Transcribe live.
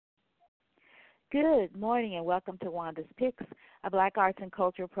Good morning and welcome to Wanda's Picks, a Black Arts and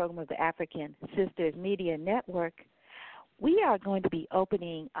Culture program of the African Sisters Media Network. We are going to be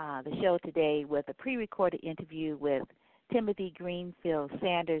opening the show today with a pre-recorded interview with Timothy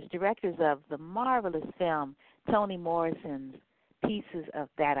Greenfield-Sanders, directors of the marvelous film Toni Morrison's Pieces of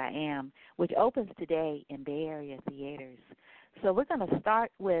That I Am, which opens today in Bay Area theaters. So we're going to start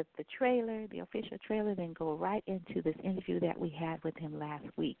with the trailer, the official trailer, then go right into this interview that we had with him last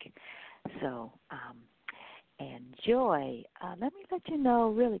week. So enjoy. Let me let you know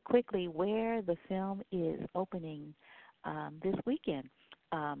really quickly where the film is opening this weekend.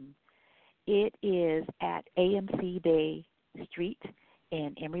 It is at AMC Bay Street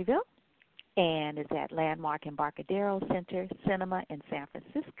in Emeryville, and it's at Landmark Embarcadero Center Cinema in San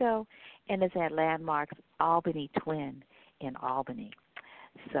Francisco, and it's at Landmark's Albany Twin in Albany.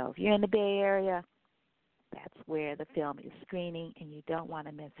 So if you're in the Bay Area, that's where the film is screening, and you don't want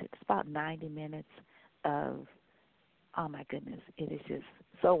to miss it. It's about 90 minutes of, oh my goodness, it is just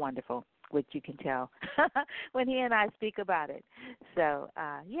so wonderful, which you can tell when he and I speak about it. So,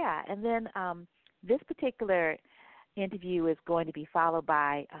 yeah, and then this particular interview is going to be followed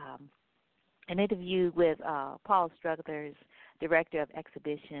by an interview with Paul Struthers, Director of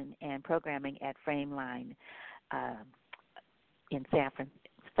Exhibition and Programming at Frameline in San Francisco.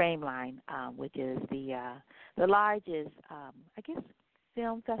 Frameline, which is the largest, I guess,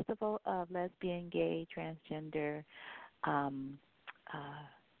 film festival of lesbian, gay, transgender,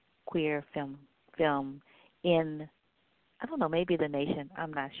 queer film in, I don't know, maybe the nation,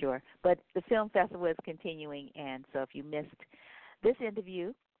 I'm not sure. But the film festival is continuing, and so if you missed this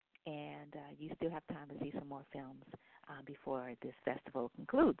interview, and you still have time to see some more films before this festival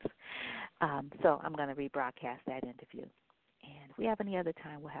concludes. So I'm going to rebroadcast that interview. And if we have any other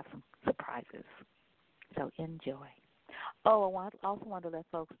time, we'll have some surprises. So enjoy. Oh, I also want to let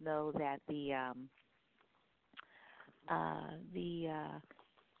folks know that the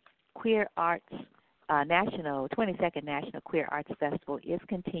Queer Arts National 22nd National Queer Arts Festival is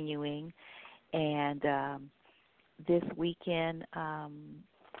continuing, and this weekend, I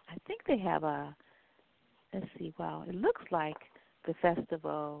think they have a. Let's see. Wow, it looks like the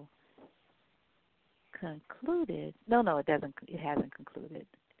festival concluded. No, it doesn't. It hasn't concluded.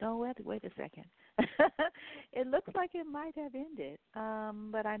 No, wait a second. It looks like it might have ended.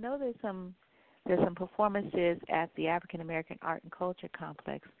 But I know there's some performances at the African American Art and Culture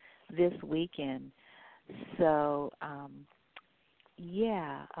Complex this weekend. So,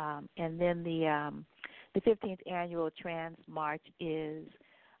 yeah. And then the 15th annual Trans March is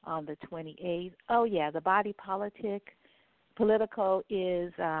on the 28th. Oh yeah, the Body Political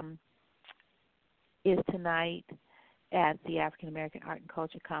is tonight at the African American Art and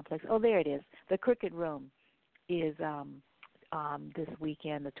Culture Complex. Oh, there it is. The Crooked Room is this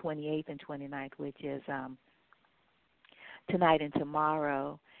weekend, the 28th and 29th, which is tonight and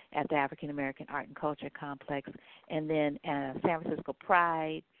tomorrow at the African American Art and Culture Complex. And then San Francisco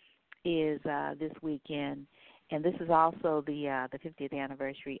Pride is this weekend, and this is also the 50th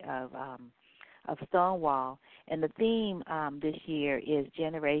anniversary of Stonewall, and the theme this year is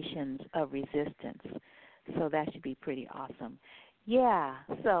Generations of Resistance. So that should be pretty awesome. Yeah.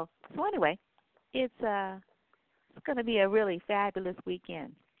 So anyway, it's going to be a really fabulous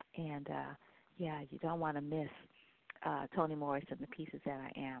weekend, and yeah, you don't want to miss Toni Morrison, The Pieces That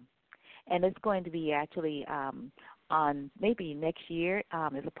I Am, and it's going to be actually on maybe next year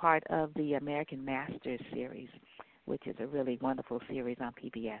as a part of the American Masters series, which is a really wonderful series on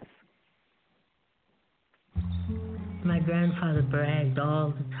PBS. My grandfather bragged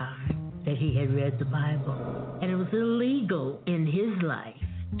all the time that he had read the Bible, and it was illegal in his life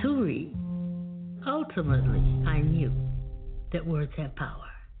to read. Ultimately, I knew that words have power.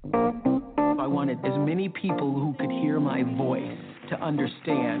 I wanted as many people who could hear my voice to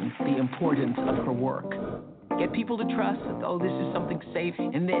understand the importance of her work. Get people to trust that, oh, this is something safe,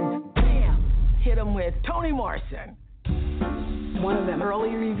 and then, bam, hit them with Toni Morrison. One of the early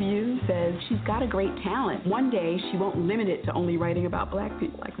reviews says she's got a great talent. One day she won't limit it to only writing about black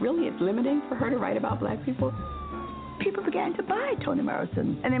people. Like, really, it's limiting for her to write about black people? People began to buy Toni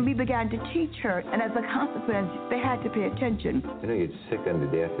Morrison, and then we began to teach her, and as a consequence, they had to pay attention. You know, you'd sick unto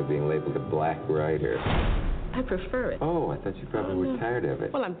death of being labeled a black writer. I prefer it. Oh, I thought you probably were tired of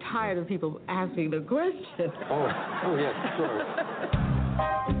it. Well, I'm tired of people asking the question. Oh, yes, of course.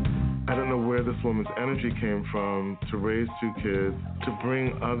 I don't know where this woman's energy came from to raise two kids, to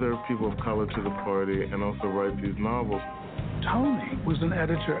bring other people of color to the party, and also write these novels. Toni was an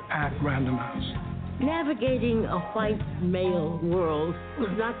editor at Random House. Navigating a white male world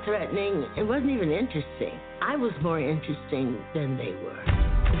was not threatening. It wasn't even interesting. I was more interesting than they were.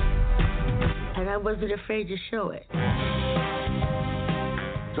 And I wasn't afraid to show it.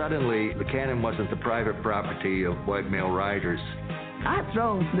 Suddenly, the canon wasn't the private property of white male writers. I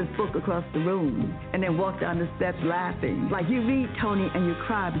thrown this book across the room and then walked down the steps laughing. Like, you read, Toni, and you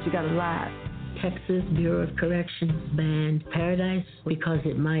cry, but you gotta laugh. Texas Bureau of Corrections banned Paradise because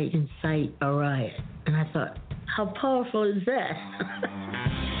it might incite a riot. And I thought, how powerful is that?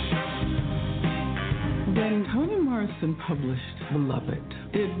 When Toni Morrison published Beloved,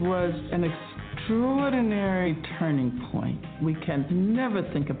 it was an extraordinary turning point. We can never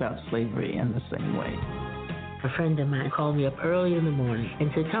think about slavery in the same way. A friend of mine called me up early in the morning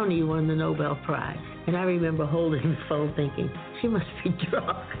and said, Toni, you won the Nobel Prize. And I remember holding the phone thinking, she must be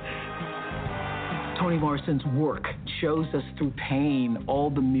drunk. Toni Morrison's work shows us through pain all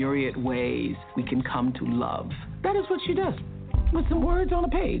the myriad ways we can come to love. That is what she does, with some words on a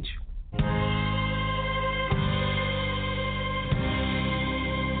page.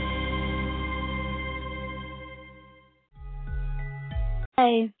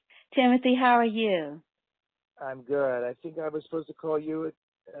 Hey, Timothy, how are you? I'm good. I think I was supposed to call you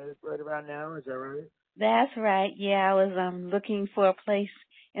right around now. Is that right? That's right. Yeah, I was looking for a place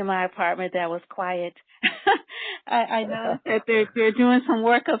in my apartment that was quiet. I know that they're doing some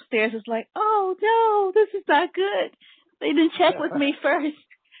work upstairs. It's like, oh no, this is not good. They didn't check with me first.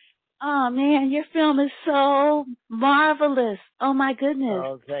 Oh man, your film is so marvelous. Oh my goodness.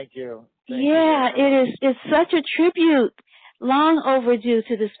 Oh, thank you. Yeah, it is. It's such a tribute, long overdue,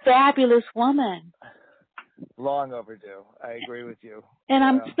 to this fabulous woman. Long overdue. I agree with you. And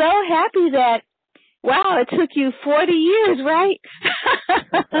I'm so happy that, wow, it took you 40 years, right?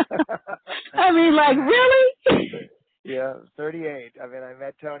 I mean, like, really? Yeah, 38. I mean, I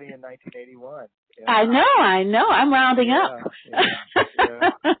met Toni in 1981. Yeah. I know. I'm rounding up.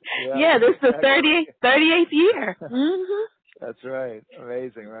 Yeah, this is the 38th year. Mm-hmm. That's right.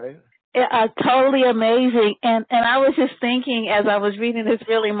 Amazing, right? Totally amazing. And I was just thinking as I was reading this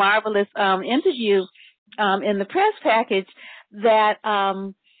really marvelous interview in the press package that,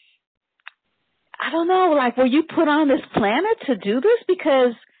 I don't know, like, were you put on this planet to do this?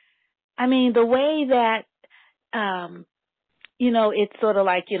 Because, I mean, the way that, it's sort of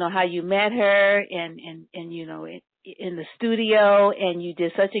like, how you met her and in the studio, and you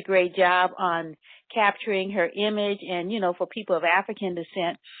did such a great job on capturing her image. And, for people of African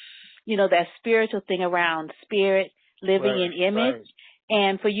descent, that spiritual thing around spirit living in image. Right.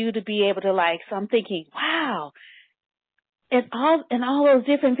 And for you to be able to, so I'm thinking, wow, and all those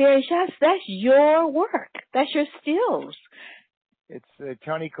different various shots, that's your work. That's your skills. It's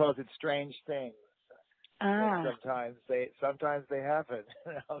Toni calls it strange things. Sometimes they happen.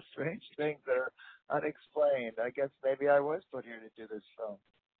 Strange things that are unexplained. I guess maybe I was put here to do this film.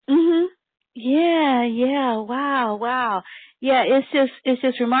 Mhm. Yeah. Wow. Yeah, it's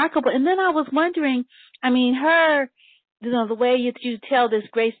just remarkable. And then I was wondering, I mean, her, the way you tell this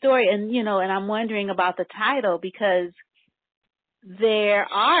great story, and and I'm wondering about the title, because there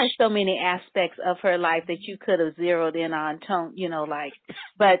are so many aspects of her life that you could have zeroed in on,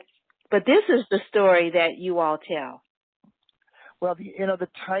 but this is the story that you all tell. Well, the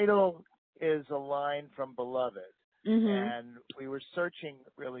title is a line from Beloved, and we were searching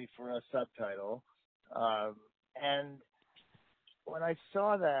really for a subtitle, and when I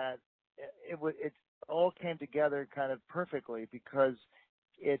saw that, it all came together kind of perfectly, because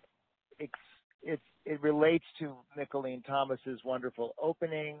it relates to Mickalene Thomas's wonderful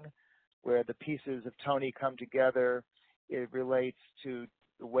opening, where the pieces of Toni come together. It relates to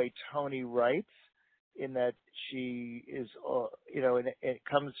the way Toni writes, in that she is, it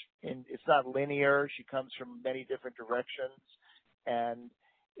comes in. It's not linear. She comes from many different directions, and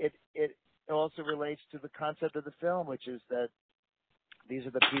it also relates to the concept of the film, which is that these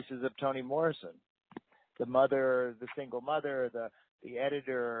are the pieces of Toni Morrison, the mother, the single mother, the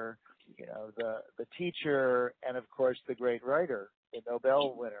editor, the teacher, and of course the great writer, the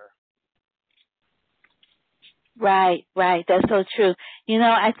Nobel winner. Right. That's so true.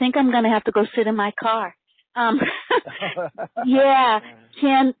 I think I'm going to have to go sit in my car. Yeah. I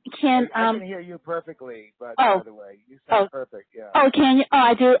can hear you perfectly, but by the way, you sound perfect. Yeah. Oh, can you? Oh,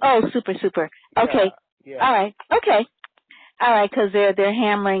 I do. Oh, super. Okay. Yeah. All right. Okay. All right, because they're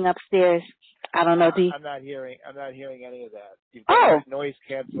hammering upstairs. I don't know. I'm not hearing any of that. You've got noise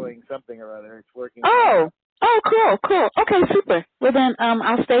canceling something or other. It's working. Oh, cool. Okay, super. Well then,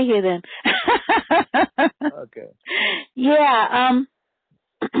 I'll stay here then. Okay. Yeah.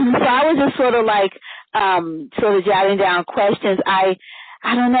 So I was just sort of jotting down questions. I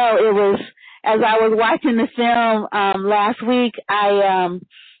don't know. It was, as I was watching the film last week,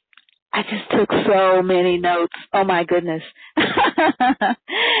 I just took so many notes. Oh my goodness.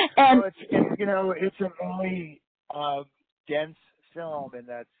 And You know, it's a very dense film in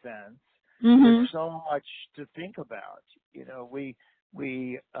that sense. Mm-hmm. There's so much to think about. You know, we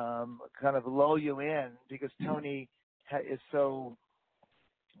kind of lull you in because Toni is so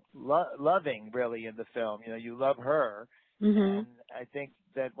loving, really, in the film. You know, you love her, Mm-hmm. and I think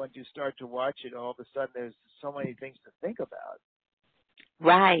that when you start to watch it, all of a sudden there's so many things to think about.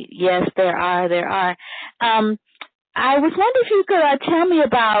 Right. Yes, there are. There are. I was wondering if you could tell me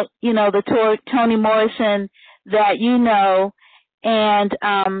about, you know, the Toni Morrison that you know, and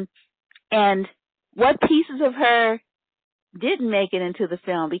what pieces of her didn't make it into the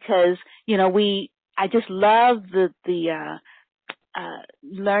film, because, you know, I just love the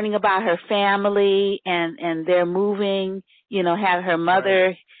learning about her family and their moving, you know, have her mother,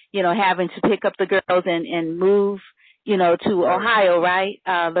 right, you know, having to pick up the girls and move, you know, to right, Ohio, right?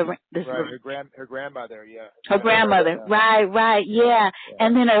 Right, her grandmother, yeah. Her grandmother, yeah. Right, yeah.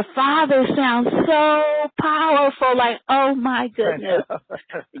 And then her father sounds so powerful, like, oh my goodness.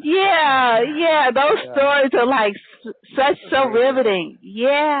 Yeah, those stories are like so riveting.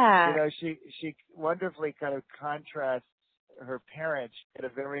 Yeah. You know, she wonderfully kind of contrasts her parents, get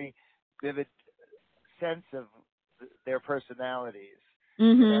a very vivid sense of their personalities.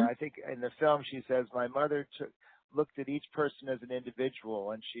 Mm-hmm. You know, I think in the film she says, my mother looked at each person as an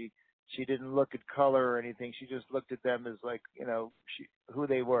individual, and she didn't look at color or anything. She just looked at them as, like, you know, who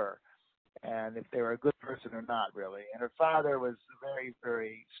they were, and if they were a good person or not, really. And her father was very,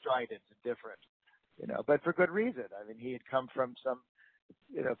 very strident and different, you know, but for good reason. I mean, he had come from some,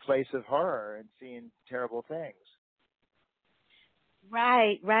 you know, place of horror and seen terrible things.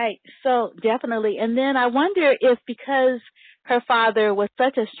 Right. So definitely. And then I wonder if, because her father was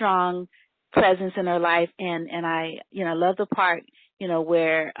such a strong presence in her life, and I, you know, love the part, you know,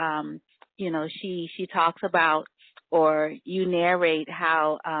 where, you know, she talks about, or you narrate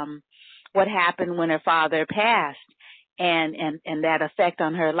how, what happened when her father passed, and that effect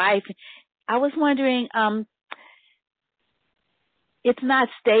on her life. I was wondering, it's not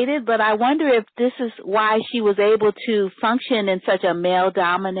stated, but I wonder if this is why she was able to function in such a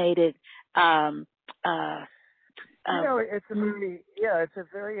male-dominated. You know, it's a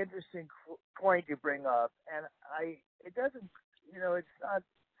very interesting point you bring up, and it doesn't, you know, it's not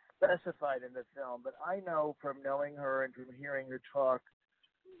specified in the film, but I know from knowing her and from hearing her talk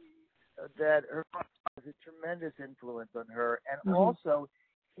that her father was a tremendous influence on her, and also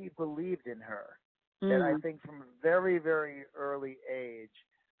he believed in her. And I think from a very, very early age,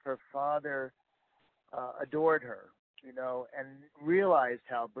 her father adored her, you know, and realized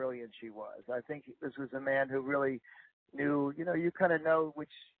how brilliant she was. I think this was a man who really knew, you know, you kind of know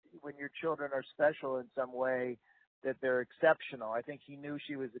when your children are special in some way, that they're exceptional. I think he knew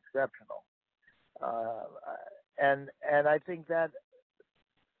she was exceptional. And I think that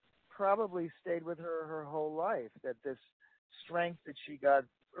probably stayed with her whole life, that this strength that she got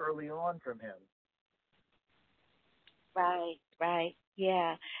early on from him. Right,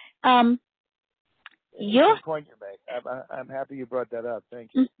 yeah. Your point you make. I'm happy you brought that up.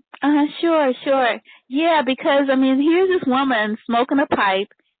 Thank you. Sure. Yeah, because I mean, here's this woman smoking a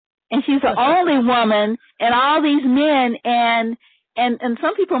pipe, and she's the only woman, and all these men, and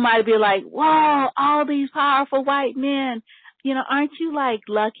some people might be like, "Whoa, all these powerful white men, you know, aren't you like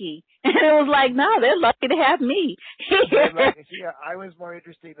lucky?" And it was like, no, they're lucky to have me. Yeah, I was more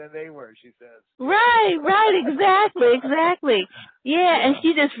interesting than they were, she says. Right, exactly. Yeah, and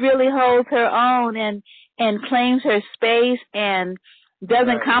she just really holds her own and claims her space and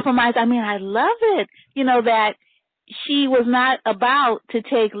doesn't compromise. I mean, I love it, you know, that she was not about to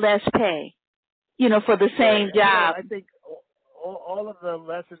take less pay, you know, for the same job. I think all of the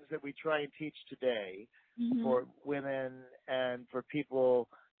lessons that we try and teach today for women and for people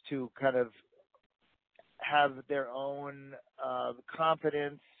to kind of have their own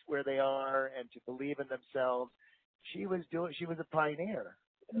confidence where they are and to believe in themselves. She was a pioneer.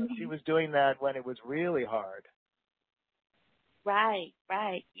 She was doing that when it was really hard. Right.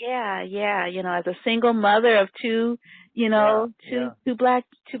 Yeah. You know, as a single mother of two, you know, two black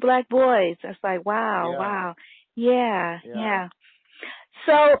boys. That's like, wow. Yeah.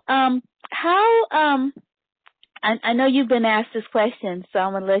 So, how, I know you've been asked this question, so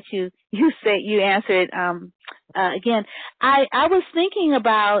I'm going to let you answer it again. I was thinking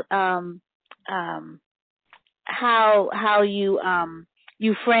about how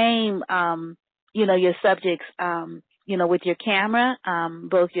you frame you know, your subjects you know, with your camera,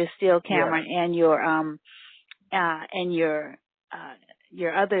 both your still camera and your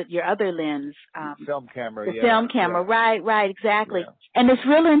other lens, film camera. The film camera, right, exactly. Yeah. And it's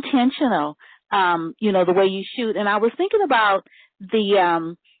real intentional. You know, the way you shoot. And I was thinking about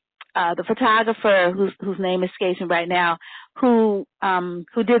the the photographer whose name escapes me right now, who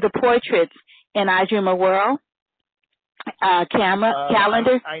did the portraits in I Dream a World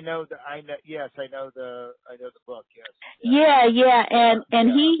calendar. I know the book. Yes. Yeah.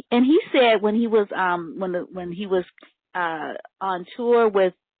 And he said when he was on tour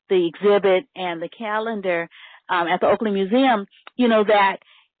with the exhibit and the calendar at the Oakland Museum, that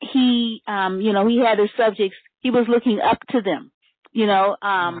he he had his subjects. He was looking up to them,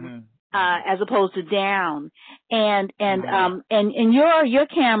 as opposed to down. And your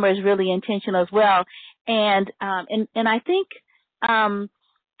camera is really intentional as well. And I think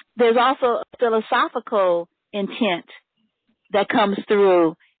there's also a philosophical intent that comes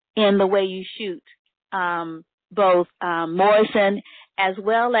through in the way you shoot, both Morrison as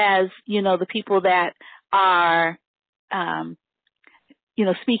well as the people that are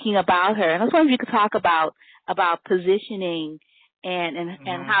speaking about her. And I was wondering if you could talk about positioning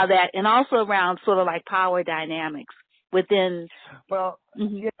and how that, and also around sort of like power dynamics within. Well,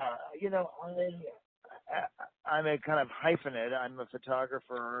 I'm a kind of hyphenate. I'm a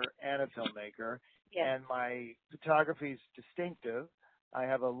photographer and a filmmaker, and my photography is distinctive. I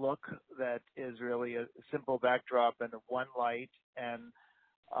have a look that is really a simple backdrop and one light and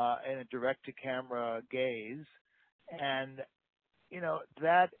a direct-to-camera gaze, and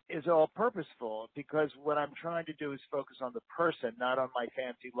that is all purposeful because what I'm trying to do is focus on the person, not on my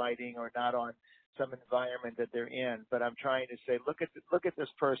fancy lighting or not on some environment that they're in, but I'm trying to say, look at this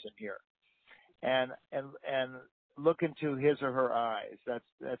person here. And look into his or her eyes.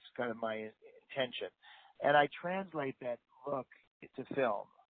 That's kind of my intention, and I translate that look into film,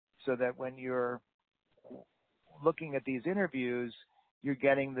 so that when you're looking at these interviews, you're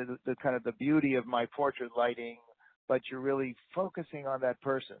getting the kind of the beauty of my portrait lighting, but you're really focusing on that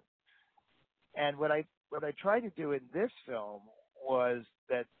person. And what I tried to do in this film was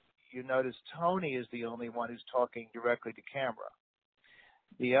that you notice Toni is the only one who's talking directly to camera.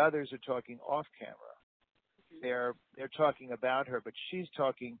 The others are talking off camera. They're talking about her, but she's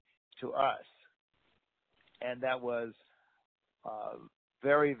talking to us. And that was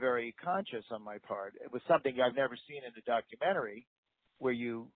very, very conscious on my part. It was something I've never seen in a documentary where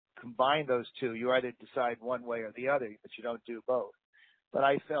you combine those two. You either decide one way or the other, but you don't do both. But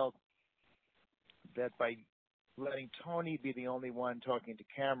I felt that by letting Toni be the only one talking to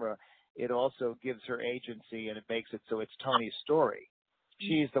camera, it also gives her agency, and it makes it so it's Toni's story.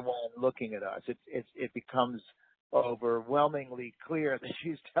 She's the one looking at us. It becomes overwhelmingly clear that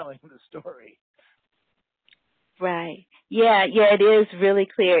she's telling the story. Right. Yeah, it is really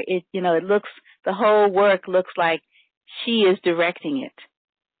clear. It looks, the whole work looks like she is directing it.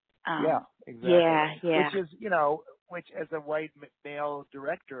 Yeah, exactly. Yeah. Which is, which as a white male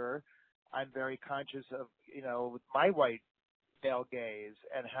director, I'm very conscious of, my white male gaze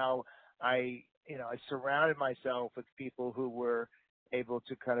and how I surrounded myself with people who were able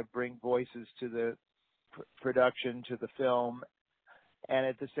to kind of bring voices to the production, to the film, and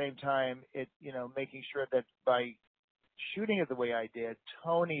at the same time, making sure that by shooting it the way I did,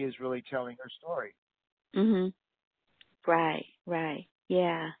 Toni is really telling her story. Mhm. Right.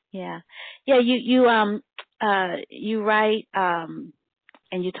 Yeah. You write and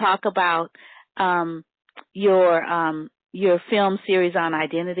you talk about your film series on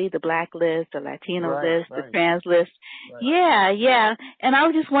identity, the Black list, the Latino list, the trans list. Right. Yeah. And I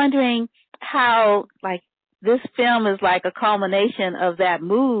was just wondering how, like, this film is like a culmination of that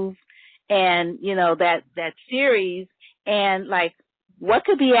move and, that series, and, like, what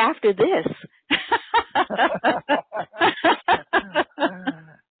could be after this?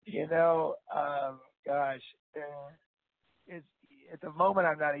 Gosh, at the moment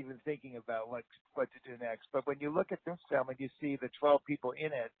I'm not even thinking about what to do next. But when you look at this film and you see the 12 people in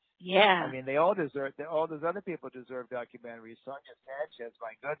it, yeah, I mean, all those other people deserve documentaries. Sonia Sanchez,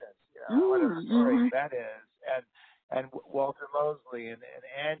 my goodness, what a story that is, and Walter Mosley and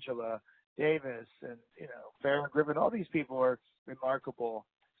Angela Davis and Farron Griffin. All these people are remarkable.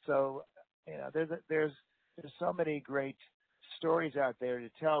 So there's so many great stories out there to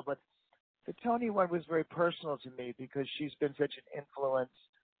tell, but the Toni one was very personal to me because she's been such an influence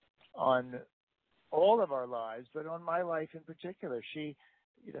on all of our lives, but on my life in particular. She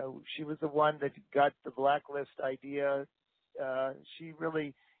was the one that got the blacklist idea.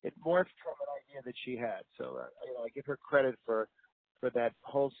 It morphed from an idea that she had. So, I give her credit for that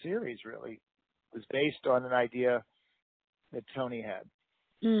whole series. Really, it was based on an idea that Toni had.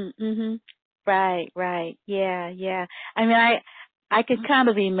 Mm-hmm. Right. Yeah. I mean, I could kind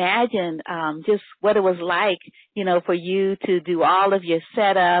of imagine just what it was like, for you to do all of your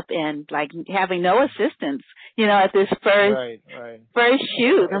setup and like having no assistance, at this first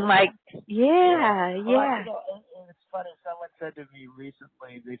shoot. I'm like, yeah. And it's funny. Someone said to me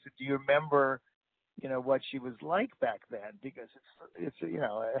recently, they said, "Do you remember, what she was like back then? Because it's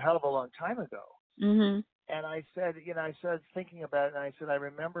a hell of a long time ago." Mm-hmm. And I said, I started thinking about it, and I said, I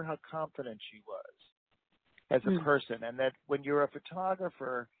remember how confident she was as a person, and that when you're a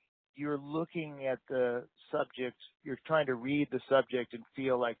photographer, you're looking at the subject, you're trying to read the subject and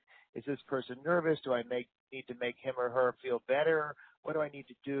feel like, is this person nervous? Do I need to make him or her feel better? What do I need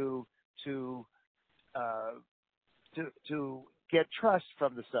to do to get trust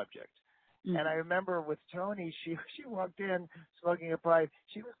from the subject? Mm-hmm. And I remember with Toni, she walked in smoking a pipe.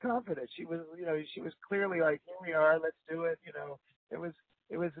 She was confident. She was, she was clearly like, here we are, let's do it. It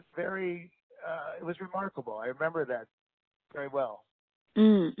was very, it was remarkable. I remember that very well.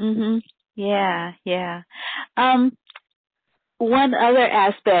 Mm-hmm. Yeah. One other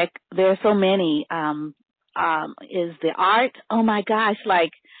aspect, there are so many, is the art. Oh my gosh,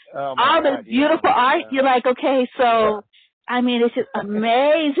 all the beautiful art. You're like, okay, so I mean, it's just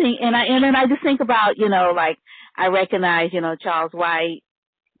amazing. And then I just think about, I recognize, Charles White,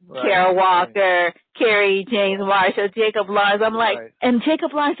 Carol Walker, Carrie James Marshall, Jacob Lawrence. I'm like, and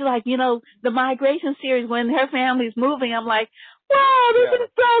Jacob Lawrence is like, the Migration series, when her family's moving, I'm like, wow, this is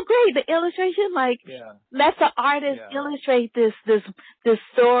so great. The illustration, let the artist illustrate this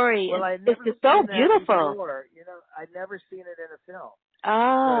story. Well, it's just so beautiful. Before. I'd never seen it in a film.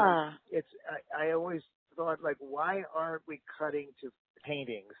 Ah. I always thought, why aren't we cutting to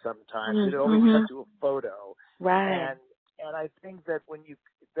painting sometimes? It always cut to a photo. Right. And I think that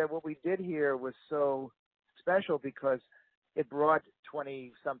what we did here was so special because it brought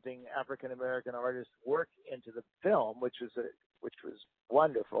 20-something African American artists' work into the film, which was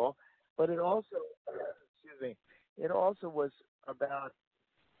wonderful. But it also, it also was about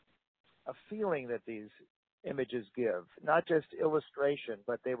a feeling that these images give, not just illustration,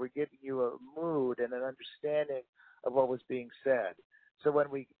 but they were giving you a mood and an understanding of what was being said. So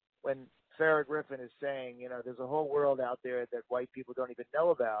when Sarah Griffin is saying, there's a whole world out there that white people don't even know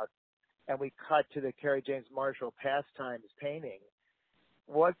about, and we cut to the Carrie James Marshall pastimes painting,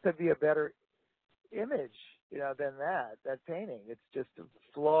 what could be a better image, than that painting? It's just a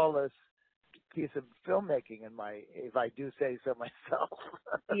flawless piece of filmmaking, if I do say so myself.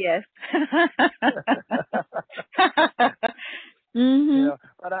 Yes.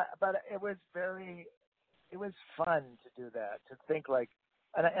 But it was fun to do that, to think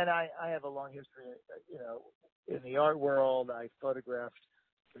and I have a long history, in the art world. I photographed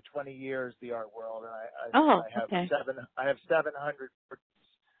for 20 years the art world, and I have 700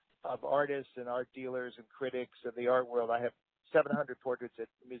 of artists and art dealers and critics in the art world. I have 700 portraits at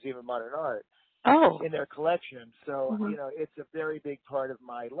the Museum of Modern Art in their collection. So, it's a very big part of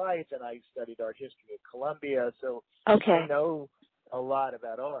my life, and I studied art history at Columbia, so I know a lot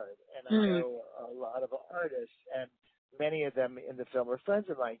about art, and I know a lot of artists, and many of them in the film are friends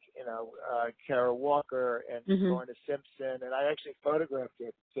of mine, Carol Walker and Lorna Simpson, and I actually photographed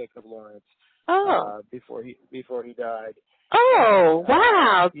Jacob Lawrence before he died. Oh,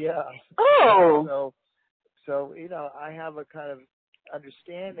 wow. Yeah. Oh. So I have a kind of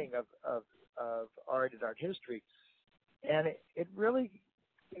understanding of art and art history, and it really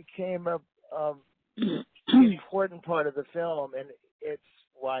became a important part of the film, and it's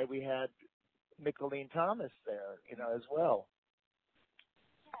why we had Mickalene Thomas there, as well.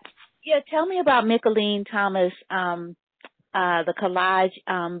 Yeah, tell me about Mickalene Thomas, the collage,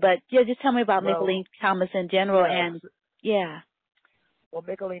 but just tell me about Mickalene Thomas in general, Well,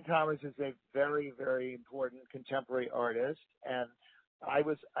 Mickalene Thomas is a very, very important contemporary artist, and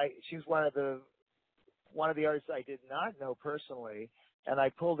she's one of the artists I did not know personally, and I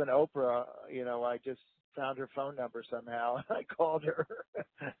pulled an Oprah. I just found her phone number somehow. I called her,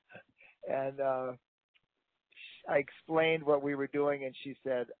 and I explained what we were doing, and she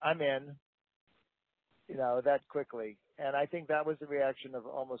said, "I'm in." That quickly, and I think that was the reaction of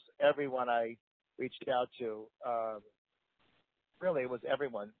almost everyone I reached out to. Really, it was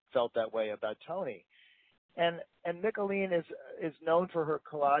everyone felt that way about Toni. And Mickalene is known for her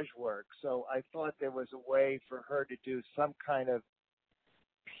collage work, so I thought there was a way for her to do some kind of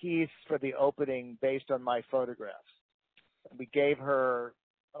piece for the opening based on my photographs. We gave her,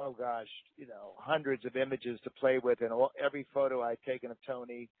 hundreds of images to play with, and every photo I'd taken of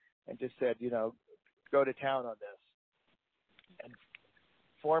Toni, and just said, go to town on this. And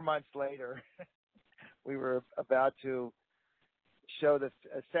 4 months later, we were about to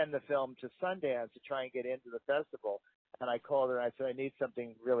send the film to Sundance to try and get into the festival. and I called her and I said, I need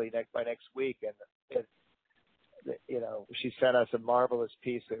something really by next week. And, she sent us a marvelous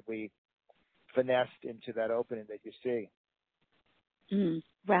piece that we finessed into that opening that you see.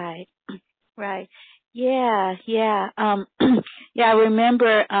 Right. Yeah. Yeah, I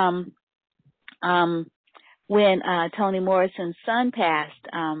remember when Toni Morrison's son passed,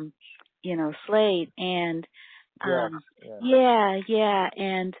 Slade, and and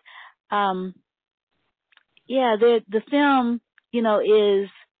the film, is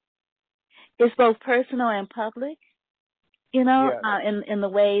both personal and public, in the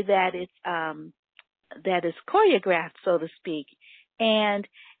way that it's choreographed, so to speak, and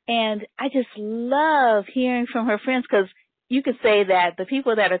I just love hearing from her friends, because you could say that the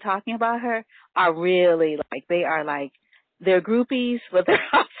people that are talking about her are really they're groupies, but they're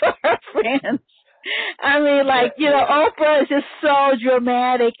also her friends. I mean, Oprah is just so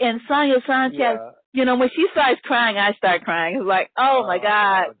dramatic, and Sonia Sanchez, when she starts crying, I start crying. It's like, oh my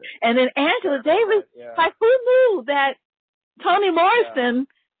God. And then Angela Davis, who knew that Toni Morrison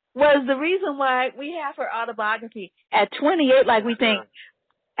was the reason why we have her autobiography at 28, we think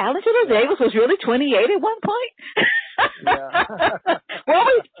Angela Davis was really 28 at one point? Well,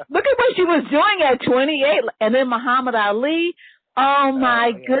 look at what she was doing at 28. And then Muhammad Ali. Oh,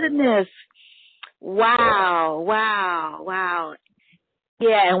 my goodness. Wow.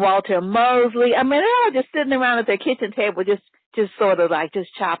 Yeah, and Walter Mosley. I mean, they're all just sitting around at their kitchen table, just sort of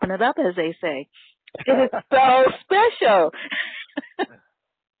just chopping it up, as they say. It is so special.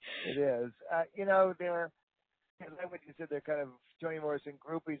 It is. They're, like what you said, they're kind of Toni Morrison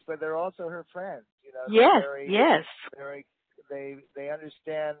groupies, but they're also her friends. Yes. They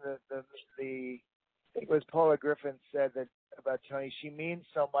understand the I think it was Paula Griffin said that about Toni. She means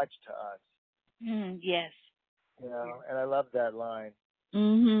so much to us. Yes. And I love that line.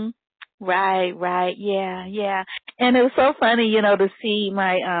 Right. Yeah. And it was so funny, to see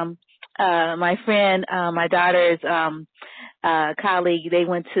my my friend, my daughter's colleague. They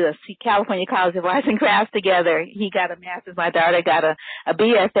went to California College of Arts and Crafts together. He got a master's. My daughter got a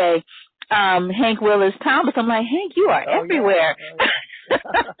BFA. Hank Willis Thomas. I'm like, Hank, you are everywhere.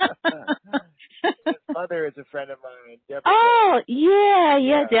 His mother is a friend of mine. Deborah.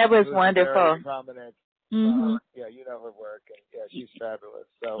 Deborah's wonderful. Very prominent. You know her work, and she's fabulous.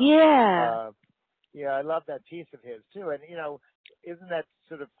 So I love that piece of his too. And isn't that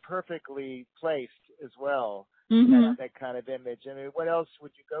sort of perfectly placed as well? That kind of image. I mean, what else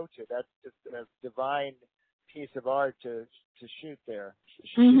would you go to? That's just a divine piece of art to shoot there,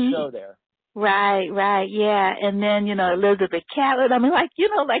 to show there. Right, yeah. And then, Elizabeth Catlett. I mean, you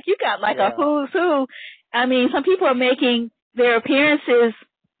got a who's who. I mean, some people are making their appearances,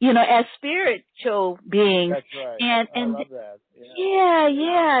 as spiritual beings. That's right. And I love that.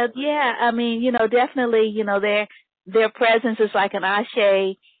 Yeah. I mean, definitely, their presence is like an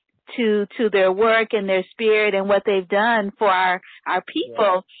Ashay to their work and their spirit and what they've done for our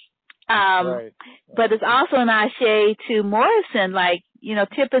people. Right. But it's also an Ashay to Morrison,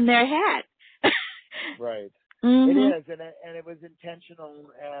 tipping their hat. Right. It is, and it was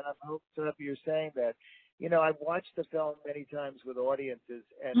intentional, and I'm so happy you're saying that. I've watched the film many times with audiences,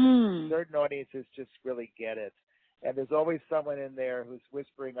 and certain audiences just really get it. And there's always someone in there who's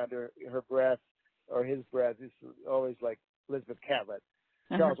whispering under her breath or his breath. It's always like Elizabeth Catlett,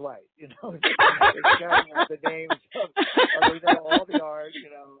 Charles White, it's shouting out the names of all the art,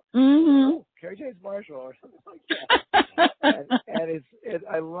 Carrie James Marshall or something like that. and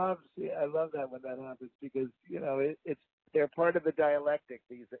I love that when that happens, because they're part of the dialectic,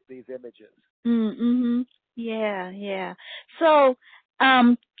 these images. Yeah. So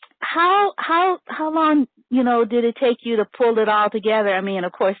how long did it take you to pull it all together? I mean,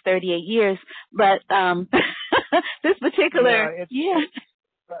 of course 38 years, but this particular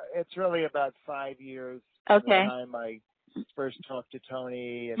it's really about 5 years. Okay. From the time I first talked to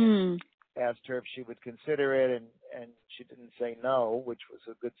Toni and asked her if she would consider it, and she didn't say no, which was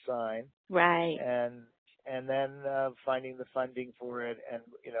a good sign. Right. And then finding the funding for it, and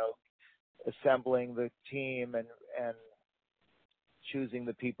assembling the team and choosing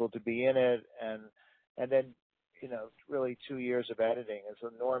the people to be in it, and then really 2 years of editing. It's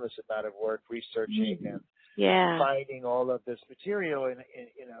an enormous amount of work, researching and finding all of this material in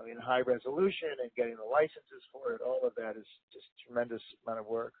high resolution and getting the licenses for it. All of that is just tremendous amount of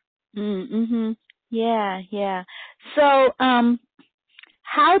work. Yeah. So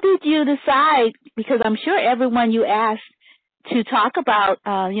how did you decide? Because I'm sure everyone you asked to talk about,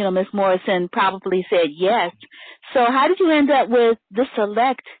 Miss Morrison probably said yes. So how did you end up with this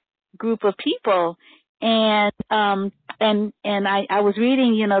select group of people? And I was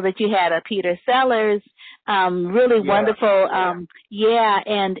reading, that you had a Peter Sellers, Really wonderful. And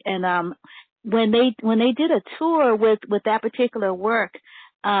when they did a tour with that particular work,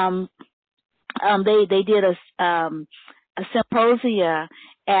 they did a symposia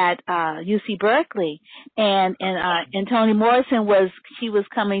at UC Berkeley, and Toni Morrison was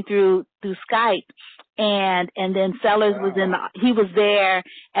coming through Skype, and then Sellers he was there,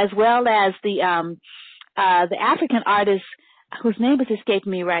 as well as the African artist whose name is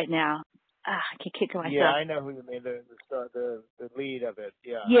escaping me right now. I can't kick myself. Yeah, I know who you mean. The lead of it.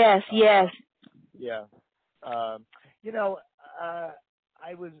 Yeah. Yes. Yeah. I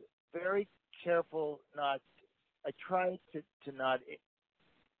was very careful not. I tried to not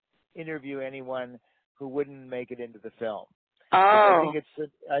interview anyone who wouldn't make it into the film. Oh.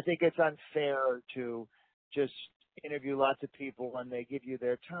 I think it's unfair to just interview lots of people when they give you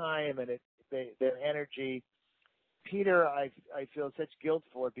their time and their energy. Peter, I feel such guilt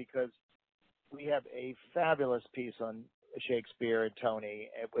for, because we have a fabulous piece on Shakespeare and Toni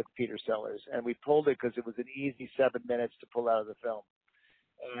with Peter Sellers, and we pulled it because it was an easy 7 minutes to pull out of the film.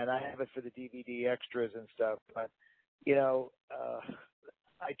 And I have it for the DVD extras and stuff, but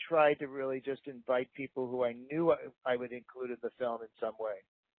I tried to really just invite people who I knew I would include in the film in some way.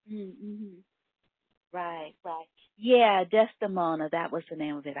 Mm-hmm. Right. Yeah, Desdemona, that was the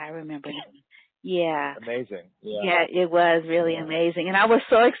name of it. I remember that. Yeah. Amazing. Yeah, it was really amazing. And I was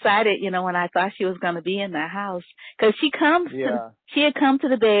so excited, when I thought she was going to be in the house, because she had come to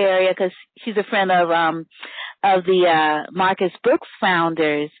the Bay Area because she's a friend of the Marcus Brooks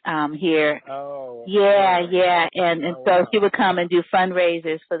founders here. Oh. Yeah. And so she would come and do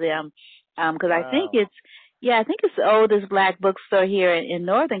fundraisers for them, because I think it's the oldest black bookstore here in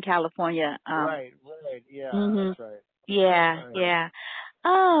Northern California. Right. Yeah, mm-hmm. That's right. Yeah.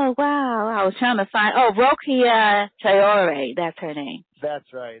 Oh, wow. I was trying to find, Rokia Traore, that's her name.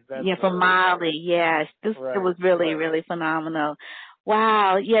 That's right. From Mali. Yes. It was really, really phenomenal.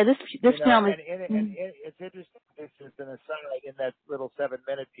 Wow. Yeah, this film is... And it's interesting, this is an aside in that little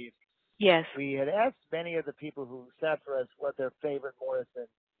 7-minute piece. Yes. We had asked many of the people who sat for us what their favorite Morrison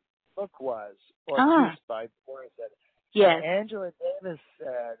book was, or piece by Morrison. Yes. And Angela Davis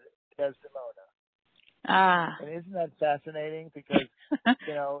said Desdemona. And isn't that fascinating? Because,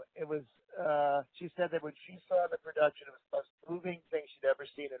 it was, she said that when she saw the production, it was the most moving thing she'd ever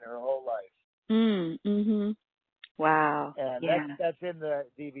seen in her whole life. Mm-hmm. Wow. And that's in the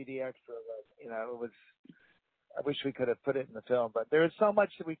DVD extra. It was, I wish we could have put it in the film, but there was so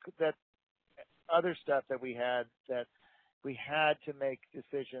much that other stuff that we had to make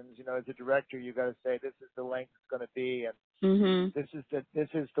decisions. As a director, you got to say, this is the length it's going to be, and this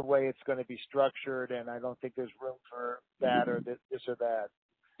is the way it's going to be structured, and I don't think there's room for that or this or that.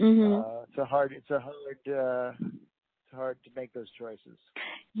 It's hard to make those choices.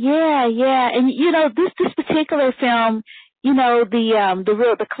 Yeah, and this particular film,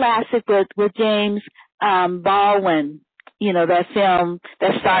 the classic with James Baldwin, that film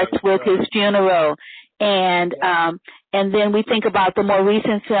that starts with his funeral, and then we think about the more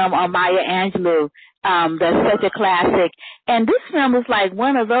recent film on Maya Angelou. That's such a classic. And this film is like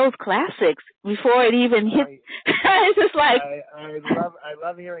one of those classics before it even hit. It's just like... I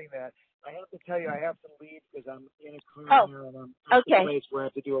love hearing that. I have to tell you, I have to leave because I'm in a car and I'm at the place where I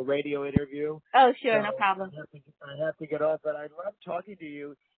have to do a radio interview. Oh, sure, no problem. I have to get off, but I love talking to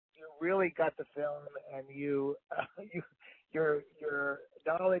you. You really got the film, and your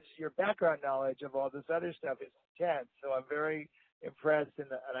knowledge, your background knowledge of all this other stuff is intense. So I'm very impressed, and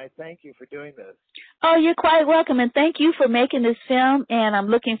I thank you for doing this. Oh, you're quite welcome, and thank you for making this film, and I'm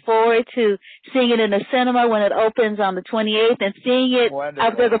looking forward to seeing it in the cinema when it opens on the 28th, and seeing it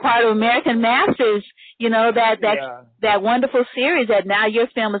after the part of American Masters, that wonderful series that now your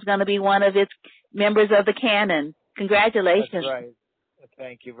film is going to be one of its members of the canon. Congratulations. That's right.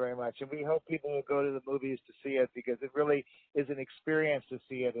 Thank you very much. And we hope people will go to the movies to see it, because it really is an experience to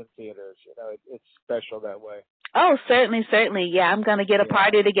see it in theaters. It's special that way. Oh, certainly. Yeah, I'm going to get a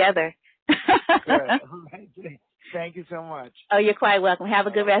party together. Good. All right. Thank you so much. Oh, you're quite welcome. Have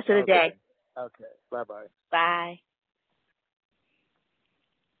a good rest of the day. Okay. Bye-bye. Bye.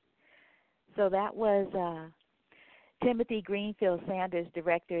 So that was Timothy Greenfield-Sanders,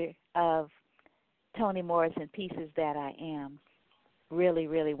 director of Toni Morrison, Pieces That I Am. Really,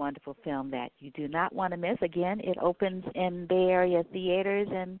 really wonderful film that you do not want to miss. Again, it opens in Bay Area theaters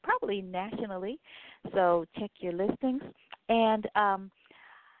and probably nationally, so check your listings. And I'm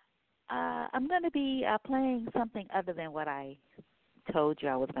going to be playing something other than what I told you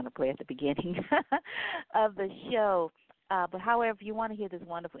I was going to play at the beginning of the show. But however, if you want to hear this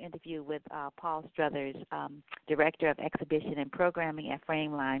wonderful interview with Paul Struthers, Director of Exhibition and Programming at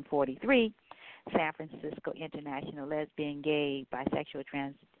Frameline 43, San Francisco International Lesbian, Gay, Bisexual,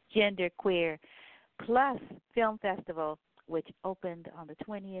 Transgender, Queer Plus Film Festival, which opened on the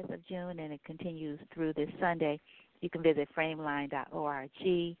 20th of June, and it continues through this Sunday. You can visit frameline.org,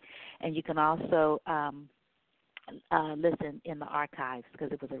 and you can also listen in the archives,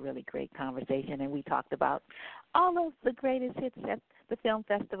 because it was a really great conversation, and we talked about all of the greatest hits at the film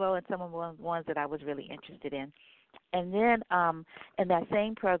festival and some of the ones that I was really interested in. And then in that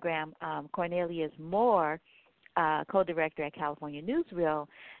same program, Cornelius Moore, co-director at California Newsreel,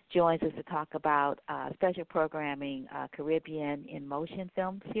 joins us to talk about special programming, Caribbean in Motion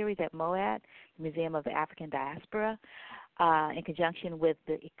film series at MOAD, Museum of the African Diaspora, in conjunction with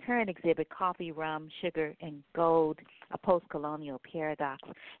the current exhibit, Coffee, Rum, Sugar, and Gold, a Post-Colonial Paradox.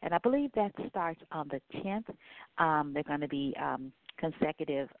 And I believe that starts on the 10th. They're going to be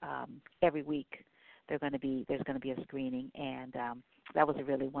consecutive every week. There's going to be a screening, and that was a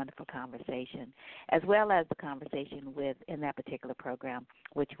really wonderful conversation, as well as the conversation in that particular program,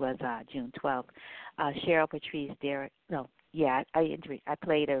 which was June 12th. Cheryl Patrice Derrick, I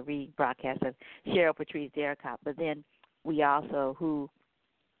played a rebroadcast of Cheryl Patrice Derrick, but then we also, who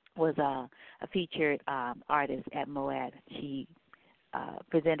was a featured artist at MOAD, she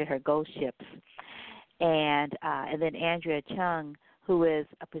presented her Ghost Ships, and then Andrea Chung, who is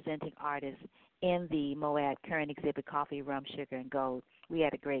a presenting artist in the MOAD current exhibit, Coffee, Rum, Sugar, and Gold. We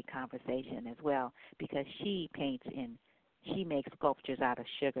had a great conversation as well, because she makes sculptures out of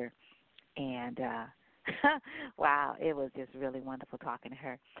sugar. And, wow, it was just really wonderful talking to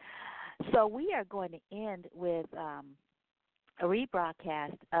her. So we are going to end with a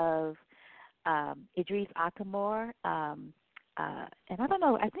rebroadcast of Idris Ackamoor, and I don't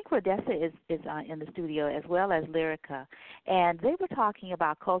know, I think Rhodessa is in the studio, as well as Lyrika, and they were talking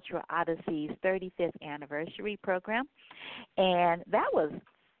about Cultural Odyssey's 35th anniversary program, and that was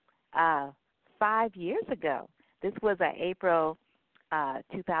 5 years ago. This was April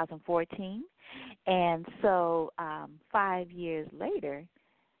 2014, and so 5 years later,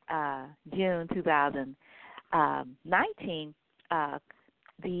 June 2019,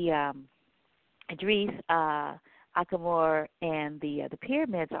 the Idris Ackamoor and the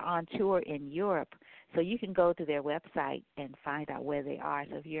Pyramids are on tour in Europe, so you can go to their website and find out where they are.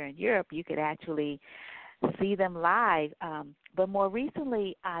 So if you're in Europe, you could actually see them live. But more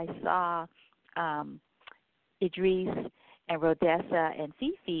recently, I saw Idris and Rhodessa and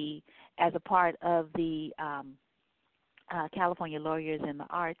Fifi as a part of the California Lawyers in the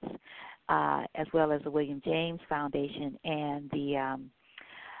Arts, as well as the William James Foundation and the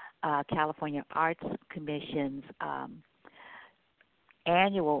California Arts Commission's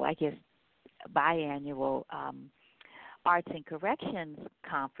annual, biannual Arts and Corrections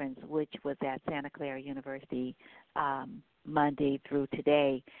Conference, which was at Santa Clara University Monday through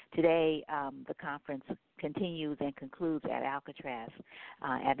today. Today, the conference continues and concludes at Alcatraz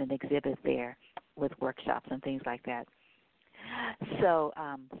at an exhibit there with workshops and things like that. So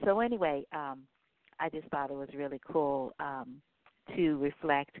anyway, I just thought it was really cool to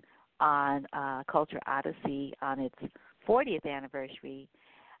reflect on Culture Odyssey on its 40th anniversary,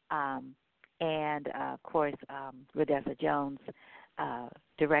 and of course, Rhodessa Jones,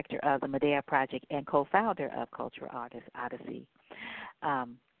 director of the Medea Project and co-founder of Culture Odyssey.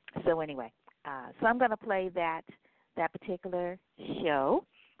 So anyway, so I'm going to play that particular show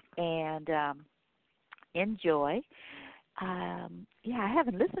and enjoy. I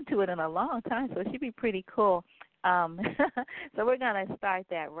haven't listened to it in a long time, so it should be pretty cool. So we're going to start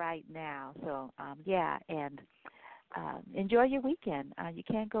that right now. So, and enjoy your weekend. You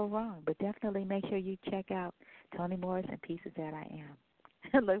can't go wrong, but definitely make sure you check out Toni Morrison, Pieces That I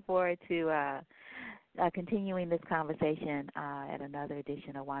Am. Look forward to continuing this conversation at another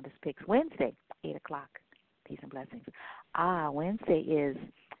edition of Wanda's Picks, Wednesday, 8 o'clock. Peace and blessings. Wednesday is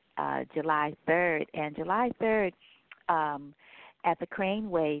July 3rd, and July 3rd at the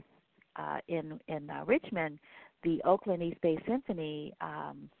Craneway in Richmond, the Oakland East Bay Symphony,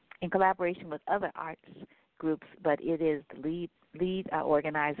 in collaboration with other arts groups, but it is the lead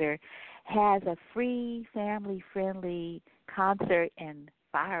organizer, has a free, family-friendly concert and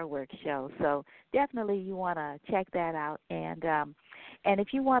fireworks show. So definitely you want to check that out. And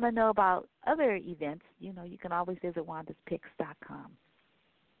if you want to know about other events, you can always visit wandaspicks.com.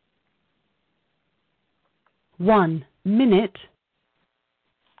 1 minute.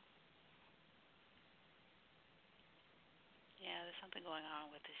 There's something going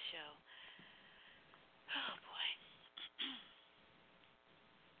on with this show. Oh,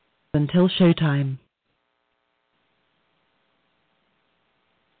 boy. Until showtime.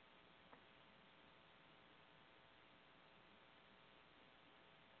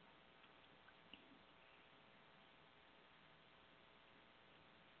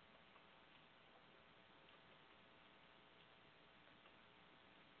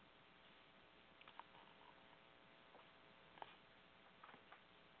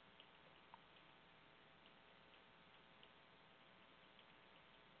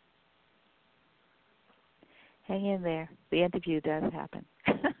 Hang in there. The interview does happen.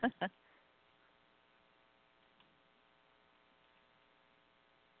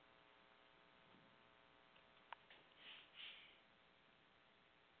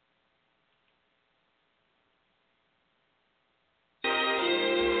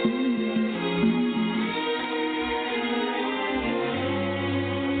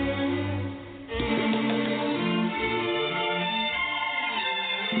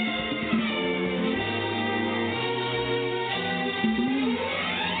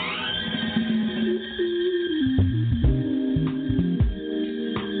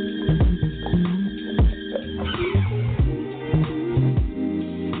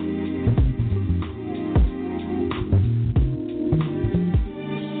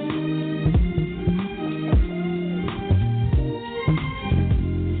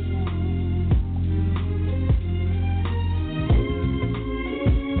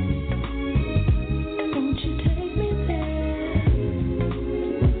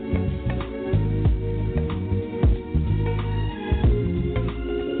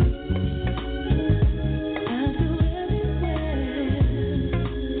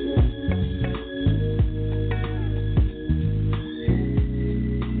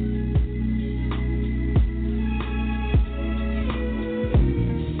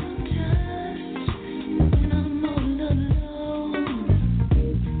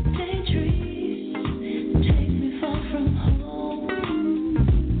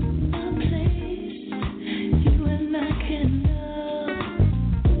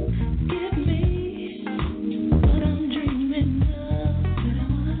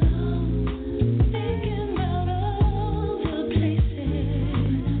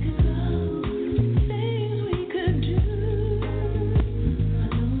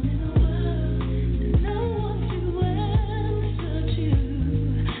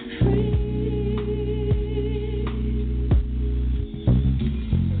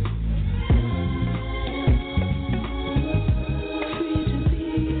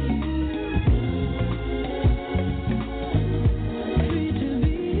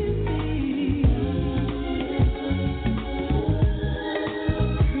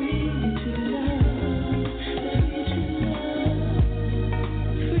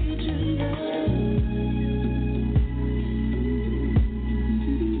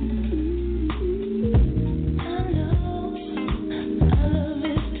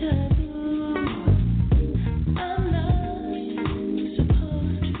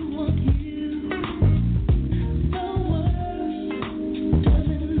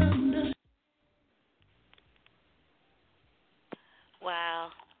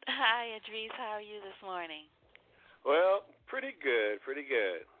 Idris, how are you this morning? Well, pretty good.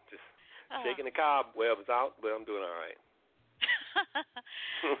 Just shaking the cobwebs out, but I'm doing all right.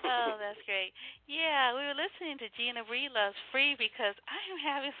 Oh, that's great. Yeah, we were listening to Gina Breedlove's Free because I am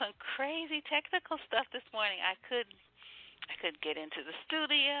having some crazy technical stuff this morning. I couldn't get into the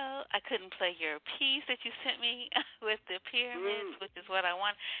studio. I couldn't play your piece that you sent me with the pyramids, which is what I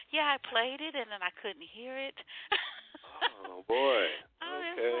want. Yeah, I played it, and then I couldn't hear it. Oh, boy.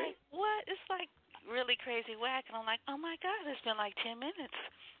 It's like, what? It's like really crazy whack. And I'm like, oh, my God, it's been like 10 minutes.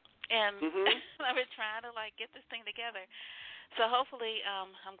 And I've been trying to, like, get this thing together. So hopefully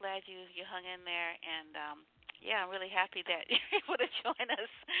I'm glad you hung in there. And, yeah, I'm really happy that you're able to join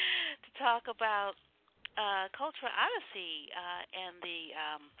us to talk about Cultural Odyssey and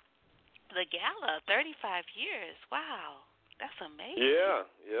the gala, 35 years. Wow, that's amazing.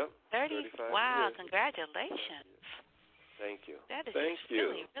 Yeah. 35 wow, years. Congratulations. Thank you. That is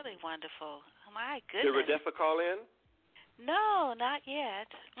really, really wonderful. Oh, my goodness. Did Rhodessa call in? No, not yet.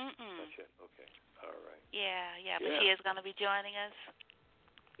 Not yet. Okay. All right. Yeah, but she is going to be joining us.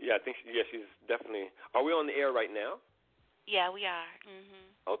 Yeah, I think she's definitely. Are we on the air right now? Yeah, we are.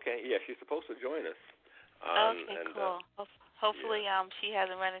 Okay. Yeah, she's supposed to join us. Cool. Hopefully, she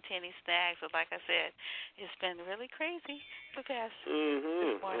hasn't run into any snags. But like I said, it's been really crazy the past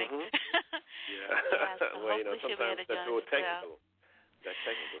this morning. So well, sometimes that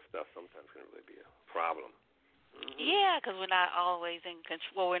technical stuff sometimes can really be a problem. Yeah, because we're not always in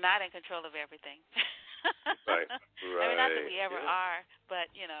control. Well, we're not in control of everything. Right. I mean, not that we ever are,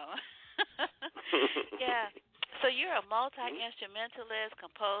 but yeah. So you're a multi-instrumentalist,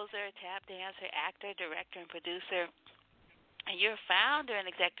 composer, tap dancer, actor, director, and producer, and you're founder and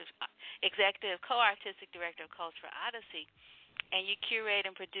executive co-artistic director of Cultural Odyssey, and you curate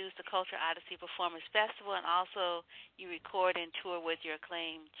and produce the Cultural Odyssey Performance Festival, and also you record and tour with your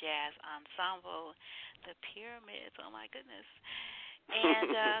acclaimed jazz ensemble, the Pyramids. Oh my goodness!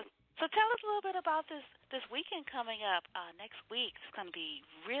 And so tell us a little bit about this weekend coming up next week. It's going to be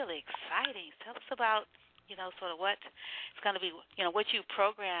really exciting. Tell us about sort of what it's going to be, what you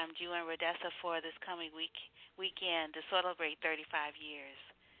programmed you and Rhodessa for this coming weekend to celebrate 35 years.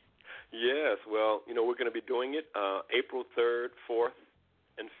 Yes, well, we're going to be doing it April 3rd, 4th,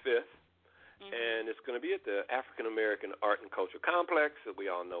 and 5th, and it's going to be at the African American Art and Culture Complex that we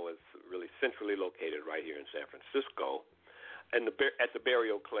all know is really centrally located right here in San Francisco, and at the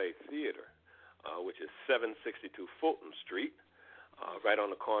Barrio Clay Theater, which is 762 Fulton Street. Right on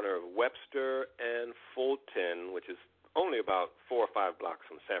the corner of Webster and Fulton, which is only about 4 or 5 blocks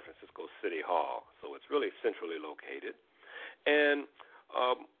from San Francisco City Hall. So it's really centrally located. And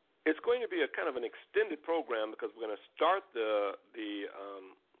it's going to be a kind of an extended program because we're going to start the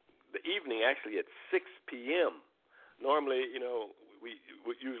evening actually at 6 p.m. Normally, we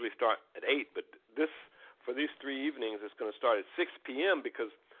usually start at 8, but for these 3 evenings, it's going to start at 6 p.m.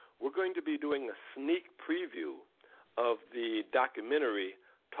 because we're going to be doing a sneak preview of the documentary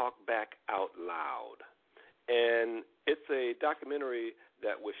Talk Back Out Loud. And it's a documentary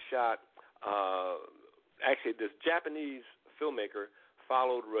that was shot, actually this Japanese filmmaker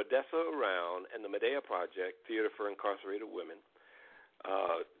followed Rhodessa around and the Medea Project, Theater for Incarcerated Women.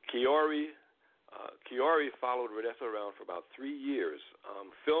 Kiori followed Rhodessa around for about 3 years,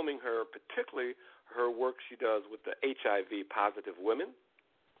 filming her, particularly her work she does with the HIV-positive women.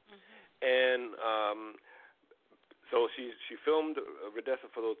 And so she filmed Rhodessa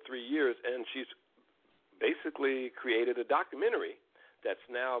for those 3 years, and she's basically created a documentary that's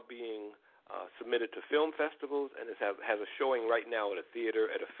now being submitted to film festivals and has a showing right now at a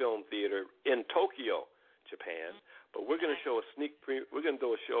film theater in Tokyo, Japan. But we're going to show a sneak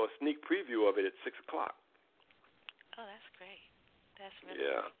preview of it at 6 o'clock. Oh, that's great. That's really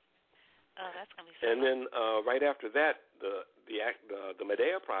great. Oh, that's going to be so And then right after that, the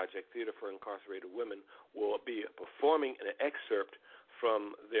Medea Project, Theater for Incarcerated Women, will be performing an excerpt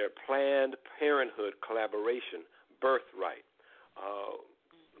from their Planned Parenthood collaboration, Birthright.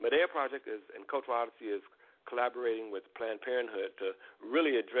 Medea Project and Cultural Odyssey is collaborating with Planned Parenthood to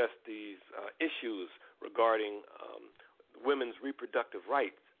really address these issues regarding women's reproductive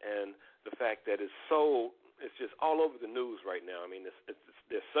rights and the fact that it's just all over the news right now. I mean,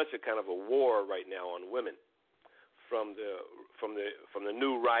 there's such a kind of a war right now on women from the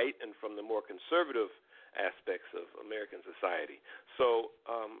new right and from the more conservative aspects of American society. So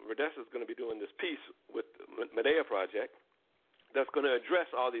Rhodessa is going to be doing this piece with the Medea Project that's going to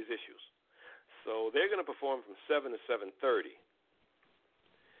address all these issues. So they're going to perform from 7 to 7:30.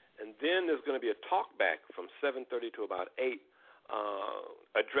 And then there's going to be a talk back from 7:30 to about 8,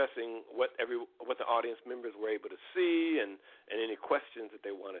 addressing what the audience members were able to see and any questions that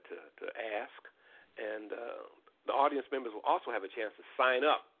they wanted to ask. And the audience members will also have a chance to sign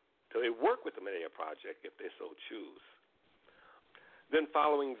up to work with the Medea Project if they so choose. Then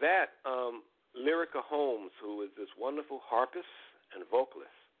following that, Lyrika Holmes, who is this wonderful harpist and vocalist,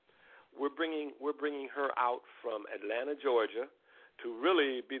 we're bringing her out from Atlanta, Georgia, to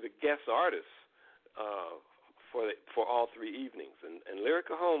really be the guest artist for all 3 evenings. And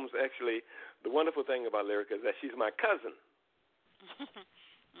Lyrika Holmes, actually, the wonderful thing about Lyrika is that she's my cousin.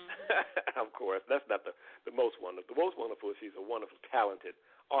 Of course, that's not the most wonderful. The most wonderful is she's a wonderful, talented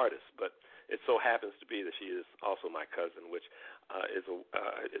artist, but it so happens to be that she is also my cousin, which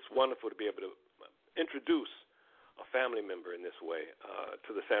it's wonderful to be able to introduce a family member in this way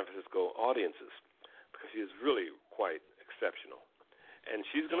to the San Francisco audiences, because she is really quite exceptional. And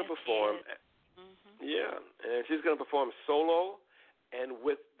she's going to perform, and she's going to perform solo and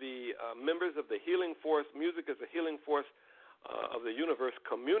with the members of the Healing Force, Music as a Healing Force of the Universe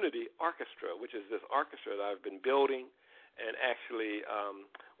Community Orchestra, which is this orchestra that I've been building, and actually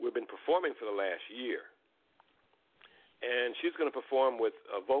we've been performing for the last year. And she's going to perform with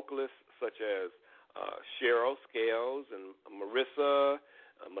vocalists such as Cheryl Scales and Marissa,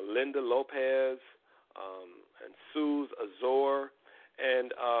 Melinda Lopez, and Suze Azor.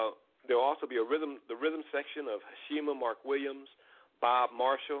 And there will also be the rhythm section of Hashima Mark Williams, Bob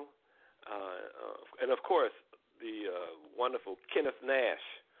Marshall, and of course the wonderful Kenneth Nash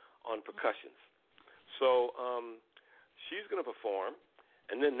on percussions. So she's going to perform,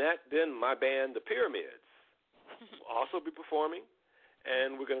 and then my band, the Pyramids, will also be performing,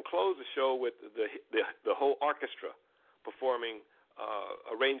 and we're going to close the show with the whole orchestra performing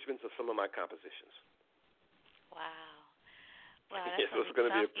arrangements of some of my compositions. Wow, so it's going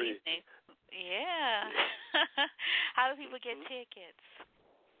to be a pretty evening. Yeah. How do people get tickets?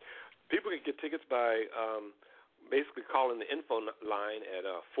 People can get tickets by basically calling the info line at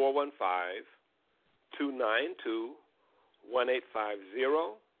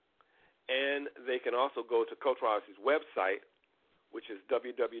 415-292-1850, and they can also go to Cultural Odyssey's website, which is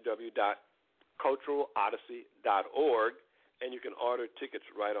www.culturalodyssey.com. culturalodyssey.org, and you can order tickets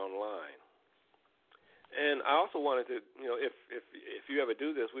right online. And I also wanted to, if you ever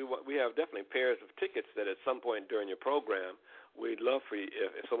do this, we have definitely pairs of tickets that at some point during your program, we'd love for you,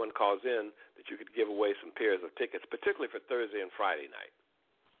 if someone calls in, that you could give away some pairs of tickets, particularly for Thursday and Friday night.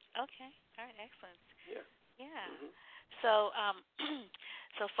 Okay. All right. Excellent. Yeah. Yeah. Mm-hmm. So,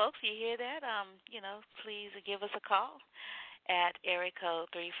 so folks, you hear that? Please give us a call at area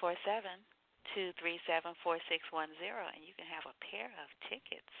code 347-237-4610, and you can have a pair of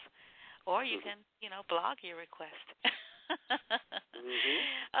tickets. Or you can, blog your request.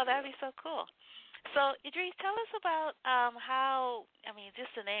 Oh, that'd be so cool. So, Idris, tell us about how,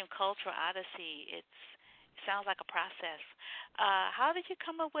 just the name Cultural Odyssey, it sounds like a process. How did you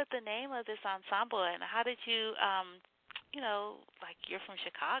come up with the name of this ensemble, and how did you, you're from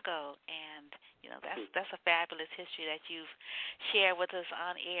Chicago, and, that's a fabulous history that you've shared with us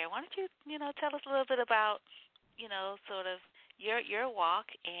on air. Why don't you, tell us a little bit about, sort of, your walk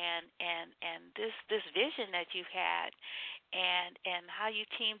and this vision that you've had, and how you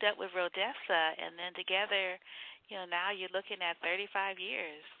teamed up with Rhodessa, and then together, now you're looking at 35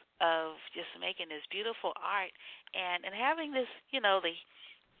 years of just making this beautiful art and having this, the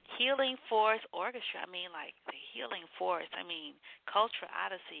Healing Force Orchestra. The Healing Force. Cultural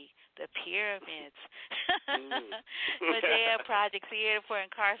Odyssey, the pyramids, Medea Project Theater for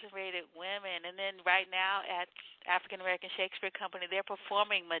Incarcerated Women, and then right now at African American Shakespeare Company, they're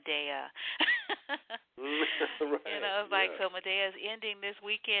performing Medea. Right. So Medea is ending this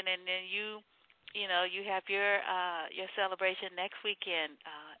weekend, and then you have your celebration next weekend.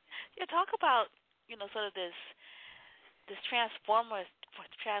 Talk about sort of this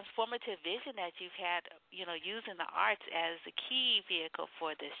transformative vision that you've had, using the arts as the key vehicle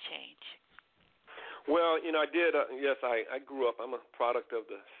for this change. Well, I did. Yes, I grew up. I'm a product of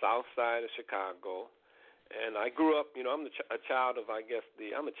the South Side of Chicago, and I grew up. I'm a child of,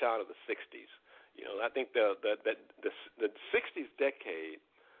 I'm a child of the '60s. I think the '60s decade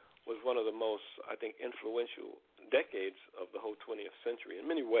was one of the most, influential decades of the whole 20th century in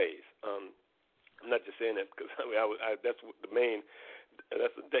many ways. I'm not just saying that because that's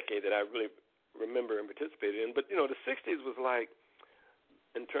the decade that I really remember and participated in. But, the 60s was like,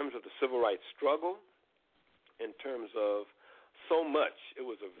 in terms of the civil rights struggle, in terms of so much, it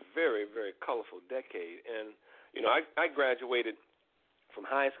was a very, very colorful decade. And, I graduated from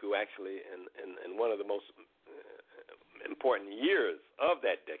high school, actually, in one of the most important years of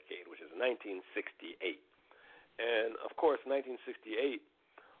that decade, which is 1968. And, of course, 1968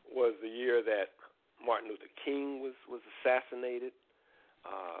 was the year that Martin Luther King was assassinated.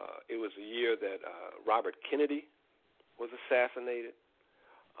 It was the year that Robert Kennedy was assassinated.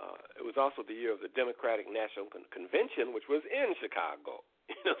 It was also the year of the Democratic National Convention, which was in Chicago.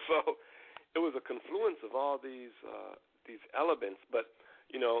 So it was a confluence of all these elements. But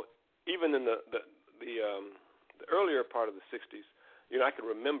even in the earlier part of the '60s, I could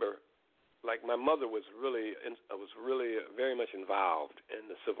remember, like, my mother was really very much involved in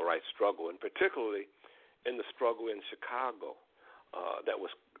the civil rights struggle, and particularly in the struggle in Chicago that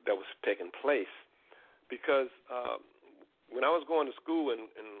was taking place. Because when I was going to school in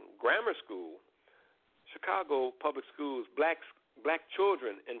grammar school, Chicago public schools, black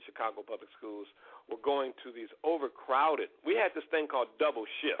children in Chicago public schools were going to these overcrowded. We had this thing called double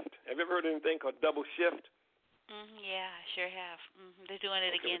shift. Have you ever heard of anything called double shift? Yeah, I sure have. They're doing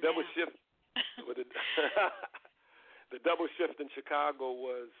it again double now. Shift. The double shift in Chicago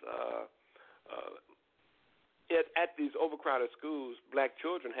was at these overcrowded schools. Black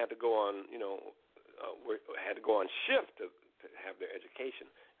children had to go on, had to go on shift to have their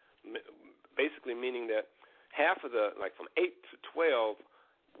education. Basically, meaning that half of from 8 to 12,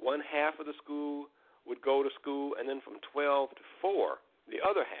 one half of the school would go to school, and then from 12 to 4, the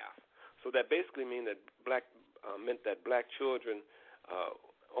other half. So that basically meant that black children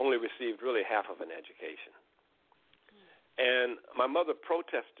only received really half of an education. And my mother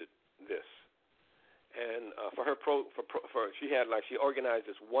protested this, and she organized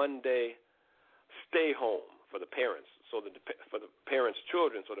this one-day stay home for the parents, for the parents'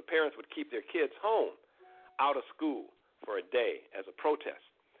 children, so the parents would keep their kids home out of school for a day as a protest.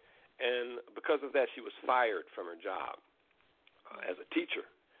 And because of that, she was fired from her job as a teacher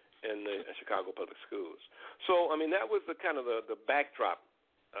in the Chicago public schools. So, that was the kind of the backdrop.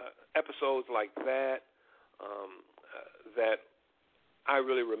 Episodes like that that I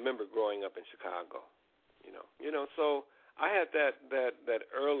really remember growing up in Chicago. So I had that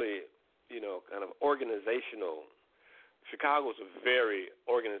early, kind of organizational. Chicago's a very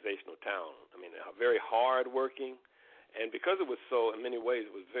organizational town. Very hardworking, And because it was so, in many ways,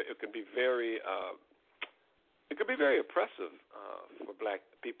 it could be very oppressive for black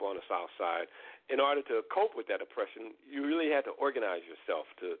people on the South Side. In order to cope with that oppression, you really had to organize yourself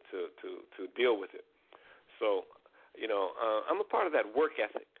to deal with it. So, I'm a part of that work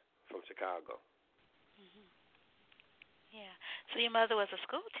ethic from Chicago. Mm-hmm. Yeah. So your mother was a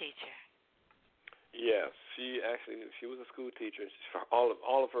school teacher. Yes, she was a school teacher. All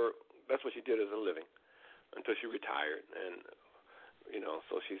of her, that's what she did as a living until she retired. And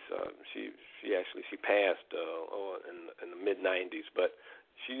so she passed in the mid-90s, but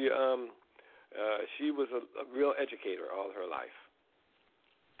she was a real educator all her life.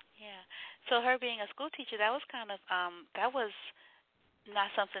 Yeah. So her being a school teacher, that was kind of that was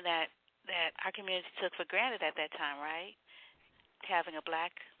not something that our community took for granted at that time, right? Having a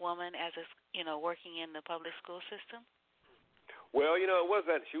black woman as working in the public school system. Well, it was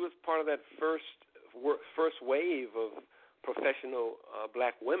that she was part of that first wave of professional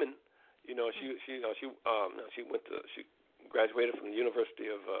black women. She graduated from the University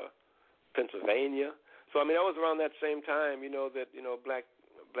of Pennsylvania. So that was around that same time, that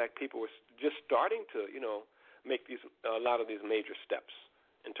black people were just starting to make a lot of these major steps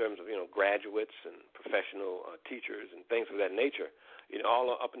in terms of graduates and professional teachers and things of that nature. All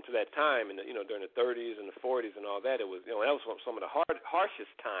up until that time, and during the 30s and the 40s and all that, it was that was some of the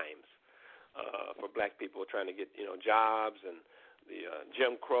harshest times for black people trying to get jobs and the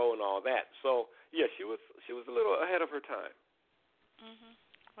Jim Crow and all that. So yeah, she was a little ahead of her time. Mhm.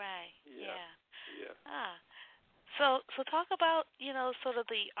 Right. Yeah. So talk about sort of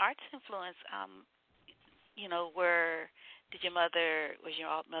the arts influence. Was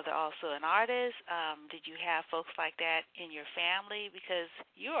your mother also an artist? Did you have folks like that in your family? Because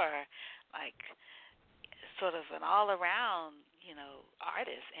you are like sort of an all-around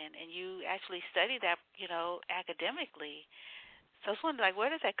artist, and you actually studied that academically. So I was wondering, where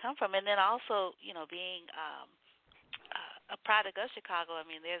does that come from? And then also being a product of Chicago,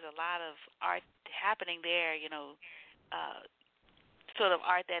 there's a lot of art happening there, sort of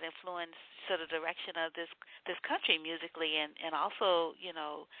art that influenced sort of direction of this country musically, and also,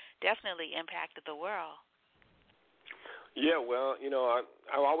 definitely impacted the world. Yeah, well,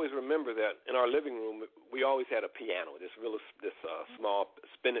 I always remember that in our living room we always had a piano, this small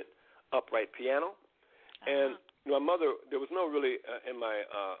spin-it upright piano, and my mother, there was no really in my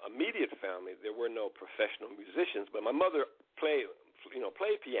immediate family, there were no professional musicians, but my mother played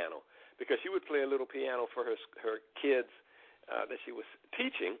piano because she would play a little piano for her kids that she was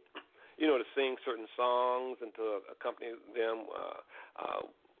teaching, to sing certain songs and to accompany them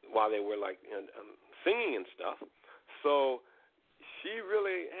while they were singing and stuff. So she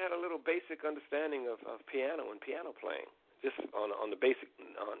really had a little basic understanding of piano and piano playing, just on the basic,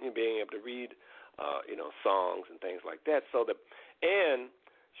 being able to read, songs and things like that. So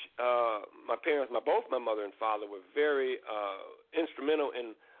my parents, both my mother and father, were very instrumental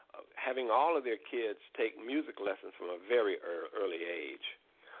in having all of their kids take music lessons from a very early age.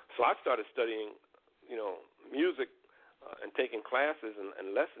 So I started studying, music and taking classes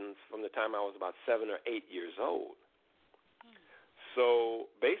and lessons from the time I was about 7 or 8 years old. So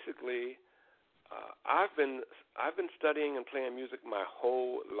basically, I've been studying and playing music my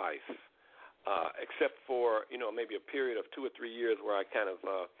whole life, except for maybe a period of 2 or 3 years where I kind of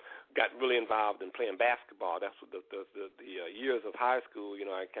got really involved in playing basketball. That's what the years of high school.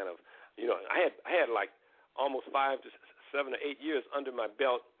 I kind of I had like almost 5 to 7 or 8 years under my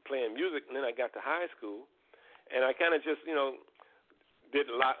belt playing music, and then I got to high school, and I kind of just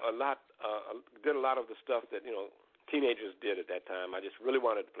did a lot of the stuff that teenagers did at that time. I just really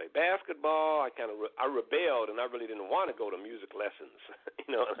wanted to play basketball. I rebelled, and I really didn't want to go to music lessons.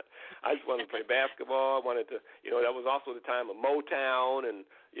 I just wanted to play basketball. I wanted to, that was also the time of Motown and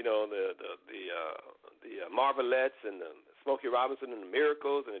the Marvelettes and the Smokey Robinson and the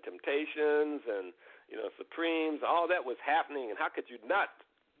Miracles and the Temptations and Supremes. All that was happening, and how could you not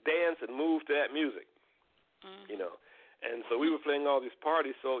dance and move to that music? And so we were playing all these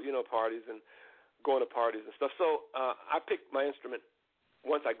parties, parties and going to parties and stuff. So I picked my instrument.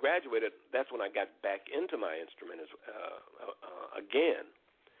 Once I graduated, that's when I got back into my instrument again.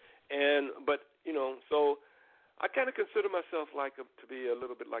 So I kind of consider myself to be a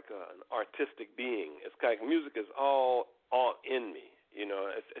little bit like an artistic being. It's kind of music is all in me.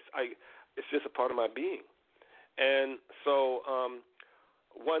 It's just a part of my being. And so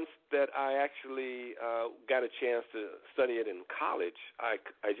once that I actually got a chance to study it in college, I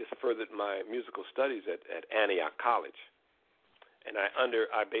just furthered my musical studies at Antioch College, and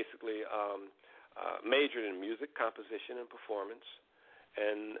I basically majored in music, composition, and performance,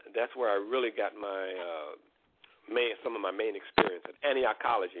 and that's where I really got my some of my main experience at Antioch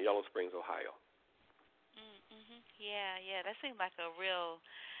College in Yellow Springs, Ohio. Yeah, that seemed like a real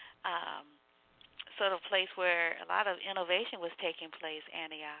sort of place where a lot of innovation was taking place,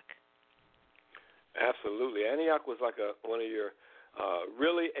 Antioch. Absolutely. Antioch was like one of your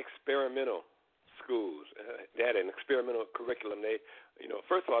really experimental schools. They had an experimental curriculum. They,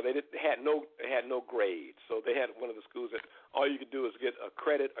 first of all, they had no grades. So they had one of the schools that all you could do is get a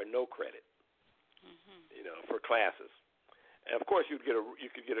credit or no credit, for classes. And of course,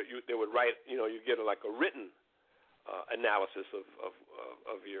 they would write, you'd get like a written analysis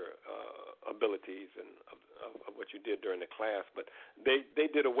of your abilities and of what you did during the class. But they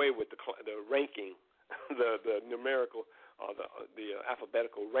did away with the ranking, the numerical, the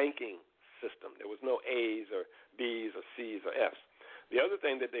alphabetical ranking system. There was no A's or B's or C's or F's. The other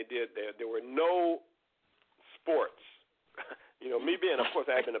thing that they did there were no sports. Me being, of course,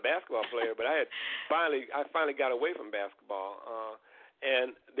 I had been a basketball player, but I finally got away from basketball,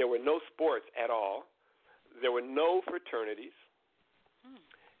 and there were no sports at all. There were no fraternities,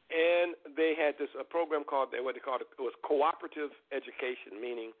 and they had a program called it was cooperative education,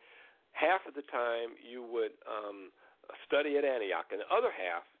 meaning half of the time you would study at Antioch, and the other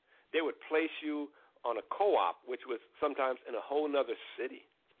half they would place you on a co-op, which was sometimes in a whole other city.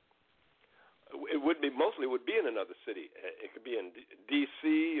 It would be in another city. It could be in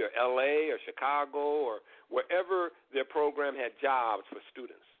D.C. or L.A. or Chicago or wherever their program had jobs for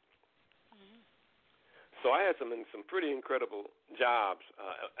students. So I had some pretty incredible jobs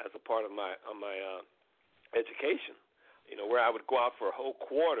as a part of my education. Where I would go out for a whole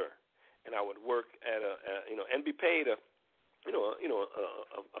quarter, and I would work at and be paid a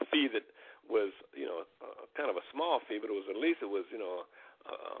fee that was kind of a small fee, but it was at least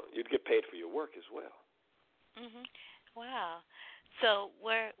you'd get paid for your work as well. Wow. So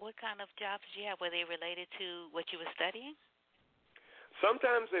what kind of jobs did you have? Were they related to what you were studying?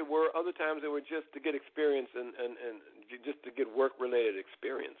 Sometimes they were. Other times they were just to get experience and just to get work-related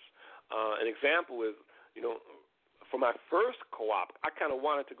experience. An example is, for my first co-op, I kind of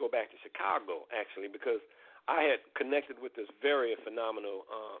wanted to go back to Chicago, actually, because I had connected with this very phenomenal,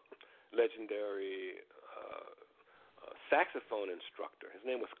 legendary saxophone instructor. His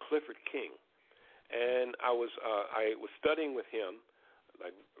name was Clifford King, and I was studying with him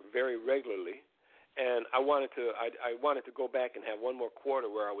like very regularly, and I wanted to go back and have one more quarter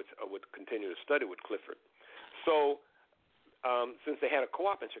where I would continue to study with Clifford. So since they had a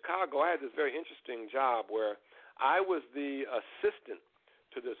co-op in Chicago, I had this very interesting job where I was the assistant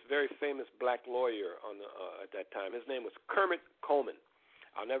to this very famous black lawyer at that time. His name was Kermit Coleman.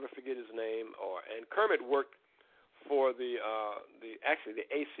 I'll never forget his name. And Kermit worked for the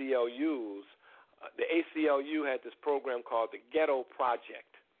ACLUs. The ACLU had this program called the Ghetto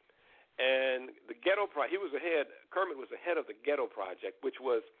Project, and the Ghetto Project. Kermit was the head of the Ghetto Project, which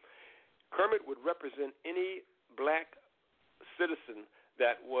was Kermit would represent any black citizen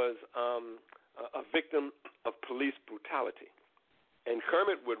that was a victim of police brutality, and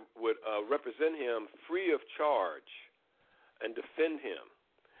Kermit would represent him free of charge and defend him.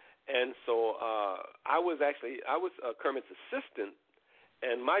 And so I was Kermit's assistant,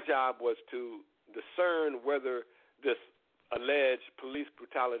 and my job was to discern whether this alleged police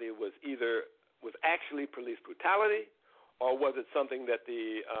brutality was actually police brutality, or was it something that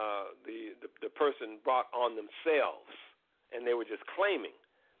the person brought on themselves, and they were just claiming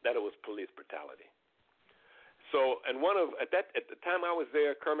that it was police brutality. So, and at the time I was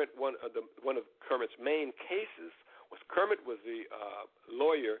there, one of Kermit's main cases was Kermit was the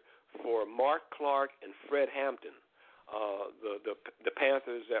lawyer for Mark Clark and Fred Hampton, the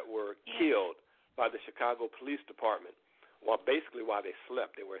Panthers that were killed by the Chicago Police Department while they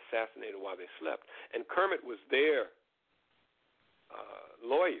slept. They were assassinated while they slept, and Kermit was their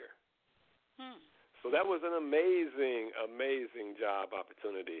lawyer. So that was an amazing job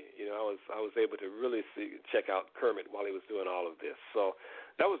opportunity. I was able to really check out Kermit while he was doing all of this. So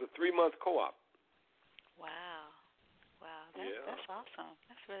that was a 3-month co-op. Wow, that's awesome.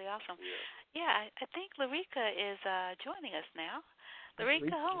 That's really awesome. Yeah, I think Lyrika is joining us now.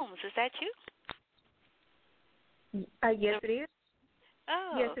 Lyrika Holmes, is that you? Yes, it is.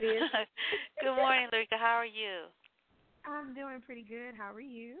 Oh, yes, it is. Good morning, Lyrika. How are you? I'm doing pretty good. How are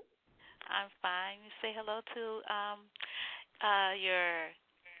you? I'm fine. You say hello to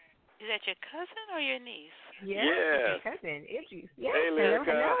is that your cousin or your niece? Yes. My cousin, Idris. Yes. Hey, Lyrika.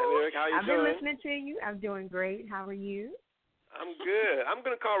 Hello. Lyrika, how you I've doing? been listening to you. I'm doing great. How are you? I'm good. I'm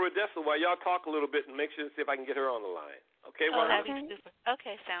going to call Rhodessa while y'all talk a little bit and make sure to see if I can get her on the line. Okay, Wanda? That'd be super.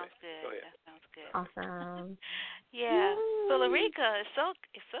 Okay, sounds good. Go ahead. That sounds good. Awesome. Yeah. So Lyrika, it's so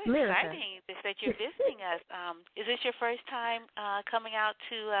exciting to that you're visiting us. Is this your first time coming out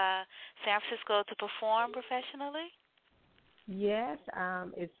to San Francisco to perform professionally? Yes,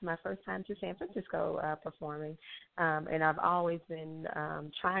 it's my first time to San Francisco performing, and I've always been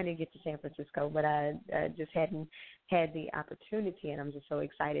trying to get to San Francisco, but I just hadn't had the opportunity, and I'm just so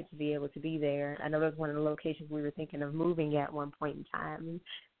excited to be able to be there. I know that's one of the locations we were thinking of moving at one point in time, and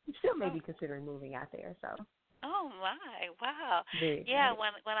still maybe considering moving out there. So. Oh my! Wow. Very yeah.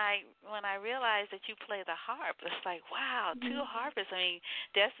 nice. When I realized that you play the harp, it's like wow, two harpists. I mean,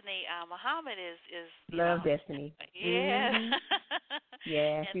 Destiny Muhammad is love Destiny. Yeah.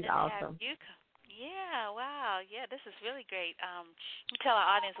 Yeah, and she's then awesome. Yeah. Wow. Yeah. This is really great. Tell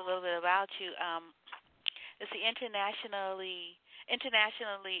our audience a little bit about you. It's the internationally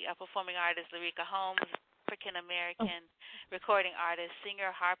performing artist Lyrika Holmes, African American recording artist, singer,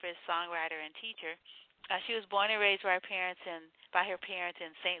 harpist, songwriter, and teacher. She was born and raised by her parents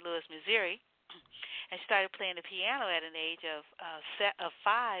in St. Louis, Missouri, and she started playing the piano at an age of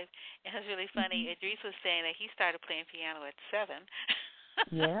 5. And it was really funny. Idris was saying that he started playing piano at 7.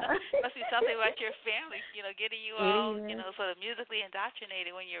 Yeah. Must be something about your family, getting you all, sort of musically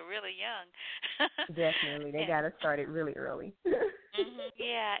indoctrinated when you're really young. Definitely. They got us started really early.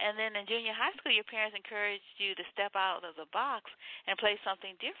 Yeah, and then in junior high school, your parents encouraged you to step out of the box and play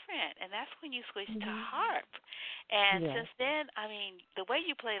something different, and that's when you switched to harp. And since then, I mean, the way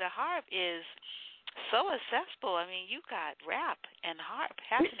you play the harp is so accessible. I mean, you got rap and harp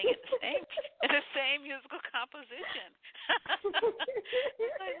happening in the same musical composition.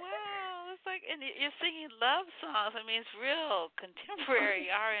 It's like, wow. It's like, and you're singing love songs. I mean, it's real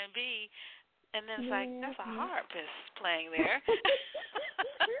contemporary R&B. And then it's like, that's a harpist playing there.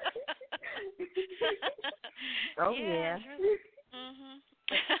 Oh, yeah. Really,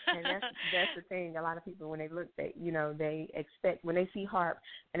 and that's the thing. A lot of people, when they look, they expect, when they see harp,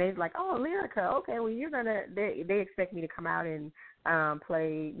 and they're like, oh, Lyrika, okay, well, they expect me to come out and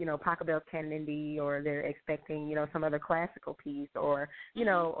play, Pachelbel's Canon in D, or they're expecting, some other classical piece, or,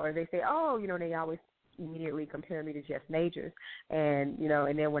 or they say, oh, they always immediately compare me to Jeff Majors, and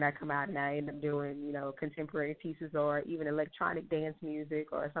and then when I come out and I end up doing contemporary pieces or even electronic dance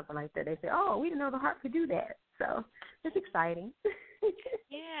music or something like that, they say, oh, we didn't know the harp could do that. So it's exciting.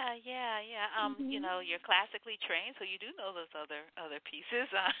 Yeah. You're classically trained, so you do know those other pieces.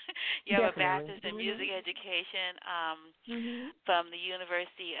 You have Definitely. a bachelor's in music education from the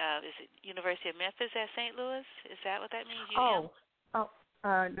University of Memphis at St. Louis. Is that what that means? No,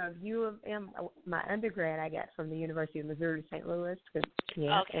 U of M. My undergrad I got from the University of Missouri, St. Louis.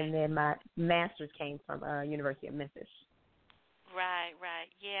 Yeah, okay. And then my master's came from University of Memphis. Right,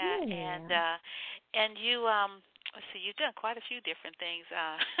 yeah. And you let's see, you've done quite a few different things.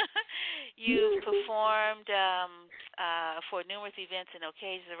 You've performed for numerous events and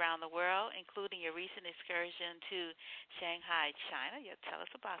occasions around the world, including your recent excursion to Shanghai, China. You'll tell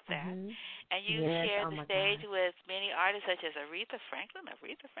us about that. And you shared the stage with many artists such as Aretha Franklin,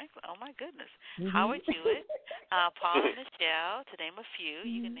 oh my goodness, Howard Hewitt, Paul and Michelle, to name a few.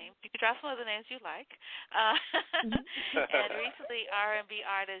 You can drop some other names you like. And recently, R&B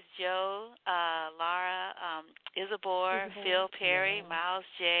artists Joe, Lara, Isabor, Phil Perry, Miles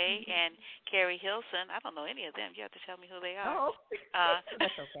J., and Carrie Hilson. I don't know any of them. You have to tell me who they are. Oh,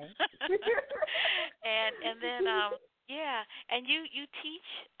 that's okay. And then and you teach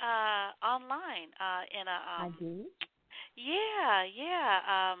online in a I do. Yeah.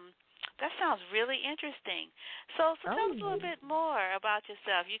 That sounds really interesting. So tell us a little bit more about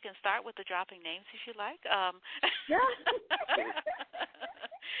yourself. You can start with the dropping names if you like.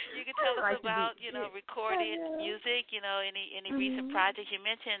 You can tell us about, recorded music, any recent projects. You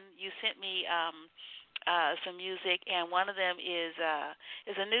mentioned you sent me some music, and one of them is a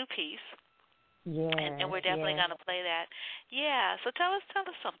new piece. Yeah. And we're definitely going to play that. Yeah. So tell us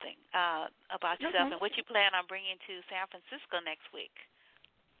something about yourself and what you plan on bringing to San Francisco next week.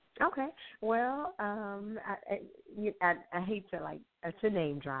 Okay. Well, I hate to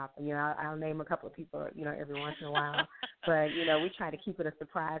name drop. I'll name a couple of people, every once in a while. But we try to keep it a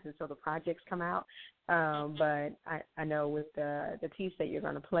surprise until the projects come out. But I know with the piece that you're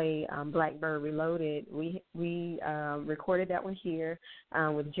going to play, Blackbird Reloaded, we recorded that one here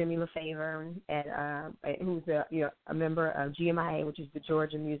with Jimmy LaFavor, who's a member of GMIA, which is the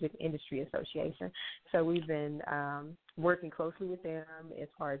Georgia Music Industry Association. So we've been working closely with them as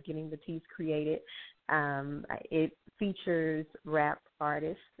far as getting the piece created. It features rap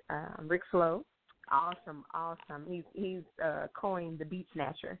artist Rick Flo. Awesome. He's coined the beat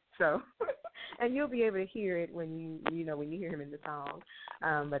snatcher. So, and you'll be able to hear it when you hear him in the song.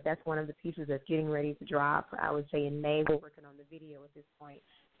 But that's one of the pieces that's getting ready to drop. I would say in May. We're working on the video at this point.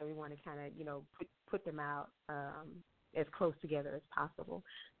 so we want to kind of, put them out as close together as possible.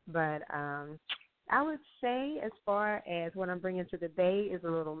 But I would say as far as what I'm bringing to the Bay is a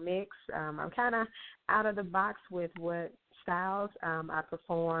little mix. I'm kind of out of the box with what styles I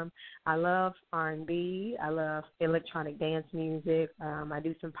perform. I love R&B. I love electronic dance music. I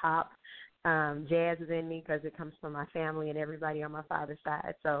do some pop. Jazz is in me because it comes from my family and everybody on my father's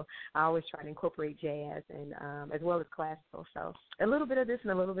side. So I always try to incorporate jazz and as well as classical. So a little bit of this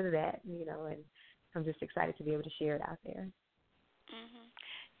and a little bit of that, and I'm just excited to be able to share it out there. Mhm.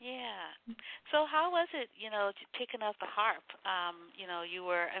 Yeah. So how was it, picking up the harp?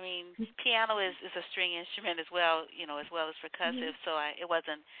 Piano is a string instrument as well, as well as percussive. So it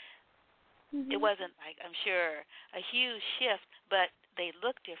wasn't like, I'm sure, a huge shift, but they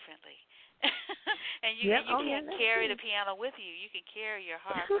look differently. And you can't carry the piano with you. You can carry your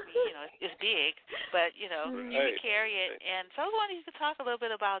harp. It's big, but you can carry it. And so I was wondering if you could talk a little bit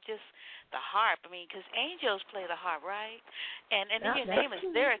about just the harp. Because angels play the harp, right? And then your name is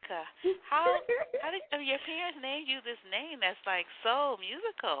Lyrika. How did your parents name you this name that's like so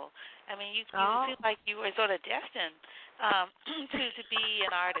musical? You seem like you were sort of destined to be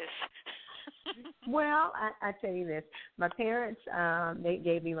an artist. Well, I tell you this. My parents, they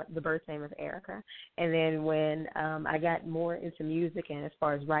gave me the birth name of Erica. And then when I got more into music and as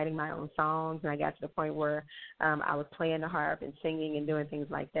far as writing my own songs, and I got to the point where I was playing the harp and singing and doing things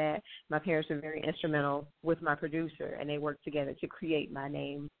like that, my parents were very instrumental with my producer, and they worked together to create my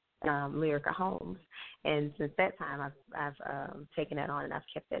name, Lyrika Holmes. And since that time, I've taken that on, and I've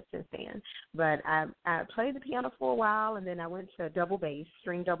kept that since then. But I played the piano for a while, and then I went to double bass,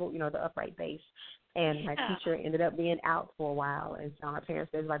 string double, the upright bass. And my teacher ended up being out for a while, and so my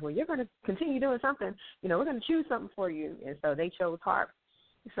parents said, like, well, you're going to continue doing something. We're going to choose something for you. And so they chose harp.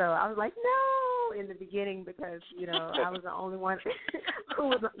 So I was like, no, in the beginning, because, I was the only one who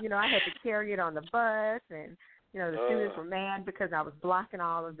was, I had to carry it on the bus, and the students were mad because I was blocking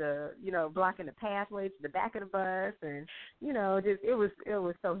all of the, blocking the pathway to the back of the bus, and it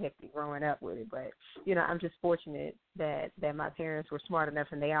was so hectic growing up with it. But I'm just fortunate that my parents were smart enough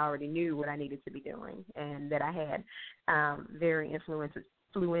and they already knew what I needed to be doing, and that I had very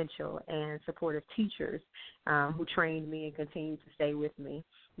influential and supportive teachers who trained me and continued to stay with me,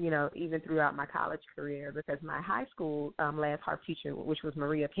 even throughout my college career, because my high school last harp teacher, which was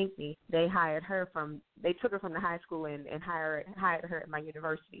Maria Pinckney, they took her from the high school and hired her at my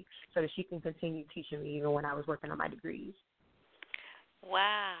university so that she can continue teaching me even when I was working on my degrees.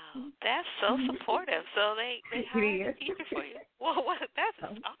 Wow, that's so supportive. So they hired a teacher for you. Well, that's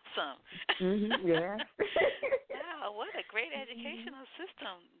awesome. Yeah. Wow, what a great educational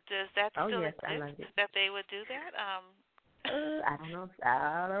system. Does that still exist, that they would do that? I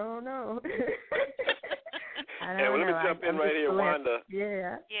don't know. Let me jump in right here, Wanda.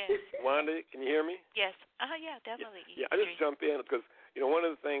 Yeah. Yes. Wanda, can you hear me? Yes. Yeah, definitely. Yeah, I just jump in because one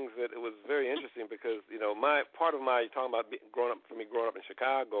of the things that it was very interesting because my part of my talking about growing up in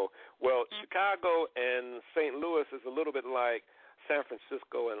Chicago. Well, Chicago and St. Louis is a little bit like San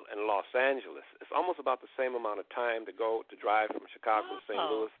Francisco and Los Angeles. It's almost about the same amount of time to drive from Chicago to St.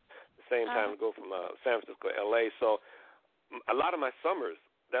 Louis, the same time to go from San Francisco to L.A. So a lot of my summers,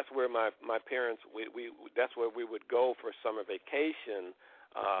 that's where my parents that's where we would go for summer vacation.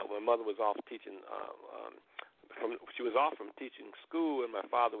 When Mother was off teaching, she was off from teaching school, and my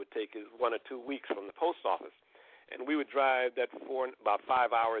father would take his 1 or 2 weeks from the post office, and we would drive that for about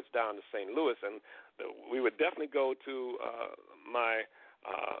 5 hours down to St. Louis, and we would definitely go to my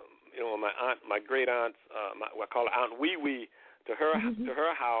aunt, my great aunt's, I call her Aunt Wee Wee, to her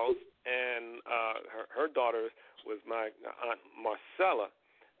house, and her daughter was my Aunt Marcella,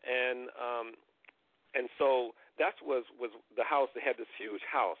 and so that was the house. They had this huge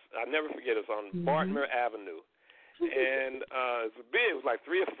house. I never forget. It was on Bartmer Avenue, and it was big. It was like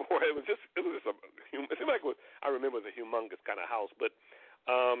 3 or 4. It seemed like I remember it was a humongous kind of house, but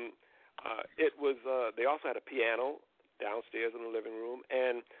it was. They also had a piano downstairs in the living room,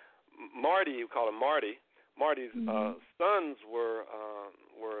 and Marty, we call him Marty. Marty's sons were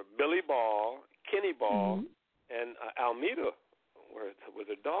Billy Ball, Kenny Ball, and Almeda was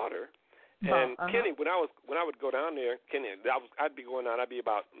her daughter. And Kenny, when I would go down there, Kenny, I'd be going down. I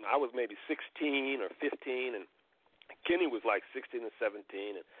was maybe 16 or 15, and Kenny was like 16 or 17,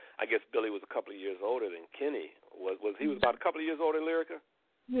 and I guess Billy was a couple of years older than Kenny. Was he was about a couple of years older than Lyrika?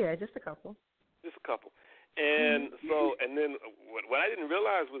 Yeah, just a couple. Just a couple. And so, and then what I didn't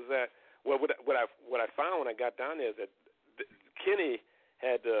realize was that, well, what I found when I got down there is that Kenny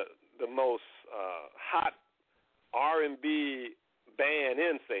had the most hot R&B band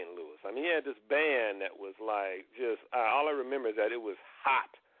in St. Louis. I mean, he had this band that was like just all I remember is that it was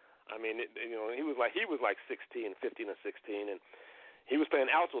hot. I mean, he was like 15 or 16, and he was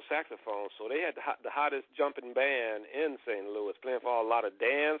playing alto saxophone. So they had the hottest jumping band in St. Louis, playing for a lot of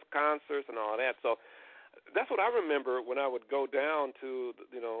dance concerts and all that. So that's what I remember when I would go down to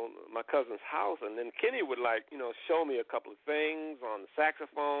my cousin's house, and then Kenny would show me a couple of things on the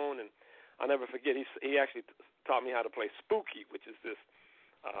saxophone, and I'll never forget he actually taught me how to play Spooky, which is this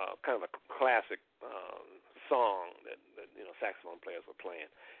kind of a classic song that saxophone players were playing.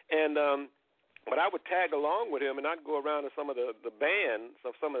 And but I would tag along with him, and I'd go around to some of the band,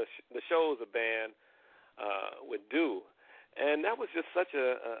 some of the shows the band would do. And that was just such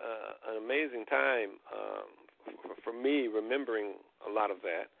an amazing time for me, remembering a lot of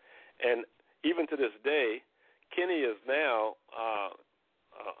that. And even to this day, Kenny is now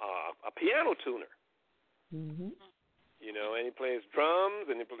a piano tuner. Mm-hmm. And he plays drums,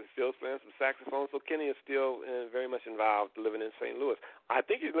 and still playing some saxophone. So Kenny is still very much involved living in St. Louis. I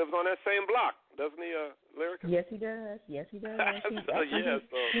think he lives on that same block, doesn't he, Lyrika? Yes, he does. Yes, he does.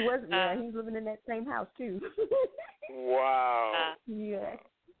 He's living in that same house too. Wow. Yeah.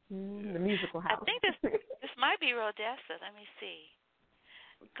 The musical house. I think this might be Rhodessa. Let me see.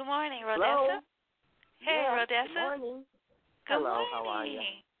 Good morning, Rhodessa. Hello. Hey, yeah, Rhodessa. Good morning. Good Hello, morning. how are you?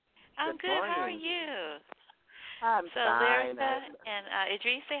 I'm good. Morning. How are you? I'm so fine. Lyrika and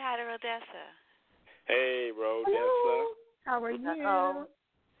Idris, say hi to Rhodessa. Hey, Rhodessa. Hello. How are you? Hello.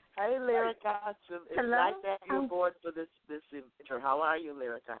 Hey, Lyrika. It's nice to have you aboard for this adventure. How are you,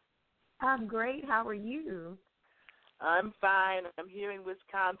 Lyrika? I'm great. How are you? I'm fine. I'm here in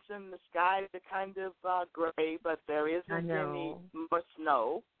Wisconsin. The skies are kind of gray, but there isn't any more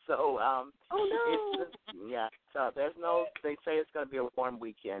snow. So, so there's no, they say it's going to be a warm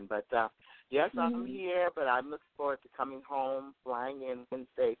weekend. But, yes, I'm here, but I'm looking forward to coming home, flying in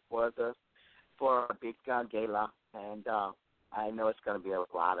Wednesday for a big gala. And I know it's going to be a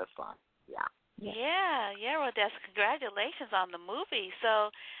lot of fun. Yeah, Rhodessa, congratulations on the movie.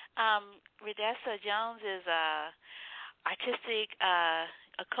 So, Rhodessa Jones is a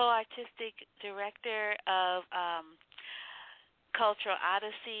co-artistic director of Cultural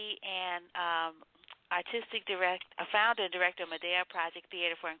Odyssey and a founder and director of Medea Project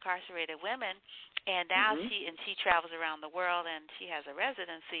Theater for Incarcerated Women. And now she travels around the world, and she has a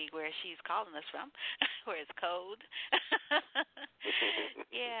residency where she's calling us from, where it's cold.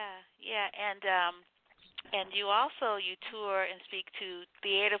 Yeah. And you tour and speak to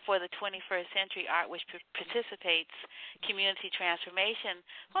Theater for the 21st Century Art, which participates community transformation.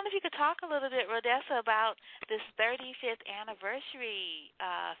 I wonder if you could talk a little bit, Rhodessa, about this 35th anniversary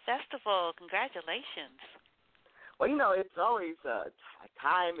festival. Congratulations. Well, it's always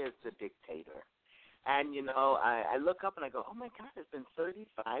time is the dictator. And, I look up and I go, oh, my God, it's been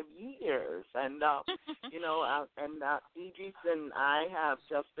 35 years. And, Idris and I have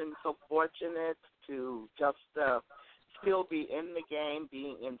just been so fortunate to just still be in the game,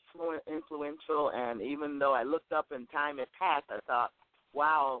 being influential. And even though I looked up and time had passed, I thought,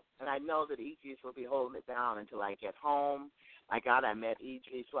 wow. And I know that Idris will be holding it down until I get home. My God, I met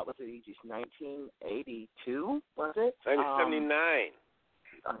Idris, what was it, Idris, 1982, was it? 1979.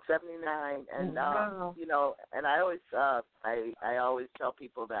 79, and and I always tell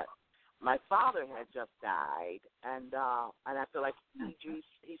people that my father had just died, and I feel like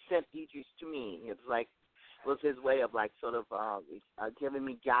he sent Idris to me. It was his way of sort of giving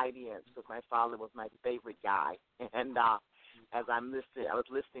me guidance, because my father was my favorite guy. And as I was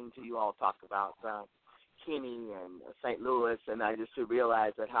listening to you all talk about Kenny and St. Louis, and I just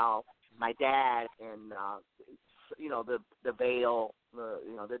realized that how my dad and the veil.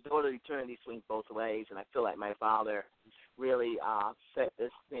 The door to eternity swings both ways, and I feel like my father really set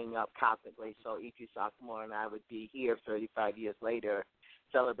this thing up cosmically. So Idris Ackamoor and I would be here 35 years later,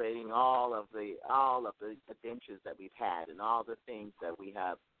 celebrating all of the adventures that we've had and all the things that we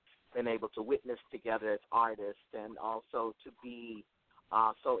have been able to witness together as artists, and also to be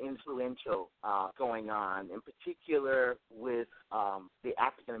so influential going on, in particular with the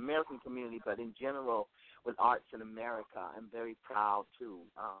African American community, but in general with arts in America. I'm very proud to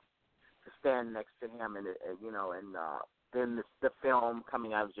stand next to him, and then the film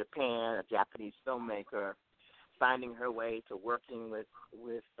coming out of Japan, a Japanese filmmaker, finding her way to working with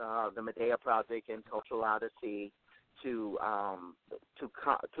the Medea Project and Cultural Odyssey to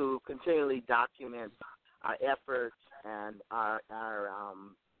continually document our efforts and our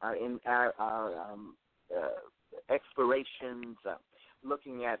explorations.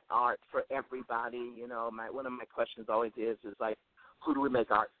 Looking at art for everybody, one of my questions always is who do we make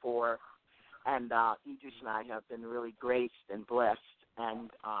art for? And Idris and I have been really graced and blessed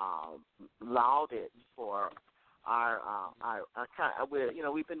and lauded for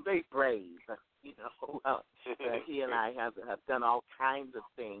we've been very brave. He and I have done all kinds of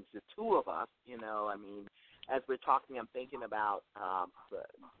things. The two of us, as we're talking, I'm thinking about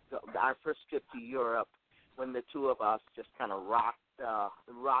our first trip to Europe when the two of us just kind of rocked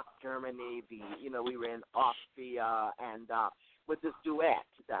Germany. We were in Austria and with this duet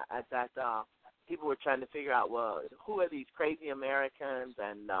that people were trying to figure out, well, who are these crazy Americans?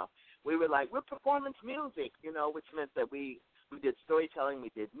 And we were like, we're performance music, which meant that we did storytelling, we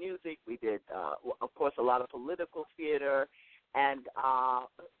did music, we did, of course, a lot of political theater, and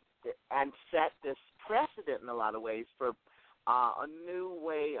set this precedent in a lot of ways for a new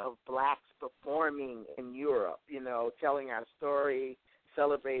way of blacks performing in Europe, telling our story,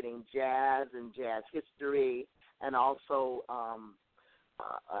 celebrating jazz and jazz history, and also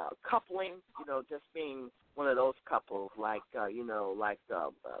coupling, just being one of those couples like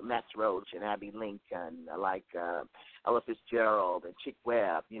Max Roach and Abby Lincoln, like Ella Fitzgerald and Chick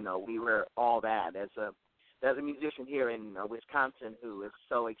Webb. We were all that. As a musician here in Wisconsin who is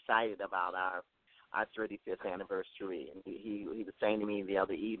so excited about our 35th anniversary, and he was saying to me the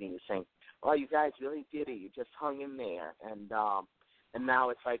other evening, he was saying, "Oh, you guys really did it. You just hung in there." And now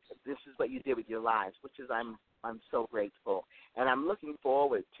it's like, this is what you did with your lives, which is I'm so grateful. And I'm looking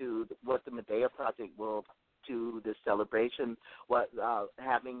forward to what the Medea Project will do, this celebration,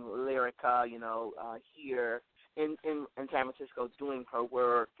 having Lyrika, here in San Francisco doing her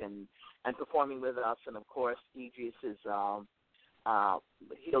work and performing with us, and of course Idris'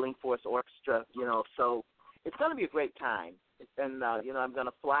 Healing Force Orchestra, so it's going to be a great time. And, I'm going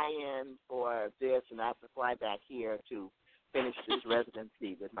to fly in for this, and I have to fly back here to finish this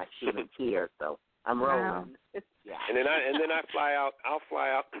residency with my students here, so I'm rolling. Wow. Yeah. And then I fly out. I'll fly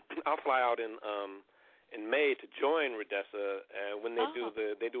out in May to join Rhodessa when they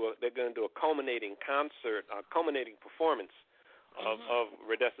they're going to do a culminating concert, culminating performance of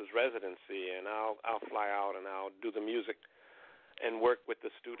Rhodessa's residency, and I'll fly out and I'll do the music and work with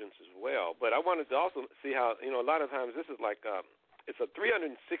the students as well. But I wanted to also see how, a lot of times this is like it's a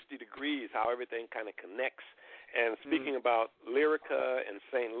 360 degrees how everything kind of connects. And speaking about Lyrika and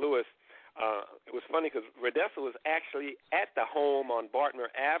St. Louis, it was funny because Rhodessa was actually at the home on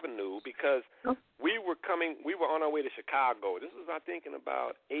Bartmer Avenue because we were on our way to Chicago. This was, I think, in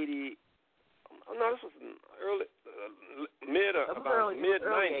about 80. No, this was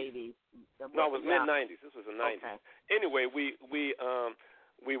mid-90s. No, it was mid-90s. This was the 90s. Okay. Anyway, we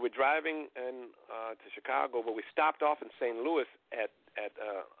were driving to Chicago, but we stopped off in St. Louis at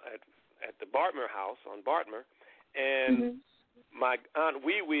the Bartmer house on Bartmer, and my Aunt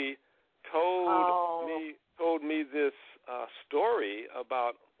Wee Wee told me this story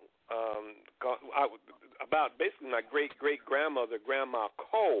about basically my great grandmother, Grandma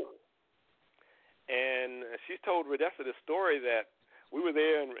Cole. And she told Rhodessa this story that we were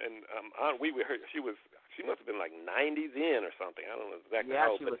there, and Aunt Wee Wee, she must have been like 90 then or something. I don't know exactly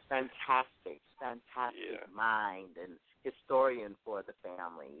how. Yeah, she was fantastic mind and historian for the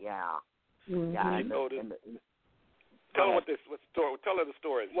family. Yeah. Yeah. Tell her Tell her the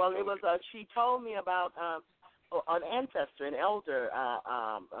story. Well, it was. She told me about an ancestor, an elder,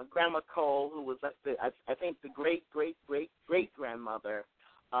 Grandma Cole, who was I think the great grandmother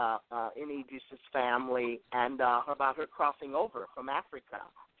in Idris' family, and about her crossing over from Africa.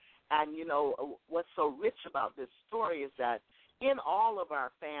 And what's so rich about this story is that in all of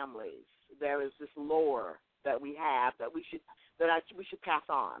our families there is this lore that we have that we should pass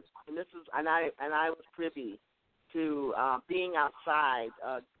on. And this is and I was privy to being outside,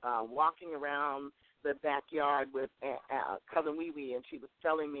 walking around the backyard with Cousin Wee Wee, and she was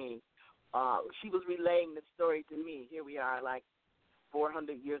telling me, she was relaying the story to me. Here we are, like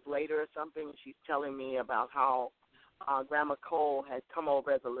 400 years later or something. She's telling me about how Grandma Cole had come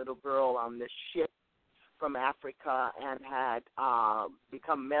over as a little girl on this ship from Africa and had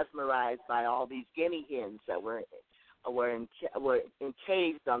become mesmerized by all these guinea hens that were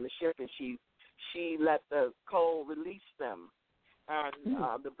encaged on the ship, and she let the Cole release them, and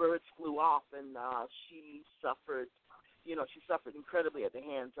the birds flew off, and she suffered incredibly at the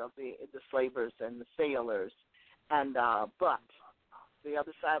hands of the slavers and the sailors, and but the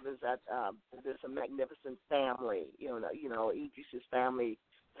other side is that there's a magnificent family. Idris' family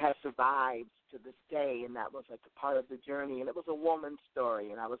has survived to this day, and that was like a part of the journey. And it was a woman's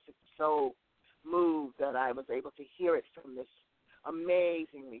story, and I was so moved that I was able to hear it from this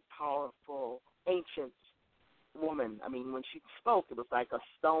amazingly powerful, ancient woman. I mean, when she spoke, it was like a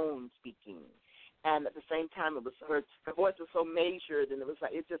stone speaking, and at the same time, it was her voice was so measured, and it was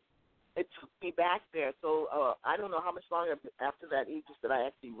like it took me back there. So I don't know how much longer after that Idris that I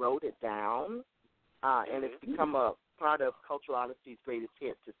actually wrote it down, and it's become a part of Cultural Odyssey's greatest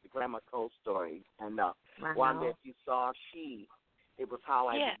hits. It's the Grandma Cole story. And Wanda, if you saw it was how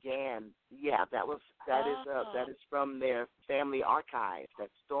I began. Yeah, that is from their family archive. That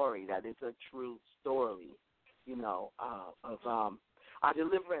story, that is a true story, of our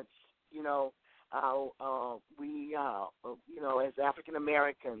deliverance. We as African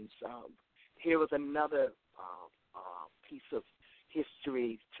Americans, here was another piece of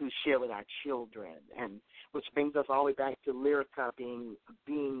history to share with our children, and which brings us all the way back to Lyrika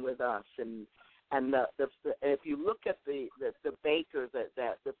being with us, and if you look at the Bakers, the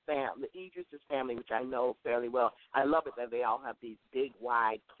Idris' family, which I know fairly well, I love it that they all have these big,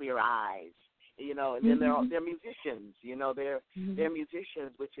 wide, clear eyes, and then they're musicians, they're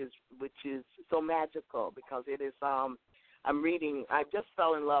musicians, which is so magical because it is. I just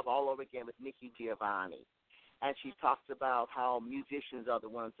fell in love all over again with Nikki Giovanni, and she talks about how musicians are the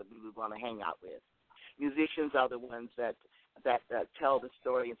ones that we would want to hang out with. Musicians are the ones that tell the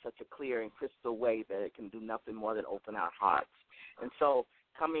story in such a clear and crystal way that it can do nothing more than open our hearts. And so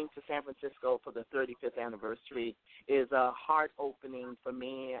coming to San Francisco for the 35th anniversary is a heart opening for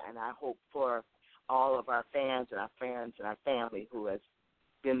me, and I hope for all of our fans and our friends and our family who has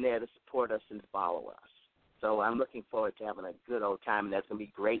been there to support us and to follow us. So I'm looking forward to having a good old time, and there's going to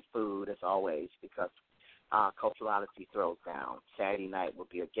be great food as always because Cultural Odyssey throws down. Saturday night will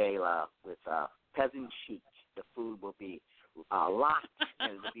be a gala with peasant chic. The food will be locked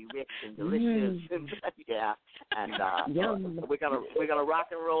and it'll be rich and delicious. And we're gonna rock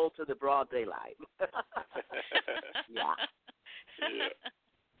and roll to the broad daylight.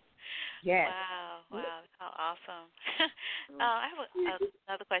 Yes. Wow, how awesome. I have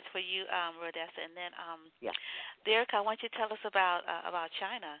another question for you, Rhodessa, and then Lyrika, I want you to tell us about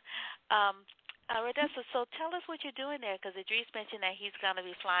China. Rhodessa, so tell us what you're doing there, because Idris mentioned that he's going to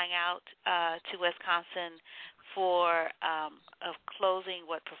be flying out to Wisconsin for a closing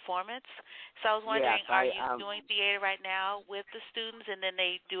performance. So I was wondering, are you doing theater right now with the students, and then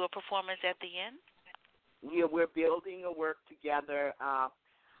they do a performance at the end? Yeah, we're building a work together.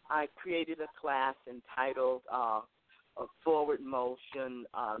 I created a class entitled Forward Motion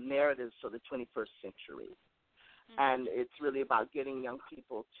Narratives for the 21st Century. And it's really about getting young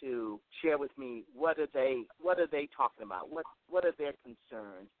people to share with me what are they talking about, what are their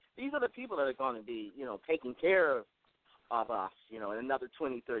concerns. These are the people that are going to be, taking care of us, in another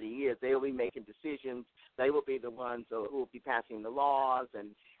 20, 30 years. They will be making decisions. They will be the ones who will be passing the laws,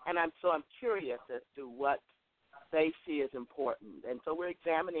 and I'm curious as to what they see as important. And so we're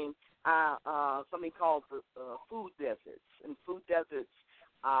examining something called food deserts. And food deserts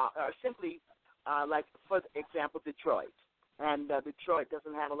are simply like, for example, Detroit. And Detroit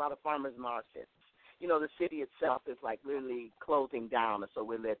doesn't have a lot of farmers markets. The city itself is like literally closing down, or so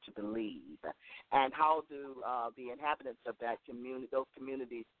we're led to believe. And how do the inhabitants of those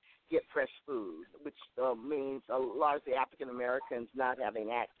communities get fresh food, which means largely African Americans not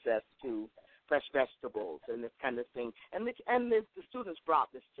having access to fresh vegetables and this kind of thing. And the students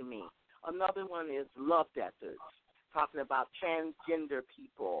brought this to me. Another one is love deserts, talking about transgender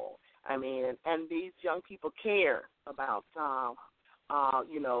people. I mean, and these young people care about,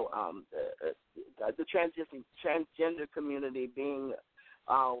 the transgender community being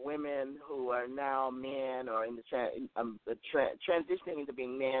women who are now men, or in the transitioning to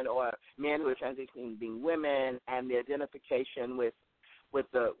being men, or men who are transitioning to being women, and the identification with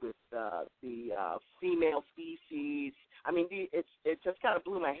the female species. I mean, it just kind of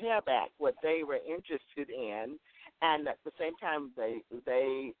blew my hair back what they were interested in, and at the same time, they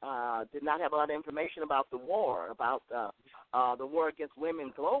did not have a lot of information about the war, about the war against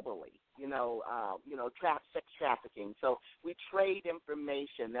women globally. Sex trafficking. So we trade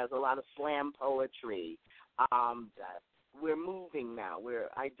information. There's a lot of slam poetry. We're moving now.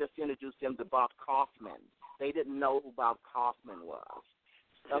 I just introduced them to Bob Kaufman. They didn't know who Bob Kaufman was.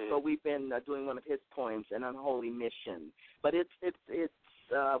 So we've been doing one of his poems, An Unholy Mission. But it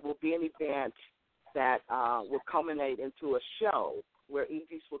will be an event that will culminate into a show where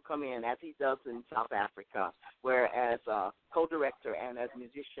Idris will come in, as he does in South Africa, where as a co-director and as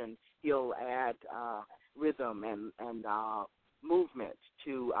musician, he'll add rhythm and movement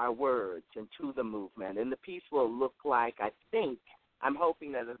to our words and to the movement. And the piece will look like, I'm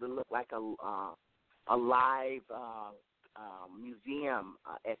hoping that it will look like a live museum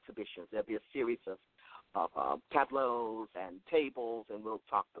exhibitions. There'll be a series of tableaus and tables, and we'll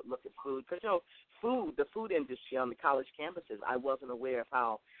look at food. Because, the food industry on the college campuses, I wasn't aware of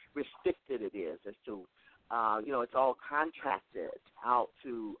how restricted it is as to, it's all contracted out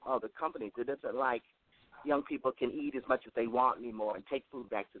to other companies. It isn't like young people can eat as much as they want anymore and take food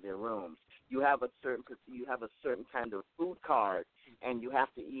back to their rooms. You have a certain kind of food card, and you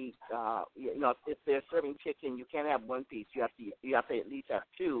have to eat. If they're serving chicken, you can't have one piece. You have to at least have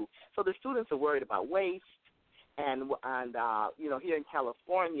two. So the students are worried about waste, and here in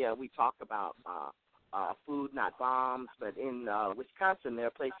California we talk about food, not bombs. But in Wisconsin, there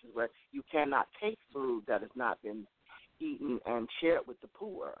are places where you cannot take food that has not been eaten and share it with the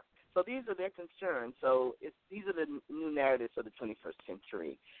poor. So these are their concerns. So these are the new narratives of the 21st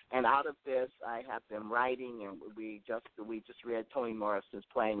century. And out of this, I have them writing, and we just read Toni Morrison's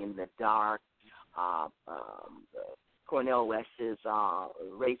Playing in the Dark, Cornel West's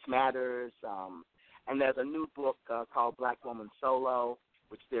Race Matters, and there's a new book called Black Woman Solo,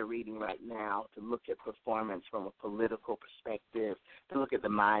 which they're reading right now, to look at performance from a political perspective, to look at the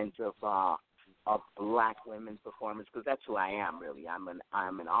minds of Black women performers, because that's who I am, really. I'm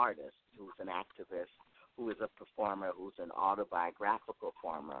an artist who's an activist, who is a performer, who's an autobiographical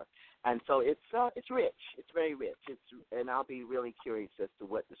performer, and so it's rich. It's very rich. And I'll be really curious as to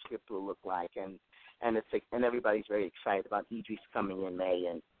what the script will look like, and everybody's very excited about Idris coming in May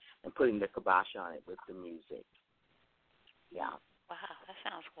and putting the kibosh on it with the music. Yeah. Wow, that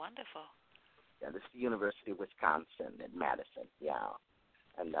sounds wonderful. Yeah, this is the University of Wisconsin in Madison. Yeah.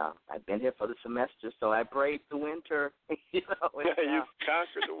 And I've been here for the semester, so I braved the winter. You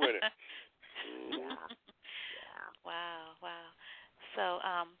conquered the winter. Yeah. Wow. So,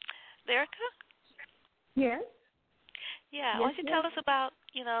 Lyrika? Yes. Yeah, why don't you tell us about,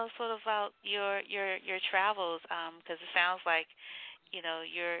 sort of about your travels? Because it sounds like,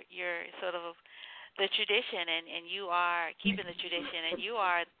 you're sort of the tradition, and you are keeping the tradition, and you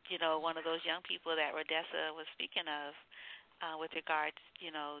are, one of those young people that Rhodessa was speaking of. With regards,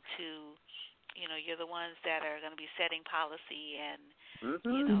 to, you're the ones that are going to be setting policy and,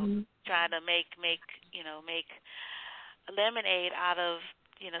 trying to make lemonade out of,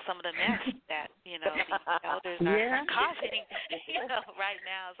 some of the mess that, the elders are causing, right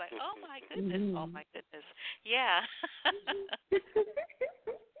now. It's like, oh my goodness. Yeah.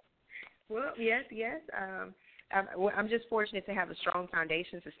 Well, yes. I'm just fortunate to have a strong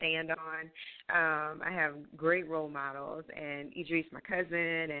foundation to stand on. I have great role models, and Idris, my cousin,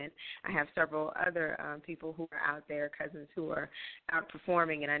 and I have several other people who are out there, cousins who are out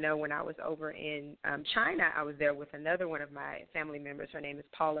performing. And I know when I was over in China, I was there with another one of my family members. Her name is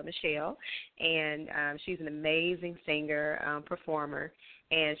Paula Michelle, and she's an amazing singer, performer.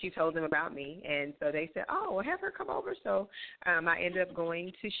 And she told them about me, and so they said, oh, well, have her come over. So I ended up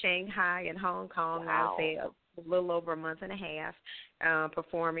going to Shanghai and Hong Kong. Wow. I would say a little over a month and a half,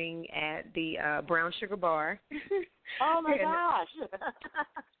 performing at the Brown Sugar Bar. Oh, my gosh.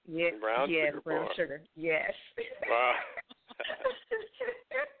 Yes, Brown Sugar. Yes. Wow.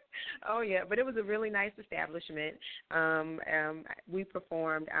 Oh, yeah, but it was a really nice establishment. We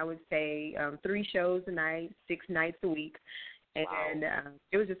performed, I would say, 3 shows a night, 6 nights a week. And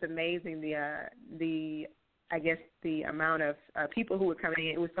it was just amazing, the amount of people who were coming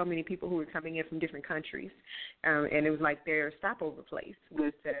in. It was so many people who were coming in from different countries, and it was like their stopover place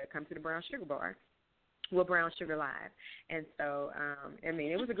was to come to the Brown Sugar Bar, Brown Sugar Live. And so,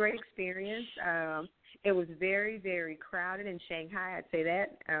 it was a great experience. It was very, very crowded in Shanghai, I'd say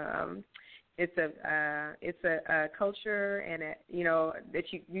that. It's a culture, and that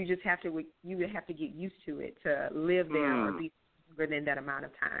you just have to get used to it to live there or be than that amount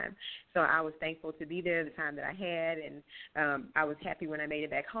of time. So I was thankful to be there the time that I had, and I was happy when I made it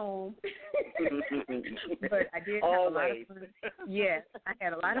back home. But I did have a lot of fun. Yes, I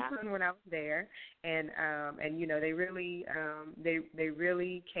had a lot of fun when I was there, and they really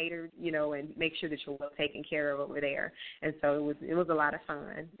catered, and make sure that you're well taken care of over there. And so it was a lot of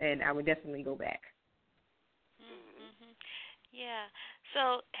fun, and I would definitely go back. Mm-hmm. Yeah.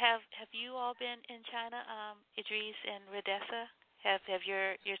 So have you all been in China, Idris and Rhodessa? Have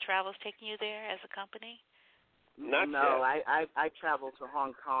your travels taken you there as a company? Not yet. I traveled to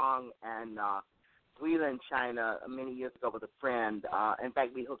Hong Kong and Guilin, China many years ago with a friend. In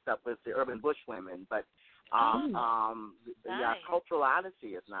fact, we hooked up with the Urban Bush Women, but nice. Cultural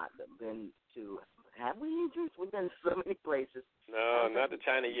Odyssey has not been to. Have we, Idris? We've been to so many places. No, not to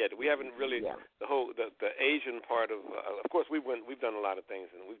China yet. We haven't really the Asian part of course we've done a lot of things,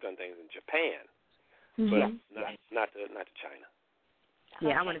 and we've done things in Japan, but not to China.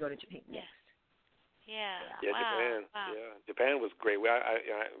 Yeah, I want to go to Japan next. Yeah. Yeah, wow. Japan. Wow. Yeah, Japan was great.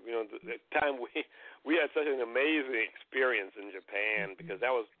 The time we had such an amazing experience in Japan, because that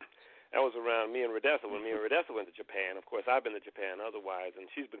was around me and Rhodessa. When me and Rhodessa went to Japan, of course, I've been to Japan otherwise, and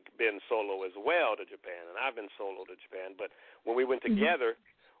she's been solo as well to Japan, and I've been solo to Japan. But when we went together,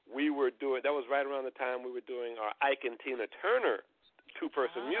 we were doing. That was right around the time we were doing our Ike and Tina Turner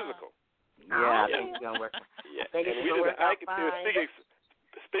two-person musical. Yeah, I think it's gonna work. Yeah, and we did the Ike and Tina.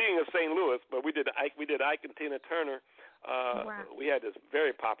 Speaking of St. Louis, but we did Ike and Tina Turner. Wow. We had this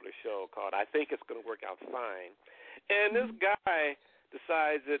very popular show called I Think It's Gonna Work Out Fine, and this guy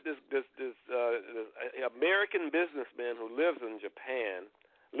decides that this American businessman who lived in Japan,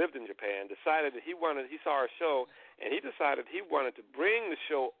 decided that he saw our show, and he decided he wanted to bring the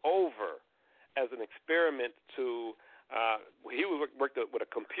show over as an experiment to. He worked with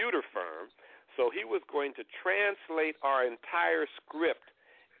a computer firm, so he was going to translate our entire script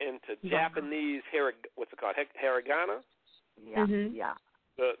into Japanese what's it called, hiragana? Yeah, yeah.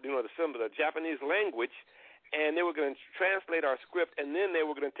 The symbol, the Japanese language, and they were going to translate our script, and then they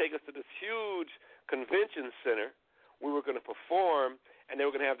were going to take us to this huge convention center. We were going to perform, and they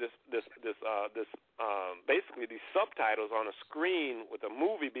were going to have this basically these subtitles on a screen with a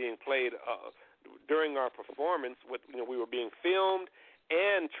movie being played during our performance. We were being filmed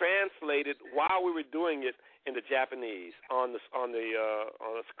and translated while we were doing it into Japanese on the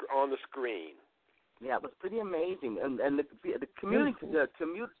screen. Yeah, it was pretty amazing, and the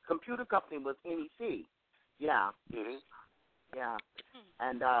computer company was NEC. Yeah. Mm-hmm. Yeah,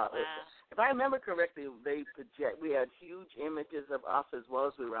 and if I remember correctly, we had huge images of us as well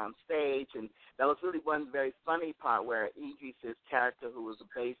as we were on stage, and that was really one very funny part where Idris's character, who was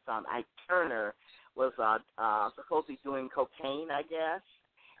based on Ike Turner, was supposedly doing cocaine, I guess,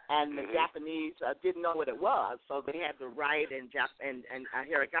 and the Japanese didn't know what it was, so they had to write in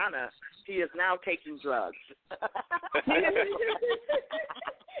hiragana, "He is now taking drugs."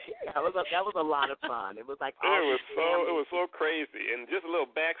 That was a lot of fun. It was like it was so crazy. And just a little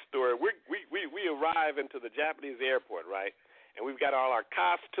backstory: we arrive into the Japanese airport, right? And we've got all our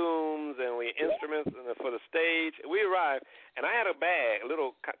costumes and instruments for the stage. We arrived, and I had a bag, a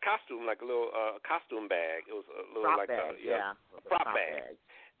little costume, like a little costume bag. It was a little prop like bag, a prop bag.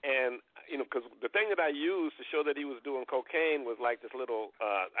 And because the thing that I used to show that he was doing cocaine was like this little,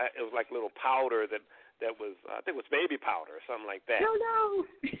 it was like little powder that was, I think it was baby powder or something like that. No.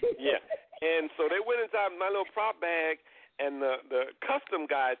 Yeah. And so they went inside my little prop bag, and the custom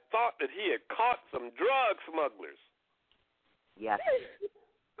guy thought that he had caught some drug smugglers. Yes.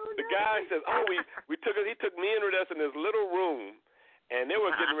 The guy says, he took me and Rhodessa in this little room, and they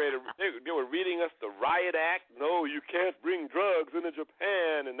were getting ready to, they were reading us the riot act. No, you can't bring drugs into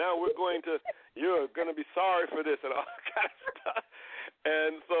Japan, and now you're going to be sorry for this and all that kind of stuff.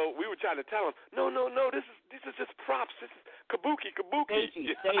 And so we were trying to tell him, no, this is just props. This is kabuki.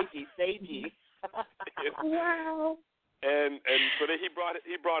 Stagey. Wow. And so he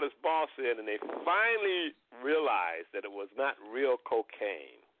brought his boss in, and they finally realized that it was not real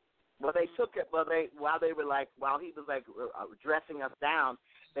cocaine. Well, they took it. While he was dressing us down,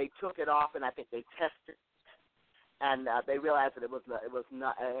 they took it off, and I think they tested, and they realized that it was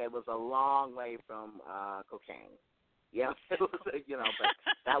a long way from cocaine. Yeah, it was, but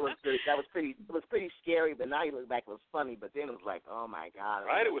that was pretty scary. But now you look back, it was funny. But then it was like, oh my God!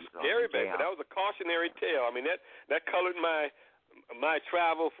 Right, it was scary back, but that was a cautionary tale. I mean, that colored my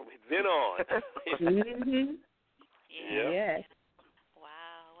travel from then on. Mm-hmm. Yeah. Yes.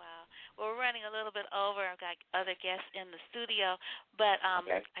 Wow. Well, we're running a little bit over. I've got other guests in the studio, but I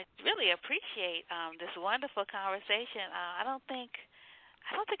really appreciate this wonderful conversation. I don't think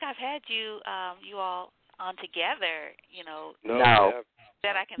I've had you all on together, No.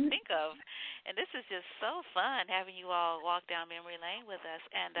 that I can think of. And this is just so fun having you all walk down memory lane with us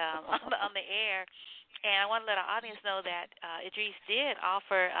and on the air. And I want to let our audience know that Idris did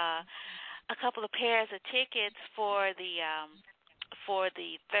offer a couple of pairs of tickets for the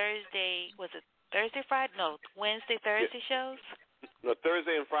Thursday, was it Thursday, Friday? No, Wednesday, Thursday shows? No,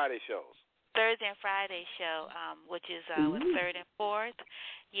 Thursday and Friday shows. Thursday and Friday show, which is with 3rd and 4th.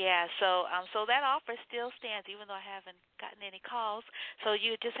 Yeah, so that offer still stands, even though I haven't gotten any calls. So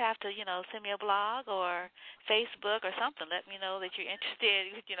you just have to, send me a blog or Facebook or something. Let me know that you're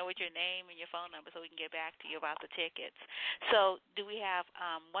interested, with your name and your phone number, so we can get back to you about the tickets. So do we have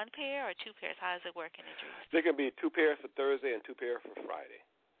one pair or two pairs? How does it work in Idris? There can be 2 pairs for Thursday and 2 pairs for Friday.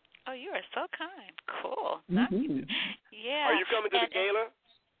 Oh, you are so kind. Cool. Mm-hmm. Nice. Yeah. Are you coming to the gala?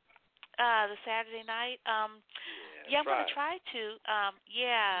 The Saturday night. I'm going to try to.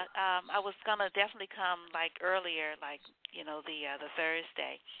 I was going to definitely come earlier, the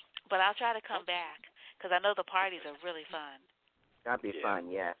Thursday. But I'll try to come back because I know the parties are really fun. That'd be fun,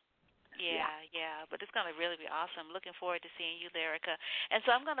 yeah. Yeah. But it's going to really be awesome. Looking forward to seeing you, Lyrika. And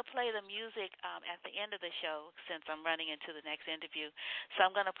so I'm going to play the music at the end of the show since I'm running into the next interview. So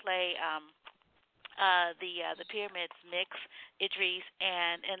I'm going to play the Pyramids mix, Idris,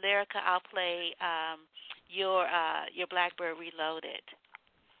 and Lyrika, I'll play your Blackbird Reloaded.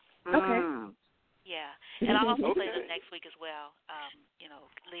 Okay. Yeah, and I'll also play them next week as well.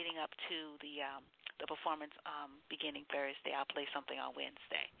 Leading up to the performance beginning Thursday, I'll play something on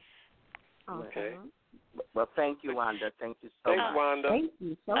Wednesday. Okay. Well, thank you, Wanda. Thank you so much. Thanks, Wanda. Thank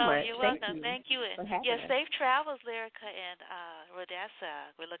you so much. You're welcome. Thank you. Safe travels, Lyrika and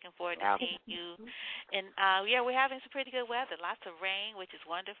Rhodessa. We're looking forward to seeing you. And we're having some pretty good weather. Lots of rain, which is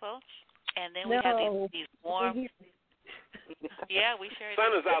wonderful. And then we have these warm. Yeah, we sure.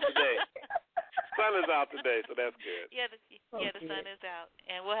 Sun is out today. Sun is out today, so that's good. Yeah, the sun is out,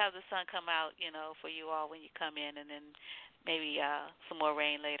 and we'll have the sun come out, for you all when you come in, and then maybe some more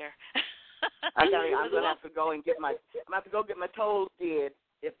rain later. I'm gonna have to go and get my toes did.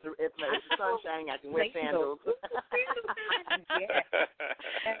 If the sun's shining, I can wear sandals. All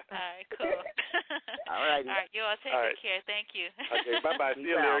right, cool. All right. You all take good care. Thank you. Okay, bye-bye.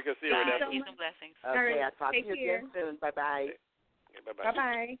 See you, Lyrika. See you, Rhodessa. Peace and blessings. Okay, I'll talk to you again soon. Bye-bye. Okay, bye-bye.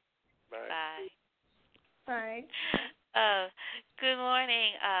 Bye-bye. Bye. Bye. Good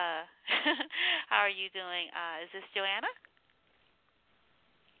morning. How are you doing? Is this Joanna?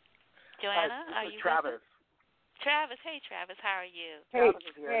 Joanna, are you Travis. Travis, hey Travis, how are you? Hey,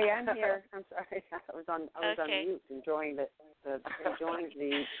 I'm here. I'm sorry, I was on mute, enjoying the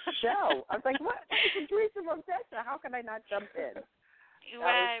show. I was like, what? It's Idris and Rhodessa. How can I not jump in?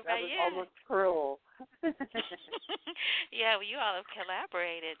 That was almost cruel. Yeah, well, you all have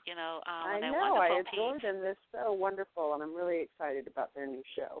collaborated, on I that know. wonderful I adore them. They're so wonderful, and I'm really excited about their new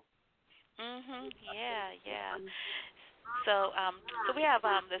show. Yeah. So we have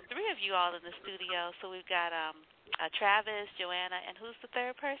the three of you all in the studio. So we've got Travis, Joanna, and who's the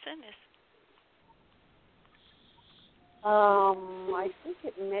third person? I think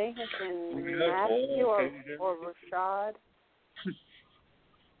it may have been Matthew or Rashad.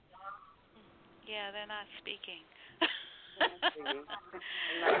 Yeah, they're not speaking.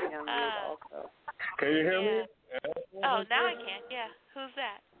 Also. Can you hear me? Oh, now I can. Yeah, who's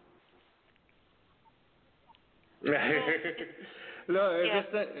that? No,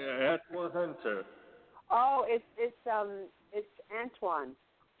 it's Antoine Hunter. Oh, it's Antoine.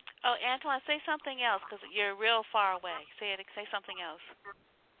 Oh, Antoine, say something else because you're real far away. Say something else.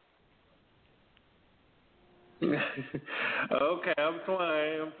 Okay, I'm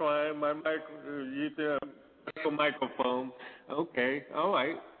trying. My microphone. Okay, all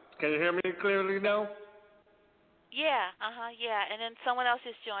right. Can you hear me clearly now? Yeah, yeah. And then someone else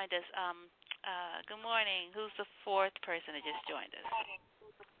just joined us. Good morning. Who's the fourth person that just joined us?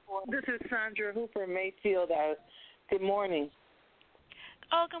 This is Sandra Hooper Mayfield. Good morning.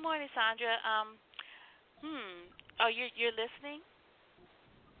 Oh, good morning, Sandra. Oh, you're listening?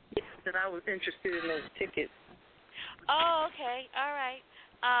 Yes, and I was interested in those tickets. Oh, okay. All right.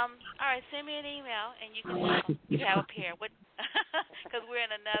 All right. Send me an email, and you can have a pair. What? Because we're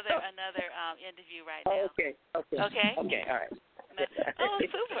in another interview right now. Okay. All right. Oh,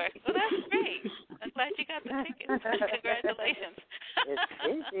 super. Well, that's great. I'm glad you got the tickets. Congratulations. It's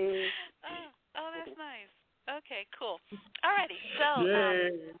busy. Oh, that's nice. Okay, cool. All righty. So,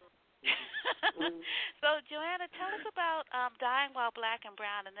 so Joanna, tell us about Dying While Black and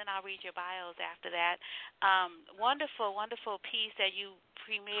Brown, and then I'll read your bios after that. Wonderful, wonderful piece that you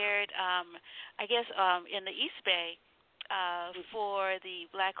premiered, I guess, in the East Bay for the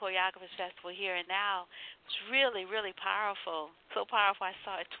Black Choreographers Festival Here and Now. It's really, really powerful. So powerful I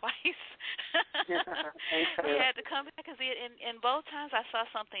saw it twice. I had to come back because in both times I saw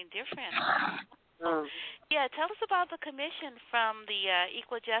something different. Yeah, tell us about the commission from the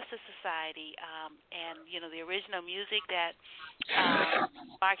Equal Justice Society and, the original music that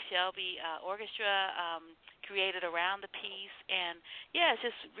Mark Shelby Orchestra created around the piece. And, yeah, it's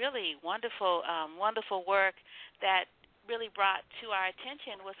just really wonderful, wonderful work that really brought to our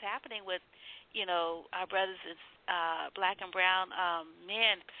attention what's happening with, our brothers, Black and brown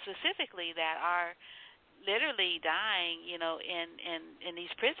men specifically that are literally dying, in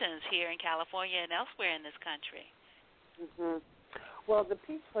these prisons here in California and elsewhere in this country. Mm-hmm. Well, the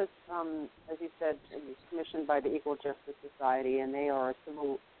piece was, as you said, commissioned by the Equal Justice Society, and they are a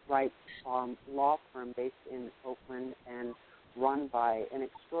civil rights law firm based in Oakland and run by an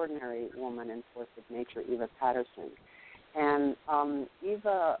extraordinary woman and force of nature, Eva Patterson. And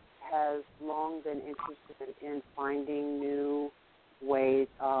Eva has long been interested in finding new ways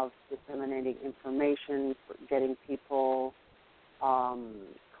of disseminating information, getting people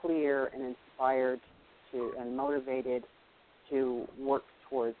clear and inspired and motivated to work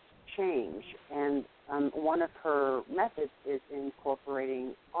towards change. And one of her methods is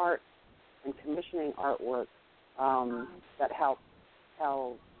incorporating art and commissioning commissioning artwork that help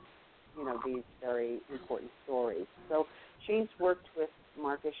tell, these very important stories. So she's worked with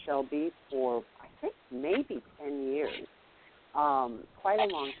Marcus Shelby for, I think, maybe 10 years, quite a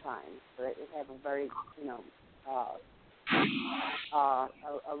long time. So it had a very,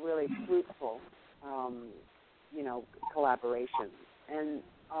 a really fruitful, collaboration. And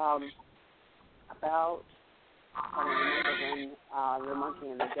about, I don't remember when The Monkey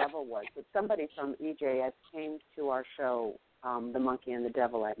and the Devil was, but somebody from EJS came to our show, The Monkey and the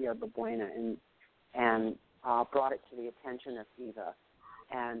Devil at Yerba Buena, and brought it to the attention of Eva.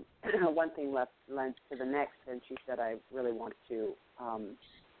 And one thing led to the next, and she said, I really want to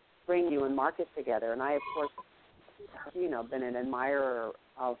bring you and Marcus together. And I, of course, been an admirer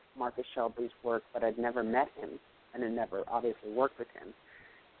of Marcus Shelby's work, but I'd never met him and had never obviously worked with him.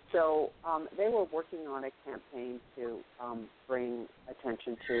 So they were working on a campaign to bring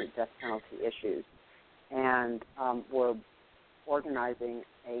attention to death penalty issues, and were organizing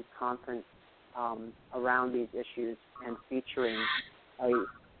a conference around these issues and featuring,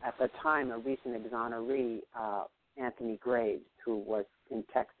 at the time, a recent exoneree, Anthony Graves, who was in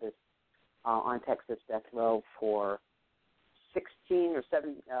Texas, on Texas death row for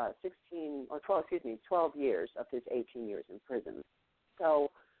 12 years of his 18 years in prison.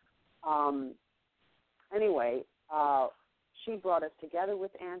 So anyway, she brought us together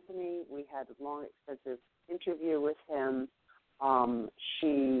with Anthony. We had a long, extensive interview with him.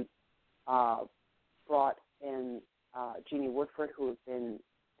 She brought in Jeannie Woodford, who had been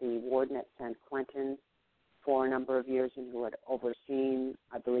the warden at San Quentin for a number of years and who had overseen,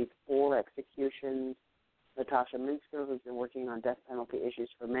 I believe, 4 executions. Natasha Minsker, who's been working on death penalty issues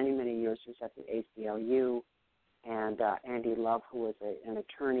for many, many years, who's at the ACLU, and Andy Love, who is an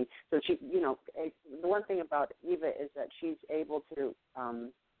attorney. So she, the one thing about Eva is that she's able to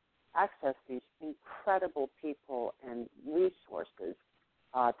access these incredible people and resources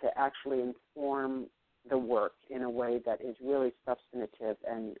to actually inform the work in a way that is really substantive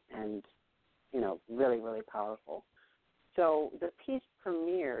and really, really powerful. So the piece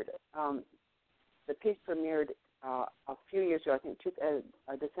premiered. A few years ago, I think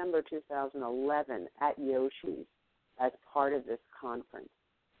December 2011, at Yoshi's as part of this conference.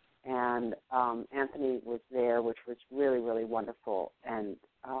 And Anthony was there, which was really, really wonderful, and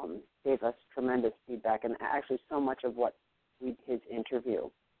gave us tremendous feedback, and actually so much of what his interview.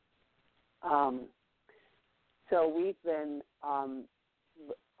 So we've been,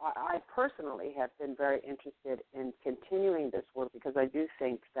 I personally have been very interested in continuing this work because I do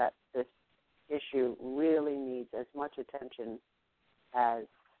think that this issue really needs as much attention as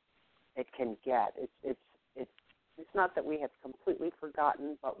it can get. It's not that we have completely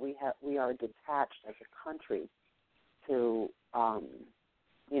forgotten, but we are detached as a country to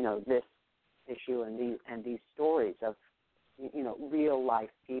this issue and these stories of real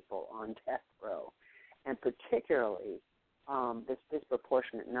life people on death row, and particularly this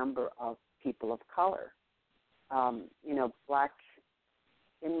disproportionate number of people of color. Black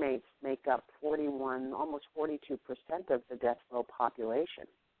inmates make up 41, almost 42% of the death row population.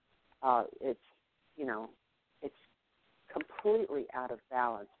 It's completely out of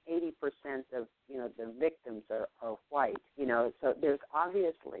balance. 80% of the victims are white. So there's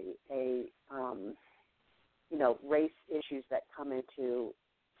obviously a race issues that come into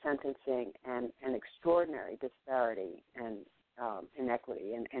sentencing and an extraordinary disparity and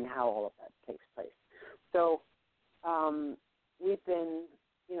inequity and how all of that takes place. So we've been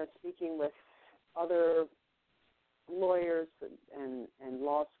speaking with other lawyers and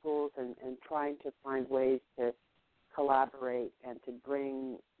law schools and trying to find ways to collaborate and to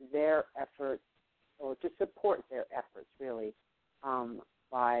bring their efforts or to support their efforts, really,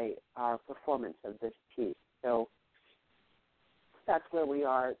 by our performance of this piece. So that's where we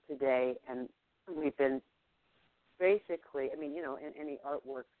are today, and we've been basically, in any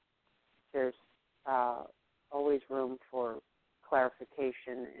artwork, there's always room for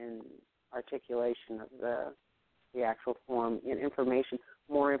clarification and articulation of the actual form. Information,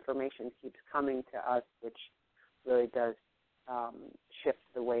 more information keeps coming to us, which really does shift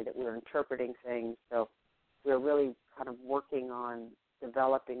the way that we're interpreting things. So we're really kind of working on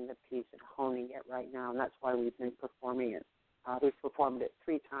developing the piece and honing it right now, and that's why we've been performing it. We've performed it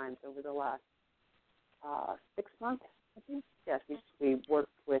 3 times over the last 6 months, I think. Yes, we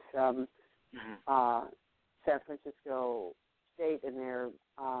worked with San Francisco State and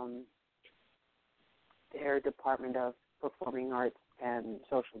their Department of Performing Arts and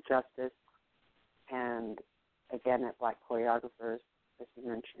Social Justice, and again at Black Choreographers, as you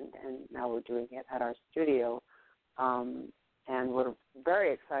mentioned, and now we're doing it at our studio. And we're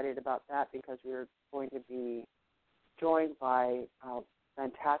very excited about that because we're going to be joined by a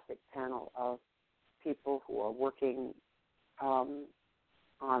fantastic panel of people who are working on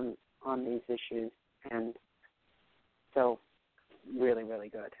these issues, and so really, really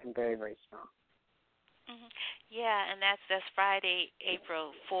good and very, very strong. Mm-hmm. Yeah, and that's Friday,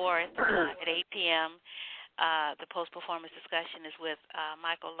 April 4th at 8 p.m. The post-performance discussion is with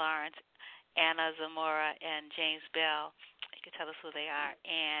Michael Lawrence, Anna Zamora, and James Bell. You can tell us who they are.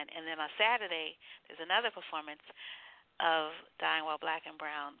 And then on Saturday, there's another performance of Dying While Black and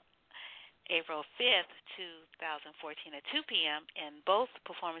Brown, April 5th, 2014 at 2 p.m., and both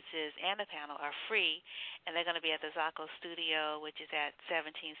performances and the panel are free, and they're going to be at the Zacco Studio, which is at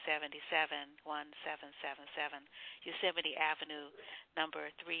 1777 Yosemite Avenue,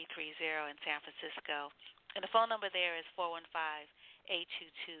 number 330 in San Francisco. And the phone number there is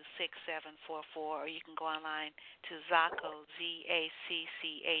 415-822-6744, or you can go online to Zacco,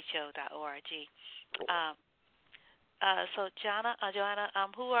 ZACCHO.org. So, Joanna,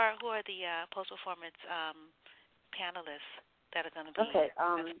 who are the post-performance panelists that are going to be? Okay.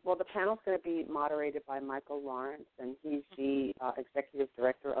 Well, the panel's going to be moderated by Michael Lawrence, and he's the executive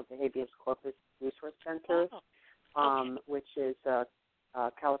director of the Habeas Corpus Resource Center, which is a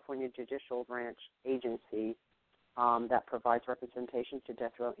California judicial branch agency that provides representation to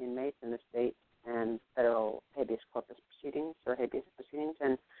death row inmates in the state and federal habeas corpus proceedings or habeas proceedings.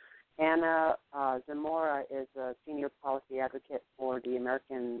 And Anna Zamora is a senior policy advocate for the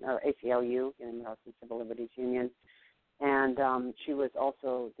American ACLU, the American Civil Liberties Union, and she was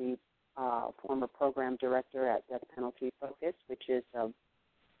also the former program director at Death Penalty Focus, which is an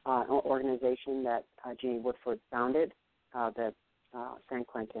organization that Jeannie Woodford founded, the San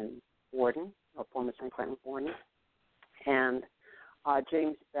Quentin warden, or former San Quentin warden, and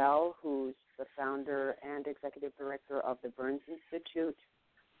James Bell, who's the founder and executive director of the Burns Institute,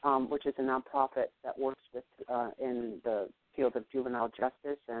 which is a nonprofit that works with in the field of juvenile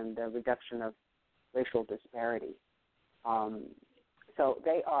justice and the reduction of racial disparity. So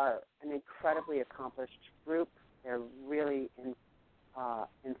they are an incredibly accomplished group. They're really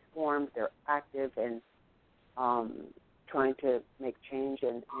informed. They're active in trying to make change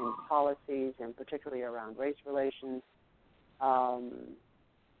in policies, and particularly around race relations and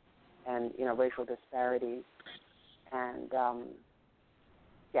racial disparities. And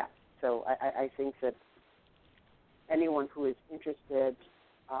so I think that anyone who is interested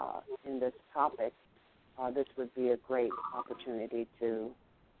in this topic, this would be a great opportunity to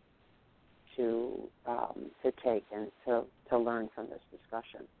take and to learn from this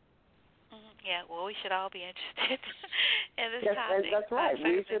discussion. Yeah, well, we should all be interested in this yes, topic. Yes, that's right.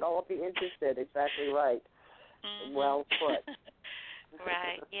 We should all be interested. Exactly right. Mm-hmm. Well put.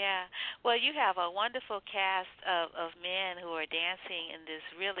 Right, yeah. Well, you have a wonderful cast of men who are dancing in this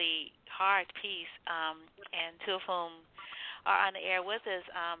really hard piece, and two of whom are on the air with us.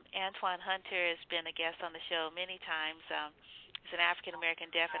 Antoine Hunter has been a guest on the show many times. He's an African-American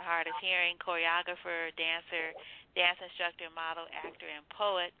deaf and hard of hearing choreographer, dancer, dance instructor, model, actor, and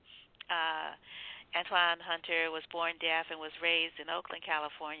poet. Antoine Hunter was born deaf and was raised in Oakland,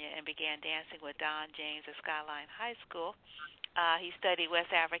 California, and began dancing with Don James at Skyline High School. He studied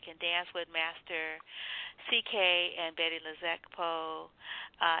West African dance with Master C.K. and Betty Lezekpo,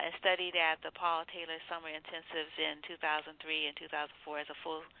 and studied at the Paul Taylor Summer Intensives in 2003 and 2004 as a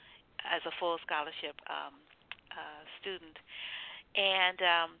full scholarship student.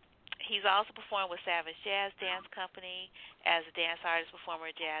 And he's also performed with Savage Jazz Dance Company as a dance artist, performer,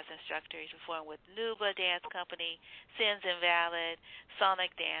 jazz instructor. He's performed with Nuba Dance Company, Sins Invalid,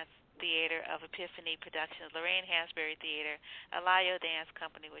 Sonic Dance Theater of Epiphany Productions, Lorraine Hansberry Theater, Alayo Dance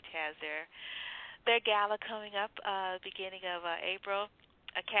Company, which has their gala coming up beginning of April,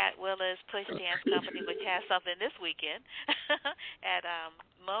 a Cat Willis Push Dance Company, which has something this weekend at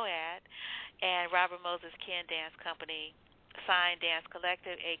Moad, and Robert Moses Ken Dance Company, Sign Dance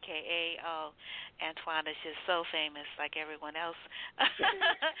Collective, a.k.a. Antoine is just so famous, like everyone else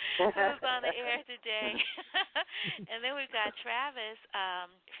who's on the air today. And then we've got Travis.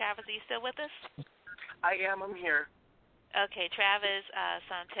 Travis, are you still with us? I am. I'm here. Okay, Travis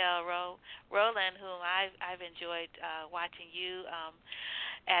Santel Rowland, whom I've enjoyed watching you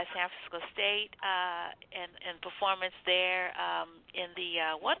at San Francisco State and performance there in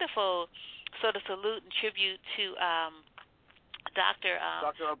the wonderful sort of salute and tribute to Dr.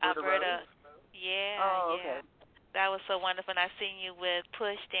 Alberta. Yeah, okay. That was so wonderful. And I've seen you with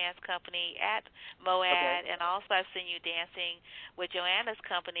Push Dance Company at Moad, and also I've seen you dancing with Joanna's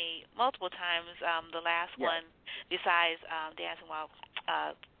company multiple times. The last one, besides Dying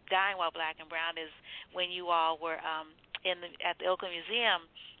While Black and Brown, is when you all were at the Oakland Museum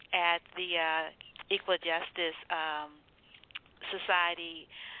at the Equal Justice Society,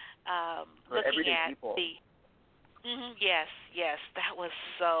 looking at people. Yes, that was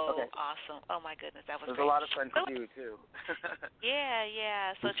so awesome. Oh my goodness, that was great. It was a lot of fun to do too.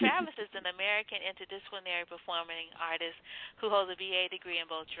 Yeah. So Travis is an American interdisciplinary performing artist who holds a BA degree in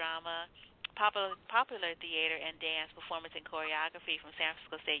both drama, popular theater, and dance performance and choreography from San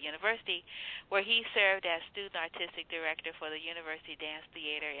Francisco State University, where he served as student artistic director for the University Dance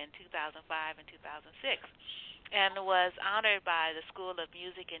Theater in 2005 and 2006. And was honored by the School of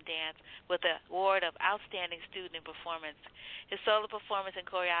Music and Dance with the award of Outstanding Student in Performance. His solo performance and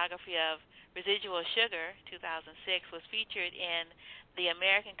choreography of Residual Sugar, 2006, was featured in the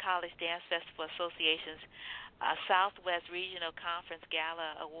American College Dance Festival Association's Southwest Regional Conference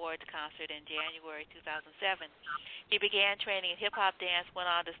Gala Awards concert in January 2007. He began training in hip-hop dance, went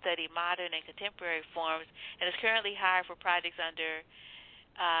on to study modern and contemporary forms, and is currently hired for projects under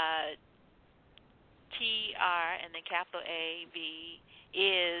TR and then capital A V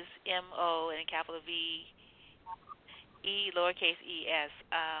is MO and capital V E lowercase ES.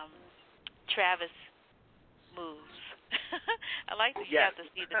 Travis Moves. I like to have to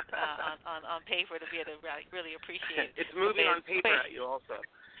see this on paper to be able to really appreciate it. It's moving on paper at you also.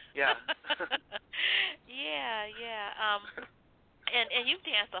 Yeah. Yeah. And you've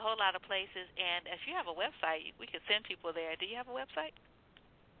danced a whole lot of places, and if you have a website, we could send people there. Do you have a website?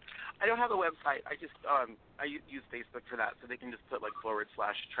 I don't have a website. I just I use Facebook for that, so they can just put like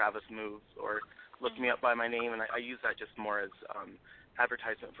 /Travis Moves or look me up by my name, and I use that just more as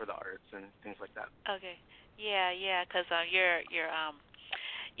advertisement for the arts and things like that. Okay. Yeah, because your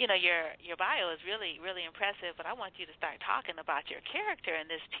bio is really impressive, but I want you to start talking about your character in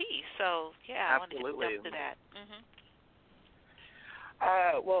this piece. So I want to jump to that.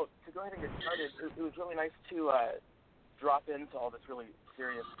 Well, to go ahead and get started, it was really nice to drop into all this really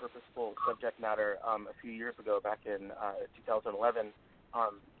serious, purposeful subject matter a few years ago, back in 2011.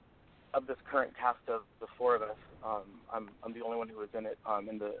 Of this current cast of the four of us, I'm the only one who was in it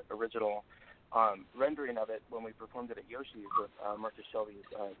in the original rendering of it when we performed it at Yoshi's with Marcus Shelby's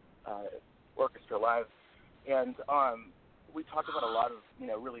orchestra live. And we talked about a lot of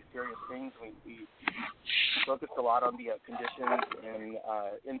really serious things. We focused a lot on the conditions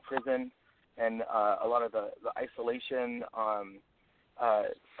in prison and a lot of the isolation.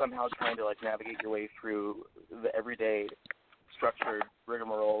 Somehow trying to navigate your way through the everyday structured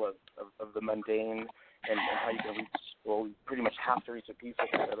rigmarole of the mundane, and how you can reach, well, you pretty much have to reach a peace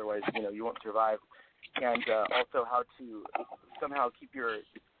with it, otherwise you won't survive. And also how to somehow keep your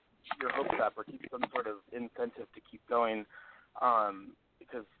hopes up, or keep some sort of incentive to keep going,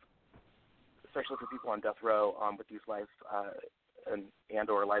 because especially for people on death row with these life and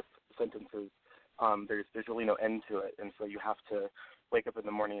or life sentences, there's really no end to it, and so you have to wake up in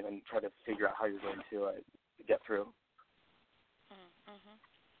the morning and try to figure out how you're going to get through.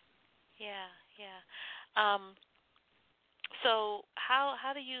 Yeah. So how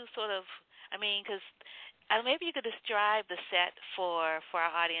do you sort of, because maybe you could describe the set for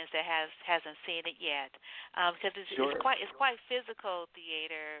our audience that hasn't seen it yet, because it's quite physical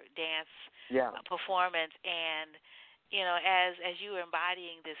theater, dance, performance, and as you are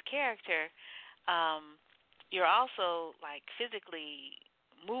embodying this character, you're also physically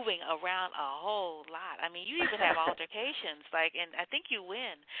moving around a whole lot. You even have altercations, and I think you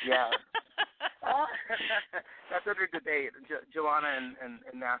win. Yeah. That's under debate. Joanna and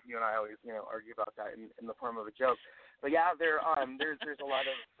Matthew and I always, argue about that in the form of a joke. But yeah, there's a lot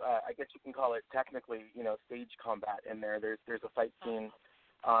of, I guess you can call it technically, stage combat in there. There's a fight scene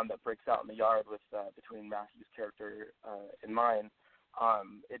that breaks out in the yard with between Matthew's character and mine.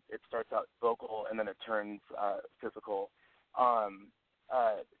 It starts out vocal and then it turns physical.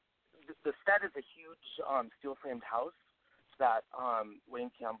 The set is a huge steel-framed house that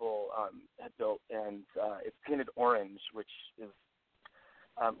Wayne Campbell had built, and it's painted orange, which is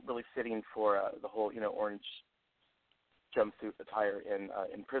really fitting for the whole, orange jumpsuit attire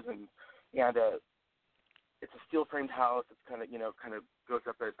in prison. And it's a steel-framed house. It's kind of goes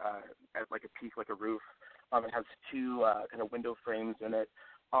up at like a peak, like a roof. It has two kind of window frames in it.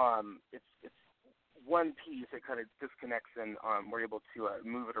 It's one piece. It kind of disconnects, and we're able to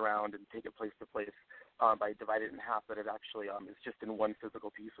move it around and take it place to place by dividing it in half. But it actually is just in one physical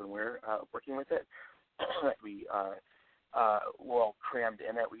piece when we're working with it. We're all crammed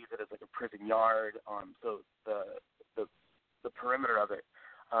in it. We use it as like a prison yard. So the perimeter of it,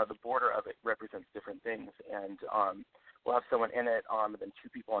 the border of it, represents different things, and we'll have someone in it, and then two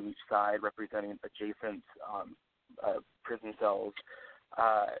people on each side representing adjacent prison cells.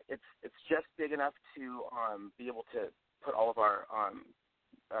 It's just big enough to be able to put all of our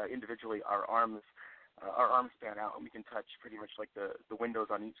individually our arms span out, and we can touch pretty much like the windows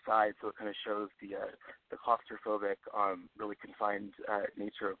on each side, so it kind of shows the claustrophobic, really confined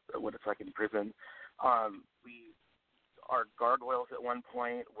nature of what it's like in prison. Our gargoyles at one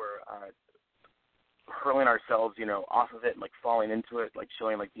point were hurling ourselves, off of it, and like falling into it, like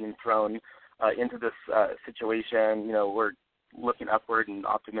showing like being thrown into this situation. We're looking upward and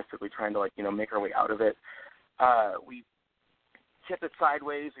optimistically trying to like make our way out of it. We tip it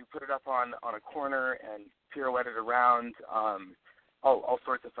sideways. We put it up on a corner and pirouette it around. All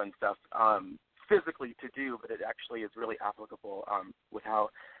sorts of fun stuff. Physically to do, but it actually is really applicable with how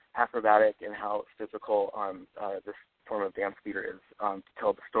acrobatic and how physical this form of dance theater is to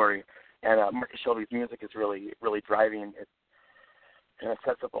tell the story. And Marcus Shelby's music is really, really driving. It kind of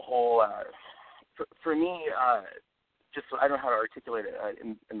sets up a whole, for me, just I don't know how to articulate it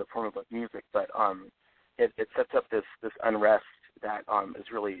in the form of like music, but it sets up this unrest that is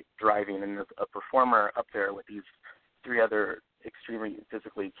really driving. And a performer up there with these three other extremely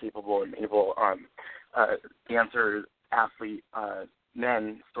physically capable and able dancers, athletes,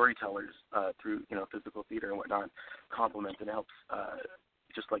 men, storytellers through physical theater and whatnot, complement and helps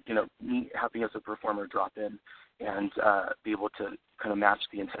just like me having as a performer drop in and be able to kind of match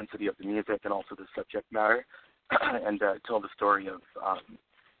the intensity of the music and also the subject matter and tell the story of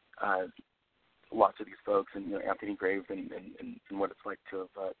lots of these folks and Anthony Graves and what it's like to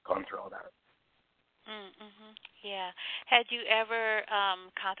have gone through all that. Mm-hmm. Yeah. Had you ever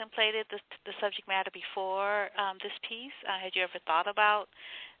contemplated the subject matter before this piece? Had you ever thought about,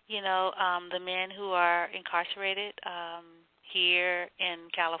 the men who are incarcerated here in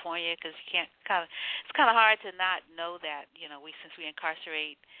California? Because it's kind of hard to not know that, since we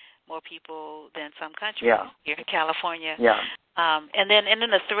incarcerate more people than some countries here in California. Yeah. And then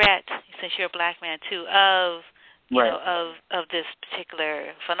the threat, since you're a black man too, of of this particular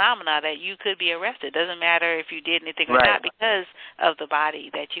phenomena that you could be arrested. Doesn't matter if you did anything or not because of the body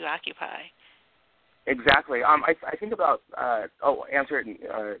that you occupy. Exactly. I think about answer it in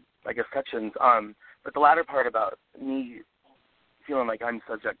I guess sections. But the latter part about me feeling like I'm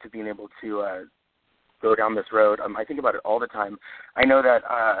subject to being able to go down this road. I think about it all the time. I know that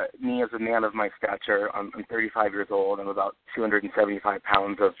me as a man of my stature, I'm 35 years old. I'm about 275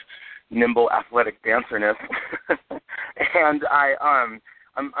 pounds of nimble, athletic dancerness, and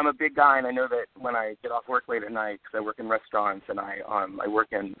I'm a big guy. And I know that when I get off work late at night, because I work in restaurants and I work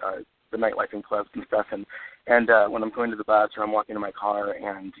in the nightlife and clubs and stuff, and when I'm going to the bus or I'm walking to my car,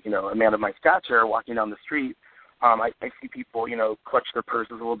 and a man of my stature walking down the street. I see people, clutch their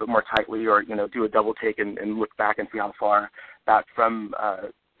purses a little bit more tightly, or do a double take and look back and see how far back from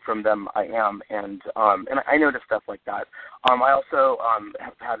them I am, and I notice stuff like that. I also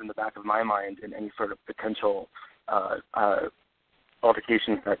have had in the back of my mind in any sort of potential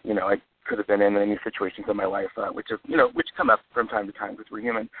altercations that I could have been in any situations in my life, which come up from time to time because we're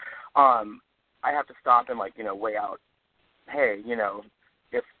human. I have to stop and weigh out, hey,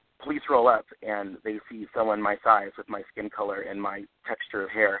 if police roll up and they see someone my size with my skin color and my texture of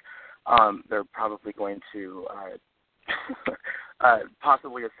hair, they're probably going to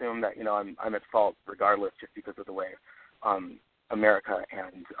possibly assume that I'm at fault regardless, just because of the way America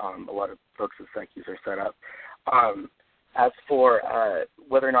and a lot of folks' psyches are set up. As for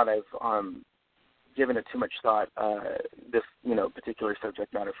whether or not I've given it too much thought, this particular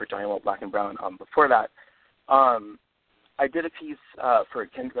subject matter for Giant While Black and Brown, before that, I did a piece for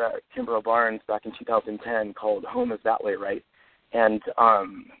Kimbrough Barnes back in 2010 called "Home Is That Way, Right?" and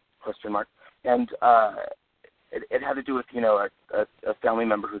question mark, and it had to do with a family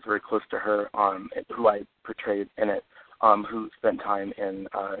member who's very close to her, who I portrayed in it, who spent time in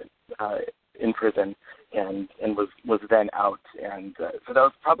prison and was then out, and so that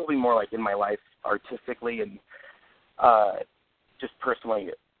was probably more like in my life artistically and just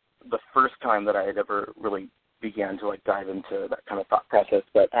personally the first time that I had ever really began to dive into that kind of thought process.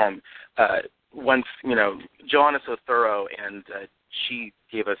 But once Joanna's so thorough, and she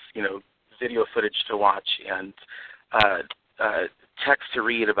gave us video footage to watch and text to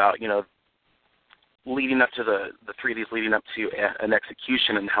read about leading up to the 3Ds leading up to an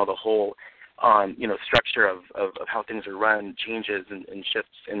execution, and how the whole structure of how things are run changes and shifts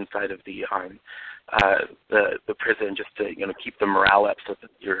inside of the prison, just to keep the morale up so that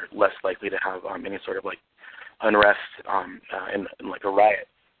you're less likely to have any sort of unrest and like a riot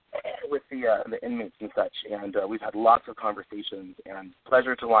with the inmates and such. And we've had lots of conversations, and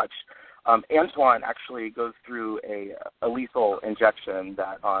pleasure to watch. Antoine actually goes through a lethal injection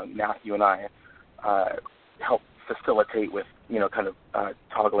that Matthew and I helped facilitate with, kind of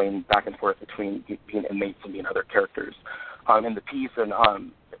toggling back and forth between being inmates and being other characters in the piece. And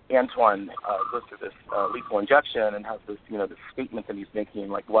Antoine goes through this lethal injection and has this, this statement that he's making,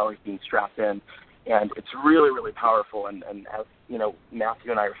 like, while he's being strapped in. And it's really, really powerful. And as,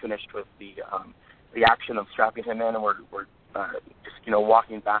 Matthew and I are finished with the action of strapping him in, and we're just,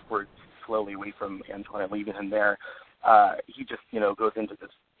 walking backwards slowly away from Antoine and leaving him there, he just, goes into this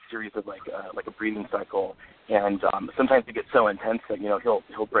series of like a breathing cycle. And sometimes it gets so intense that,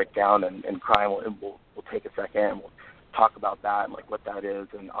 he'll break down and cry, and we'll take a second and we'll talk about that and, like, what that is.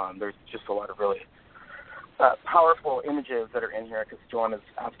 And there's just a lot of really powerful images that are in here, because Joanne is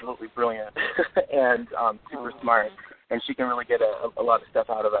absolutely brilliant and super smart, and she can really get a lot of stuff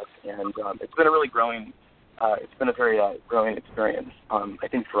out of us. And it's been a really growing, it's been a very growing experience, I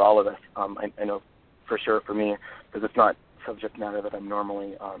think, for all of us. I know for sure for me, because it's not subject matter that I'm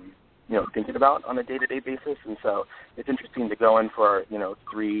normally, thinking about on a day-to-day basis. And so it's interesting to go in for,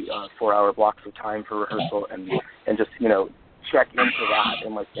 3-4 hour blocks of time for rehearsal and just, check into that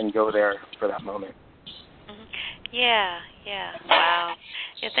and go there for that moment. Yeah. Wow.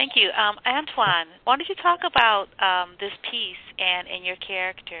 Yeah, thank you. Antoine, why don't you talk about this piece and your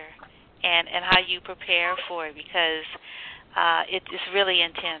character and how you prepare for it, because it's really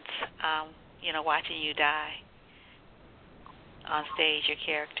intense, watching you die on stage, your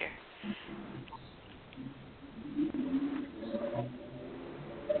character.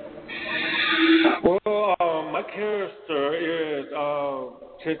 Well, my character is,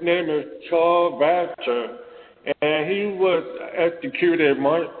 his name is Charles Baxter, and he was executed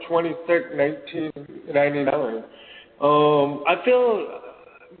March 26, 1999. I feel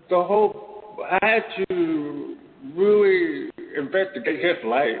I had to really investigate his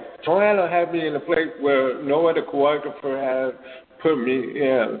life. Joanna had me in a place where no other choreographer had put me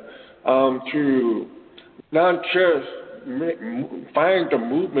in, to not just find the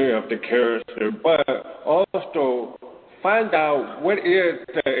movement of the character, but also find out what is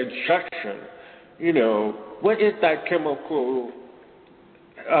the instruction, what is that chemical,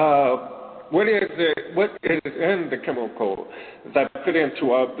 what is in the chemical that fit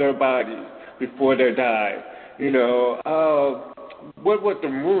into their body before they die, what would the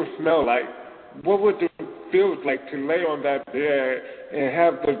room smell like, what would it feel like to lay on that bed and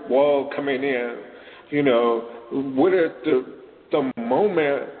have the wall coming in, what is the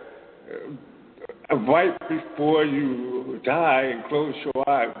moment right before you die and close your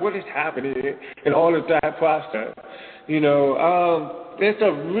eyes? What is happening in all of that process? It's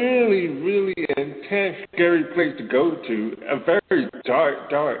a really, really intense, scary place to go to. A very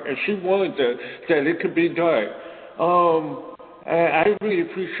dark, and she wanted that it could be dark. And I really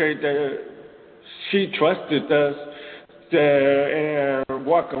appreciate that she trusted us and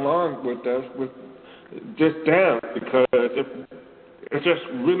walked along with us with this dance, because it's just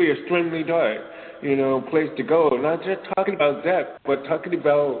really extremely dark, place to go. Not just talking about that, but talking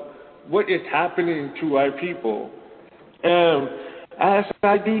about what is happening to our people. And as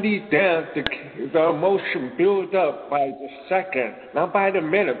I do these dances, the emotion builds up by the second, not by the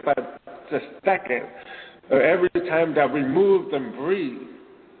minute, but the second. Every time that we move and breathe.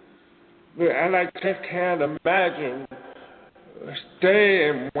 And I just can't imagine stay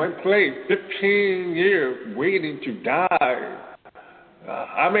in one place 15 years waiting to die.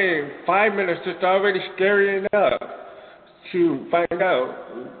 5 minutes is already scary enough to find out.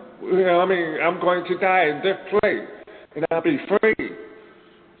 I'm going to die in this place, and I'll be free.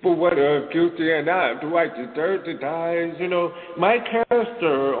 For whether guilty or not, do I deserve to die? My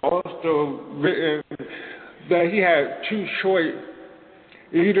character also written that he had two choices,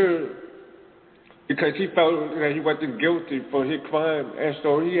 either because he felt that he wasn't guilty for his crime, and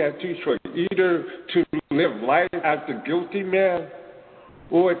so he had two choices, either to live life as the guilty man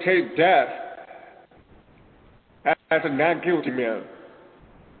or take death as a not-guilty man.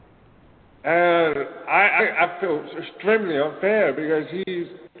 And I feel extremely unfair, because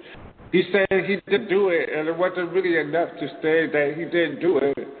he's saying he didn't do it, and it wasn't really enough to say that he didn't do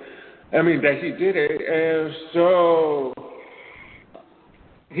it. That he did it, and so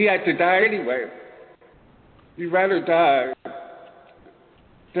he had to die anyway. He'd rather die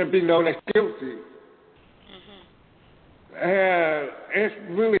than be known as guilty. And it's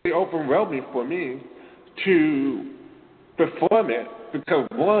really overwhelming for me to perform it, because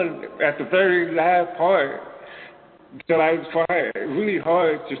one, at the very last part, that I tried really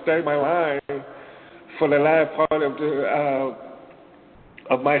hard to stay my line for the last part of the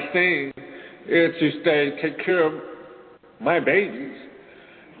of my scene is to take care of my babies.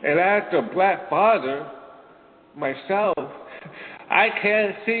 And as a black father myself, I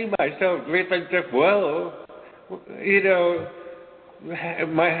can't see myself living this well you know,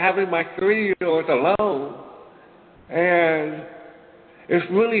 having my 3-year-old alone, and it's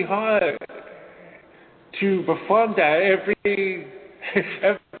really hard to perform that every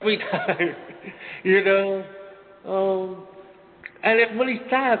time, you know. And it's really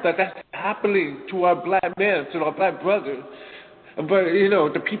sad that that's happening to our black men, to our black brothers, but, you know,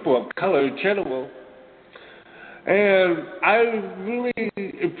 the people of color in general. And I really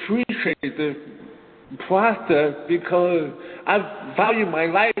appreciate this process because I value my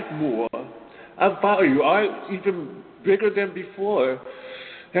life more. I value art even bigger than before.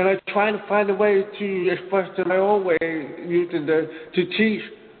 And I try to find a way to express in my own way, to teach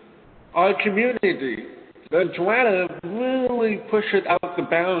our community. And Joanna really pushed out the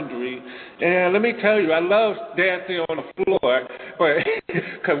boundary. And let me tell you, I love dancing on the floor, but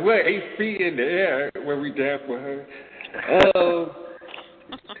because we're 8 feet in the air when we dance with her.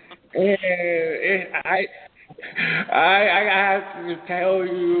 And I have to tell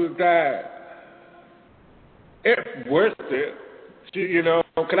you that it's worth it. You know,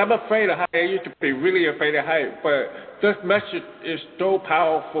 because I'm afraid of height. I used to be really afraid of height, but this message is so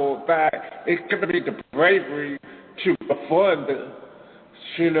powerful that it's given me the bravery to perform this.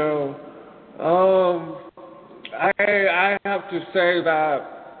 You know, I have to say that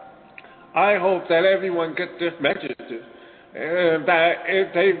I hope that everyone gets this message, and that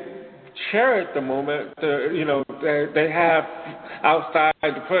if they cherish the moment, you know, they have outside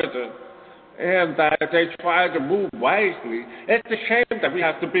the prison. And that they try to move wisely. It's a shame that we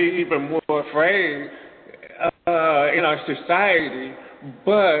have to be even more afraid in our society,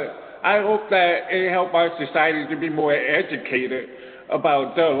 but I hope that it helps our society to be more educated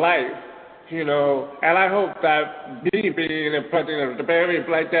about their life, you know. And I hope that me being the president of the Bay Area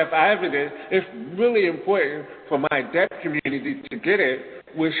Black Deaf Advocates is really important for my deaf community to get it,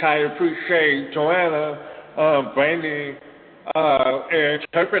 which I appreciate Joanna bringing an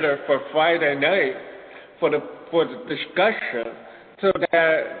interpreter for Friday night for the discussion, so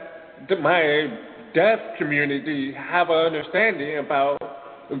that my deaf community have an understanding about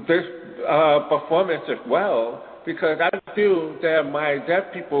this performance as well. Because I feel that my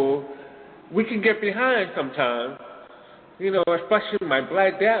deaf people, we can get behind sometimes, you know, especially my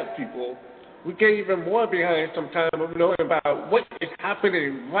black deaf people. We get even more behind sometimes of knowing about what is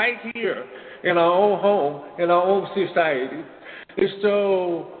happening right here in our own home, in our own society. And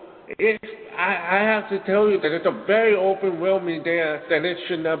so I have to tell you that it's a very overwhelming dance, and it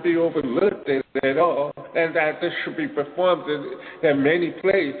should not be overlooked at all, and that this should be performed in many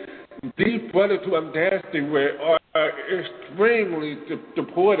places. These brothers who I'm dancing with are extremely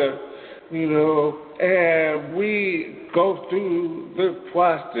supportive, you know, and we go through the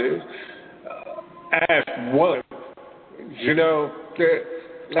process as one, you know.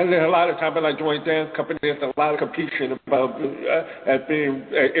 And a lot of times when I join dance companies, there's a lot of competition about being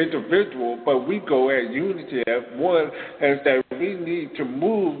an individual, but we go as unity, as one, and that we need to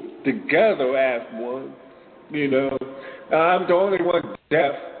move together as one, you know. I'm the only one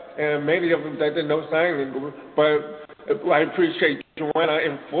deaf, and many of them that didn't know sign language, but I appreciate Joanna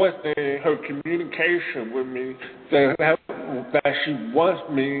enforcing her communication with me, that she wants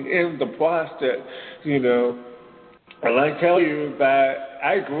me in the process, you know. And I tell you that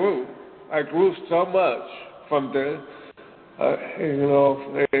I grew so much from this. You know,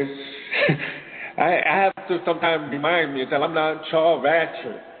 I have to sometimes remind me that I'm not Charles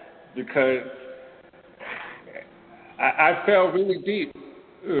Ratchet, because I fell really deep,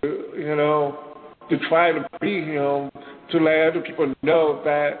 you know, to try to be him, to let other people know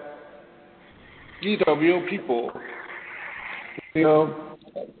that these are real people, you know.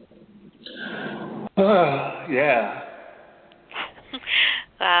 Yeah.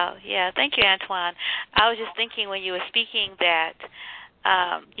 Wow, yeah. Thank you, Antoine. I was just thinking when you were speaking that,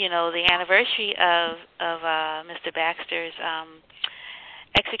 you know, the anniversary of Mr. Baxter's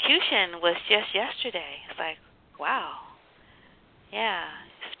execution was just yesterday. It's like, wow. Yeah.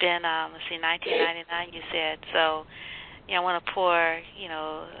 It's been, 1999, you said. So, you know, I want to pour, you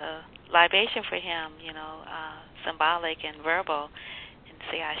know, a libation for him, you know, symbolic and verbal, and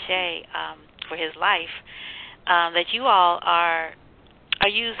say Ashay for his life. That you all are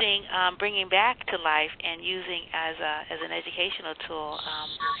using, bringing back to life and using as an educational tool.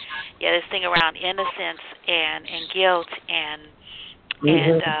 This thing around innocence and guilt and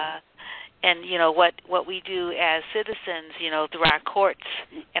you know what we do as citizens, you know, through our courts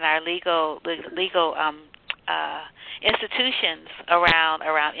and our legal institutions around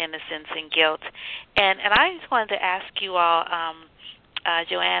innocence and guilt. And I just wanted to ask you all,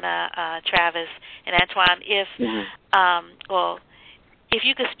 Joanna, Travis, and Antoine, if if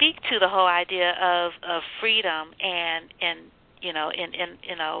you could speak to the whole idea of freedom and you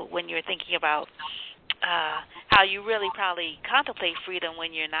know, when you're thinking about how you really probably contemplate freedom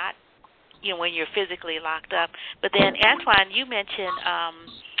when you're not, you know, when you're physically locked up. But then, Antoine, you mentioned,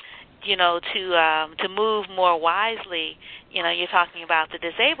 you know, to move more wisely. You know, you're talking about the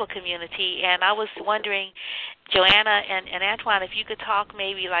disabled community, and I was wondering, Joanna and Antoine, if you could talk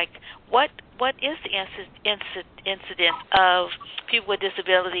maybe like what is the incidence of people with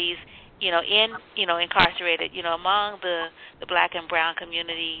disabilities, you know, incarcerated, you know, among the black and brown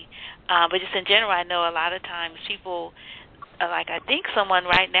community, but just in general, I know a lot of times people, like I think someone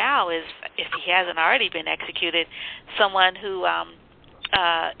right now is, if he hasn't already been executed, someone who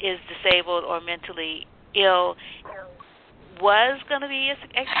is disabled or mentally ill was going to be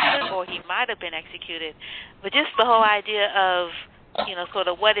executed, or he might have been executed. But just the whole idea of, you know, sort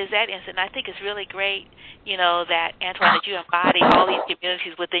of what is that incident? I think it's really great, you know, that, Antoine, that you embody all these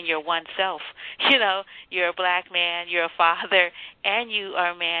communities within your one self. You know, you're a black man, you're a father, and you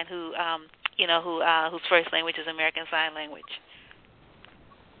are a man who, you know, whose first language is American Sign Language.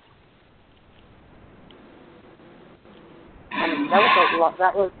 That was a lot.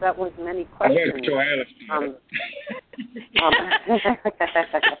 That was many questions.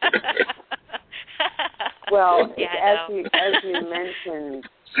 Well, yeah, as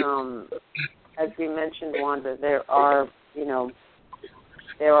you mentioned, Wanda, there are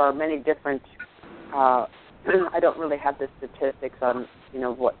many different. I don't really have the statistics on, you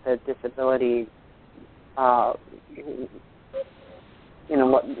know, what the disability, you know,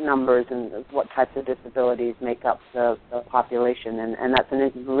 what numbers and what types of disabilities make up the population, and that's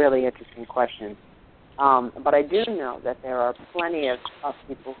a really interesting question. But I do know that there are plenty of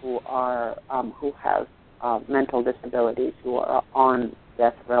people who have mental disabilities who are on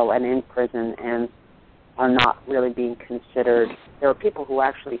death row and in prison and are not really being considered. There are people who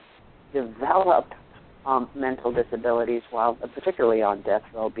actually develop mental disabilities while particularly on death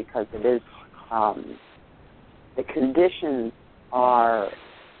row, because it is the conditions are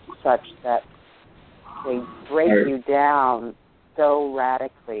such that they break you down so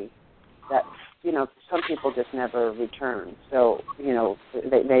radically that, you know, some people just never return. So, you know,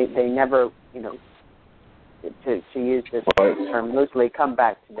 they never, you know, to use this term loosely, come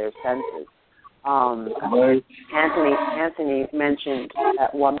back to their senses. Anthony mentioned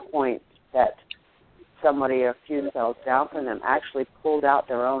at one point that somebody a few cells down from them actually pulled out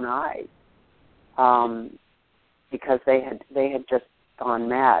their own eyes because they had just gone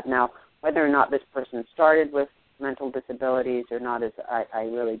mad. Now, whether or not this person started with mental disabilities or not, I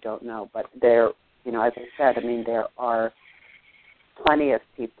really don't know. But there, you know, as I said, I mean, there are plenty of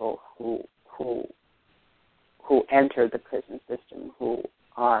people who enter the prison system who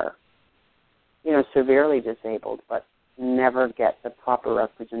are, you know, severely disabled, but never get the proper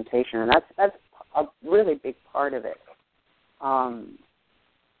representation, and that's a really big part of it.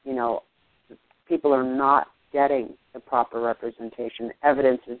 You know, people are not getting the proper representation.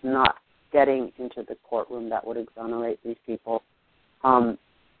 Evidence is not getting into the courtroom that would exonerate these people. Now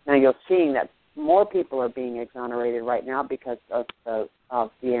you're seeing that more people are being exonerated right now because of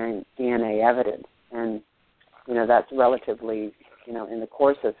DNA evidence, and you know, that's relatively, you know, in the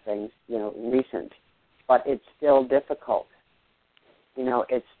course of things, you know, recent, but it's still difficult. You know,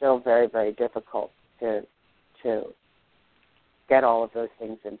 it's still very, very difficult to get all of those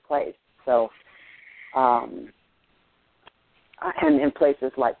things in place. So, and in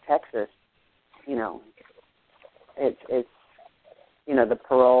places like Texas, you know, it's you know, the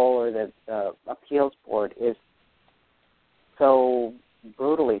parole or the appeals board is so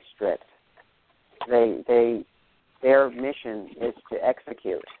brutally strict. Their mission is to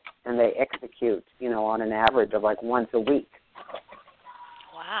execute, and they execute, you know, on an average of like once a week.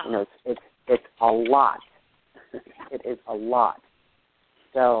 Wow. You know, it's a lot. It is a lot.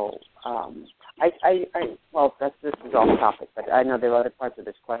 So, well, this is off topic, but I know there are other parts of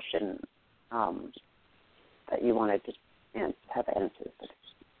this question that you wanted to have answers.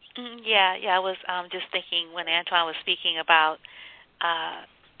 Yeah, I was just thinking when Antoine was speaking about,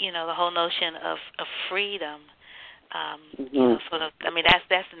 you know, the whole notion of freedom. You know, sort of. I mean,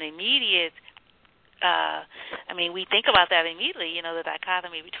 that's an immediate. I mean, we think about that immediately. You know, the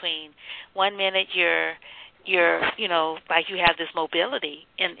dichotomy between 1 minute you're you know, like you have this mobility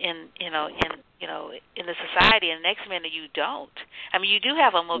in the society, and the next minute you don't. I mean, you do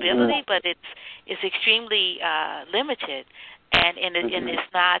have a mobility, but it's extremely limited, and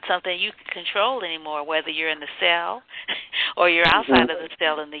it's not something you can control anymore. Whether you're in the cell, or you're outside of the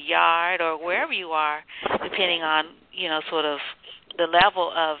cell in the yard, or wherever you are, depending on, you know, sort of the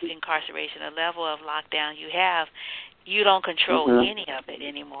level of incarceration, the level of lockdown you have. you don't control any of it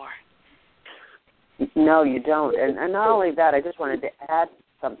anymore. No, you don't. And not only that, I just wanted to add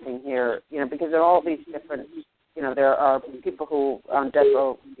something here, because there are all these different, there are people who on death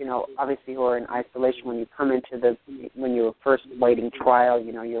row, obviously who are in isolation when you come into when you're first waiting trial,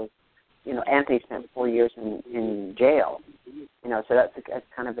 Anthony spent 4 years in jail, so that's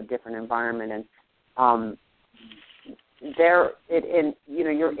kind of a different environment. And you're in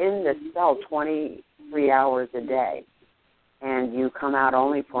the cell 23 hours a day, and you come out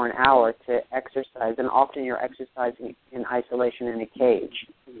only for an hour to exercise, and often you're exercising in isolation in a cage.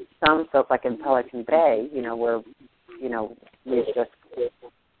 Some stuff like in Pelican Bay, where,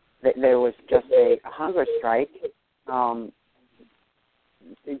 there was just a hunger strike.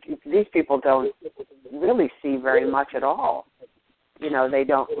 These people don't really see very much at all. They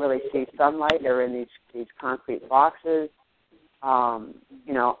don't really see sunlight. They're in these concrete boxes. And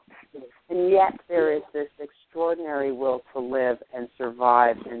yet there is this extraordinary will to live and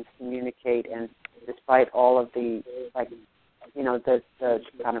survive and communicate, and despite all of the, the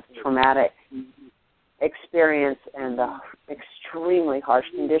kind of traumatic experience and the extremely harsh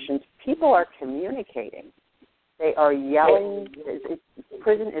conditions, people are communicating. They are yelling.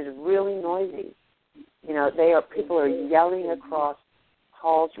 Prison is really noisy. People are yelling across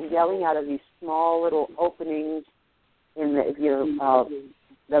halls, yelling out of these small little openings in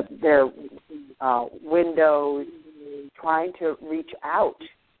their windows, trying to reach out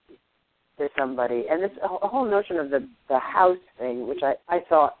to somebody. And this whole notion of the house thing, which I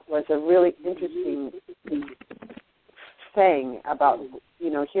thought was a really interesting thing about,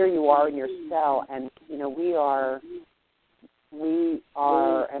 here you are in your cell, and, we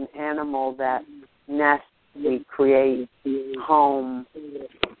are an animal that nests, we create home.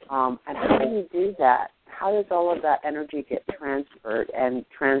 And how do you do that? How does all of that energy get transferred and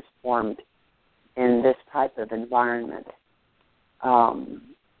transformed in this type of environment?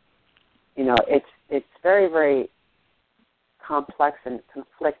 It's very, very complex and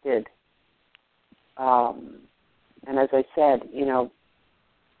conflicted. And as I said,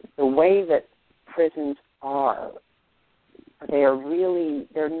 the way that prisons are, they're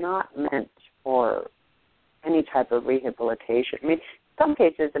not meant for any type of rehabilitation. I mean, some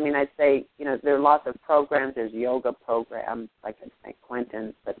cases, I'd say, there are lots of programs. There's yoga programs like at St.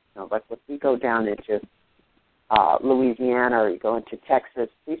 Quentin's, but, like if you go down into Louisiana or you go into Texas,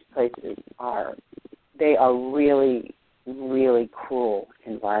 these places are really, really cruel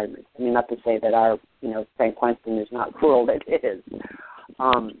environments. Not to say that our, St. Quentin is not cruel, it is.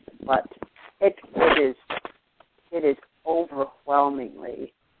 But it is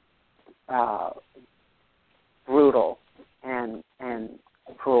overwhelmingly brutal and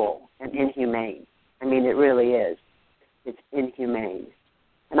cruel and inhumane. It really is. It's inhumane.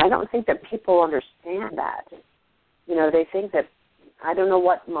 And I don't think that people understand that. They think that, I don't know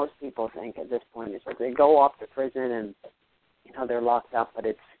what most people think at this point. It's like they go off to prison and, they're locked up, but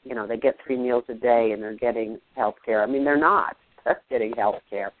it's, they get 3 meals a day and they're getting health care. They're not. They're getting health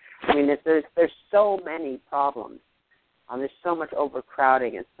care. There's so many problems. There's so much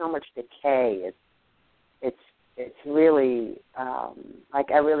overcrowding and so much decay. It's really,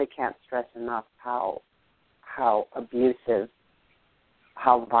 I really can't stress enough how abusive,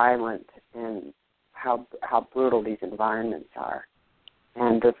 how violent, and how brutal these environments are.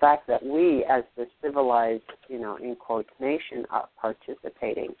 And the fact that we, as the civilized, in quotes, nation, are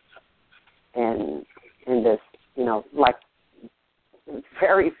participating in this, like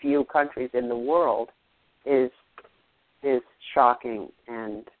very few countries in the world, is shocking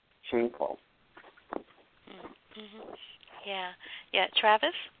and shameful. Mm-hmm. Yeah.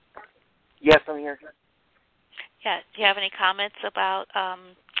 Travis? Yes, I'm here. Yeah. Do you have any comments about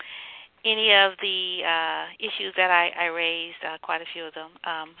any of the issues that I raised? Quite a few of them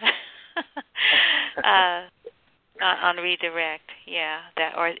on redirect. Yeah.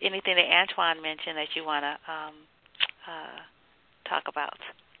 That, or anything that Antoine mentioned that you want to talk about.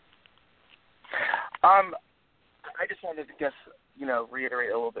 I just wanted to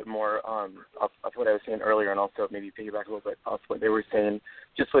reiterate a little bit more of what I was saying earlier, and also maybe piggyback a little bit off what they were saying,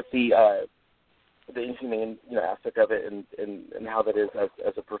 just with the inhumane aspect of it, and how that is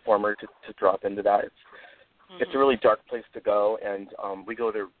as a performer to drop into that. It's a really dark place to go, and we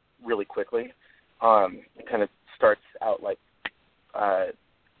go there really quickly. It kind of starts out like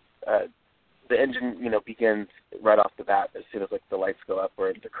the engine, begins right off the bat as soon as the lights go up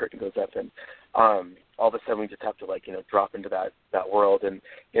or the curtain goes up, and all of a sudden we just have to drop into that world, and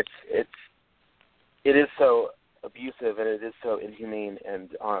it is so abusive and it is so inhumane, and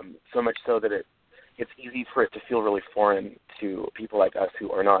so much so that it's easy for it to feel really foreign to people like us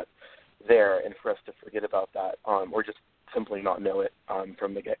who are not there, and for us to forget about that, or just simply not know it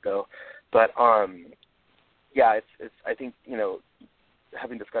from the get-go. But yeah, it's I think, you know,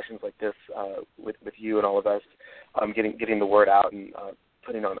 having discussions like this with you and all of us, getting the word out and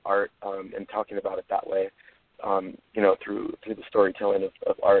putting on art and talking about it that way, you know, through the storytelling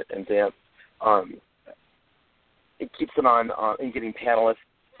of art and dance, it keeps it on and getting panelists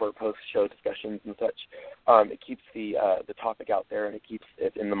for post-show discussions and such. It keeps the topic out there, and it keeps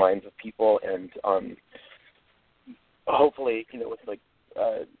it in the minds of people, and hopefully, you know, with like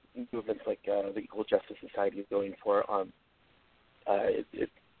movements like the Equal Justice Society is going for, it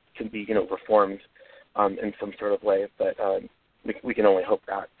can be, you know, reformed in some sort of way. But we can only hope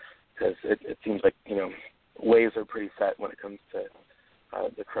that, because it seems like, you know, ways are pretty set when it comes to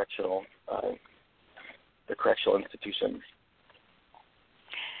the correctional institutions.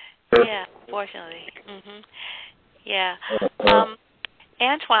 Yeah, fortunately. Mhm. Yeah.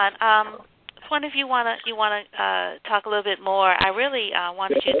 Antoine, wonder if you wanna talk a little bit more. I really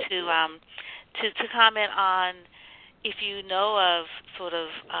wanted you to comment on if you know of sort of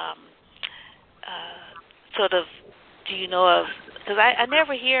do you know of, because I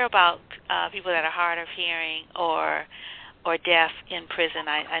never hear about people that are hard of hearing or deaf in prison.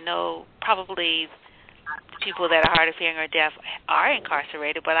 I know probably people that are hard of hearing or deaf are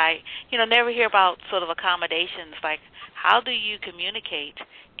incarcerated, but I never hear about sort of accommodations, like how do you communicate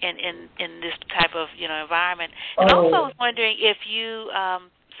in this type of environment. And also I was wondering if you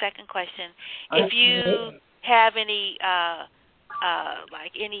second question, if you have any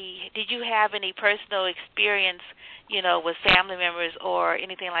did you have any personal experience with family members or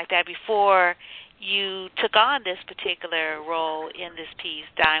anything like that before you took on this particular role in this piece,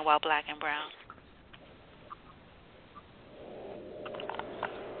 Dying While Black and Brown?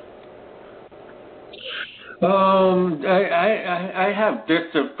 I have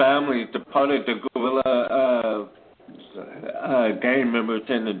distant families, the part of the guerrilla gang members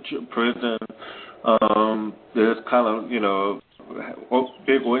in the prison. There's kind of,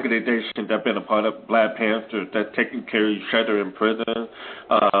 big organizations that have been a part of Black Panthers that's taking care of each other in prison.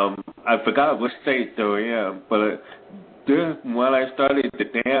 I forgot what state though, yeah, but when I started to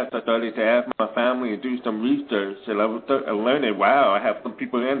dance, I started to ask my family and do some research, and I was learning, wow, I have some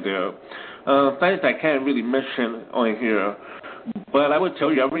people in there. Things I can't really mention on here, but I would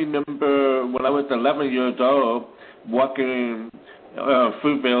tell you, I remember when I was 11 years old, walking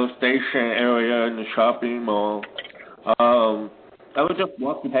Fruitvale Station area in the shopping mall. I was just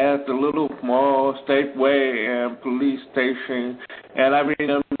walking past a little small Safeway and police station, and I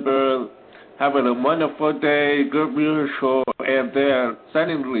remember having a wonderful day, good rehearsal, and then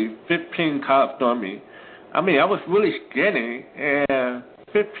suddenly 15 cops on me. I mean, I was really skinny, and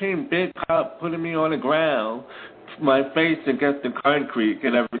 15 big cops putting me on the ground, my face against the concrete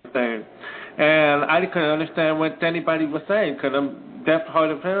and everything. And I couldn't understand what anybody was saying because I'm deaf,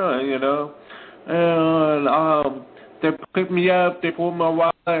 hard of hearing, And they picked me up, they pulled my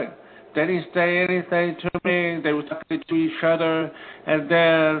wallet. They didn't say anything to me. They were talking to each other. And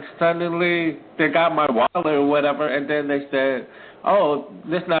then suddenly they got my wallet or whatever, and then they said, oh,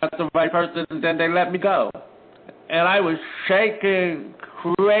 this is not the right person, and then they let me go. And I was shaking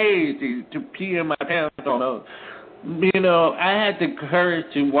crazy to pee in my pants on I had the courage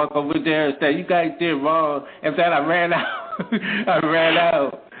to walk over there and say, you guys did wrong, and then I ran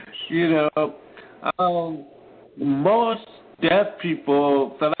out. Most deaf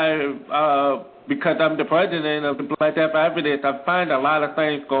people that because I'm the president of the Black Deaf Advocates, I find a lot of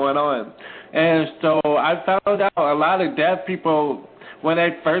things going on. And so I found out a lot of deaf people, when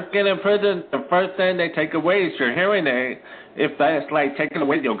they first get in prison, the first thing they take away is your hearing aid. If that's like taking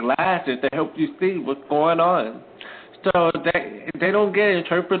away your glasses to help you see what's going on. So they don't get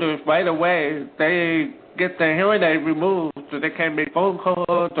interpreters right away. They get their hearing aid removed so they can't make phone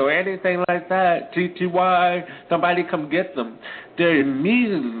calls or anything like that. TTY, somebody come get them. They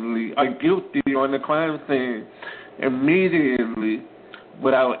immediately are guilty on the crime scene, immediately,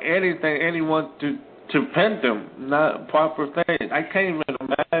 without anyone to defend them, not proper things. I can't even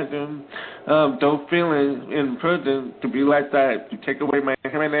imagine those feelings in prison to be like that. To take away my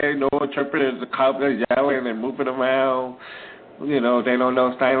hearing aid, no interpreters, the cops are yelling and moving around. They don't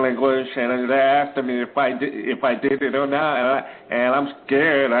know sign language, and they're asking me if I did it or not, and I'm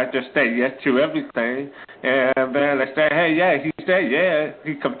scared. I just say yes to everything, and then they say, hey, yeah, he said yeah,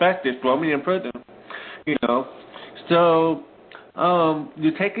 he confessed it, throw me in prison, So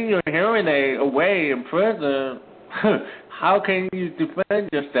you're taking your hearing aid away in prison. How can you defend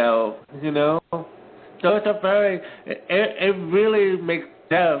yourself? So it really makes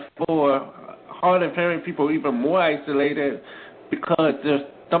death for hard of hearing people even more isolated, because there's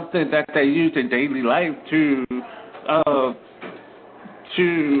something that they use in daily life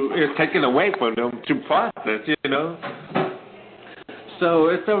is taken away from them to process, So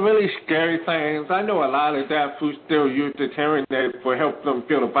it's a really scary thing. I know a lot of deaf who still use this hearing aid for help them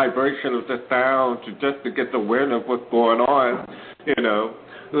feel the vibration of the sound just to get the awareness of what's going on,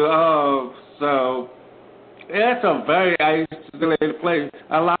 So it's a very isolated place.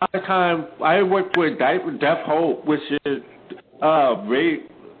 A lot of times I work with Deaf Hope, which is rape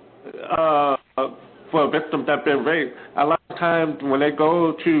for victims that have been raped. A lot of times when they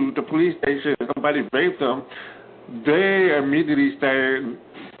go to the police station and somebody raped them, they immediately say,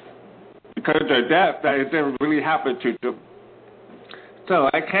 because they're deaf, that it didn't really happen to them. So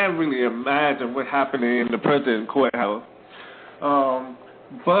I can't really imagine what happened in the prison courthouse.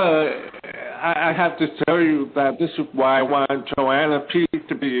 But I have to tell you that this is why I want Joanna P.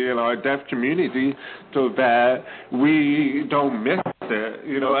 to be in our deaf community so that we don't miss it.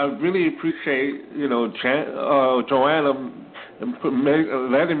 I really appreciate, Joanna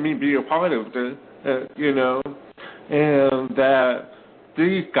letting me be a part of this, and that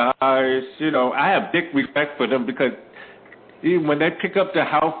these guys, I have big respect for them because even when they pick up the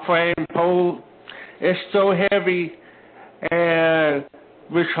house frame pole, it's so heavy, and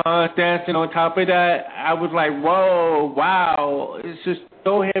Rashawn's dancing on top of that, I was like, whoa, wow, it's just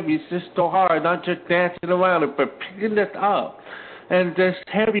so heavy, it's just so hard, not just dancing around it, but picking this up. And this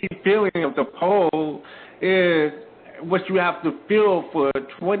heavy feeling of the pole is what you have to feel for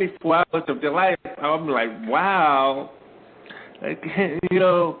 24 hours of your life. I'm like, wow.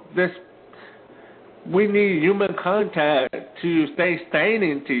 We need human contact to stay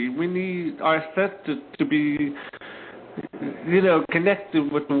sanity. We need our senses to be,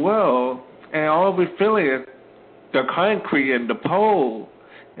 connected with the world. And all we're feeling is the concrete and the pole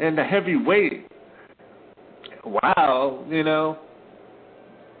and the heavy weight. Wow, Wow.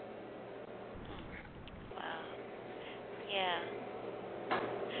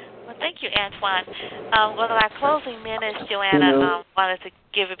 Well, thank you, Antoine. Well, in our closing minutes, Joanna, wanted to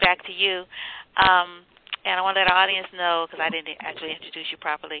give it back to you. And I want to let our audience know, because I didn't actually introduce you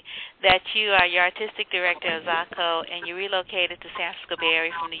properly, that your artistic director of ZACO, and you relocated to San Francisco Bay Area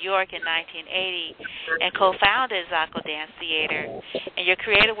from New York in 1980 and co-founded ZACO Dance Theater. And your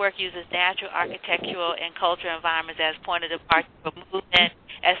creative work uses natural, architectural, and cultural environments as point of departure for movement,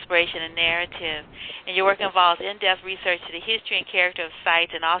 exploration, and narrative. And your work involves in-depth research to the history and character of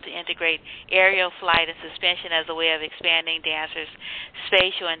sites, and also integrate aerial flight and suspension as a way of expanding dancers'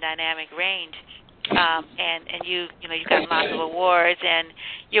 spatial and dynamic range. And you've got lots of awards, and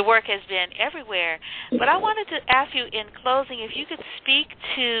your work has been everywhere. But I wanted to ask you in closing if you could speak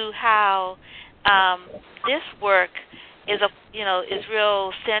to how this work is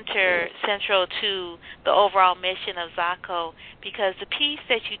real central to the overall mission of ZACO, because the piece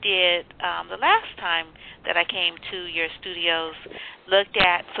that you did the last time that I came to your studios looked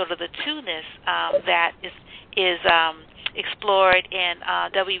at sort of the two-ness that is explored in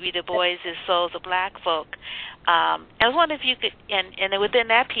W.B. Du Bois' Souls of Black Folk. I was wondering if you could, and within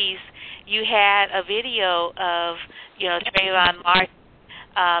that piece, you had a video of, Trayvon Martin,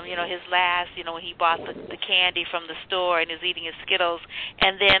 his last, when he bought the candy from the store and is eating his Skittles,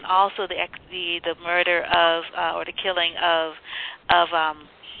 and then also the murder of, or the killing of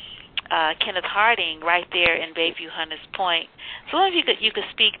Kenneth Harding right there in Bayview Hunters Point. So I wonder if you could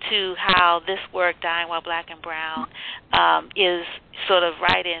speak to how this work, Dying While Black and Brown, is sort of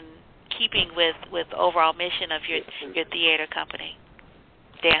right in keeping with the overall mission of your theater company,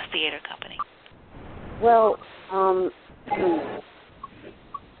 dance theater company. Well,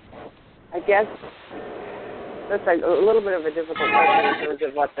 I guess that's a little bit of a difficult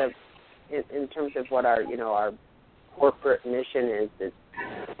question in terms of what our our corporate mission is.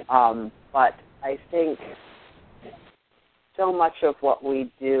 But I think so much of what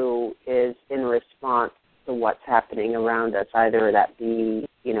we do is in response to what's happening around us, either that be,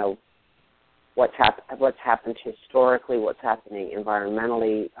 what's happened historically, what's happening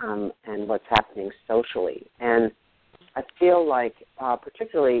environmentally, and what's happening socially. And I feel like,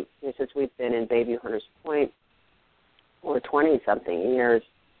 particularly since we've been in Bayview Hunters Point for 20-something years,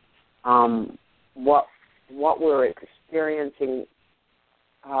 what we're experiencing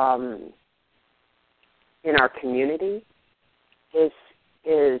in our community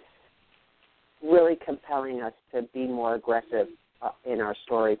is really compelling us to be more aggressive in our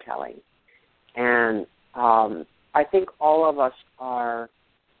storytelling. And I think all of us are,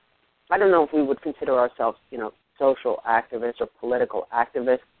 I don't know if we would consider ourselves, social activists or political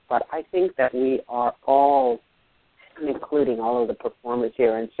activists, but I think that we are all, including all of the performers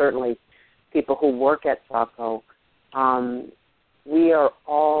here, and certainly people who work at ZACO, we are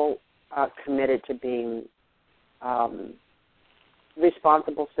all committed to being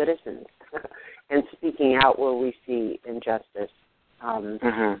responsible citizens and speaking out where we see injustice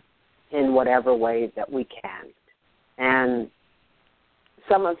in whatever way that we can. And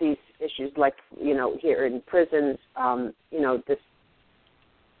some of these issues, like, here in prisons,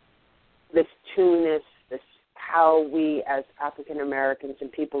 this two-ness, how we as African Americans and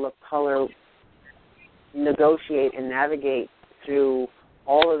people of color negotiate and navigate through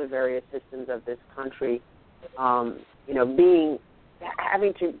all of the various systems of this country,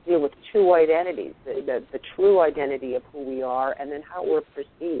 having to deal with two identities, the true identity of who we are, and then how we're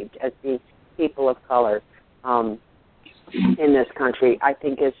perceived as being people of color in this country, I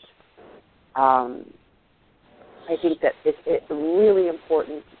think is, that it's really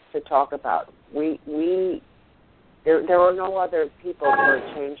important to talk about. There are no other people who are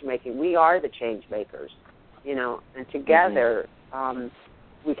change making. We are the change makers, and together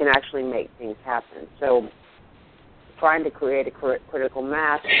we can actually make things happen. So, trying to create a critical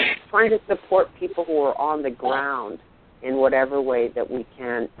mass, trying to support people who are on the ground in whatever way that we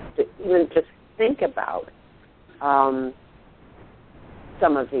can, to even just think about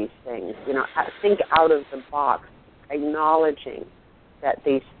some of these things. Think out of the box, acknowledging that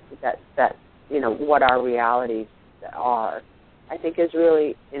what our realities are, I think is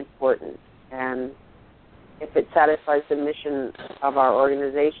really important. And if it satisfies the mission of our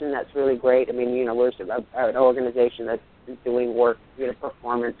organization, that's really great. I mean, we're an organization that's doing work,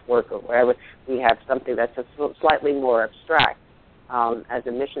 performance work or whatever. We have something that's slightly more abstract as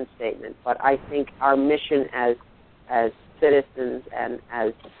a mission statement. But I think our mission as citizens and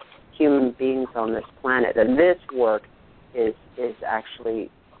as human beings on this planet, and this work is actually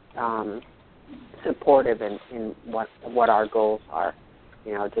supportive in what our goals are,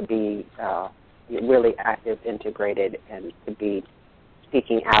 to be really active, integrated, and to be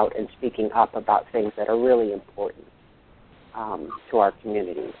speaking out and speaking up about things that are really important to our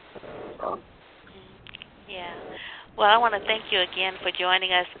communities. So. Yeah. Well, I want to thank you again for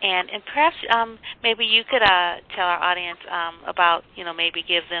joining us, and perhaps maybe you could tell our audience about, maybe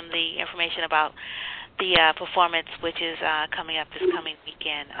give them the information about the performance, which is coming up this coming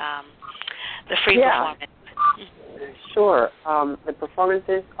weekend, the free performance. Sure. The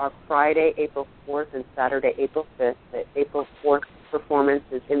performances are Friday, April 4th, and Saturday, April 5th. The April 4th performance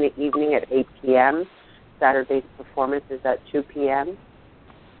is in the evening at 8 p.m. Saturday's performance is at 2 p.m.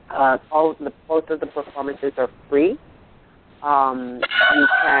 Both of the performances are free. You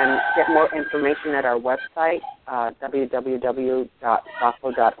can get more information at our website,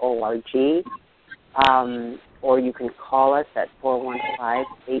 www.safo.org, or you can call us at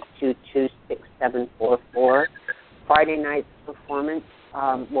 415-822-6744. Friday night's performance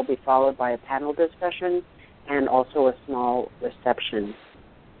will be followed by a panel discussion and also a small reception.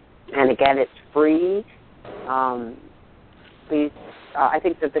 And again, it's free. Please, I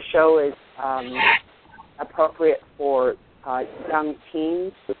think that the show is appropriate for young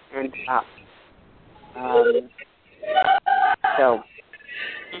teens and up. So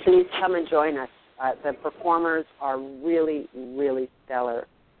please come and join us. The performers are really, really stellar.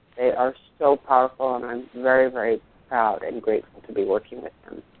 They are so powerful, and I'm very, very proud and grateful to be working with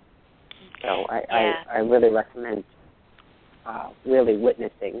them. So I really recommend really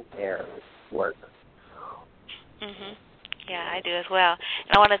witnessing their work. Mm-hmm. Yeah, I do as well.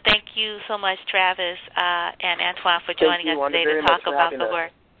 And I want to thank you so much, Travis and Antoine, for joining us today to talk about the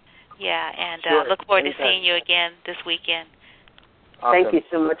work. Yeah, and look forward to seeing you again this weekend. Awesome. Thank you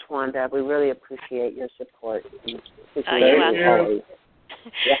so much, Wanda. We really appreciate your support. You're welcome.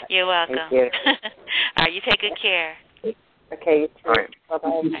 Yeah, you're welcome. Thank you. All right, you take good care. Okay, you too. All right.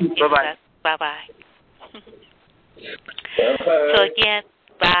 Bye-bye. Bye-bye. Bye-bye. So again,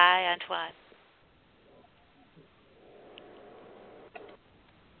 bye, Antoine.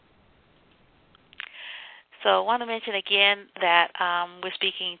 So I want to mention again that we're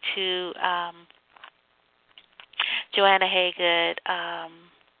speaking to Joanna Haygood,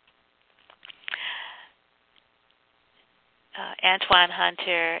 Antoine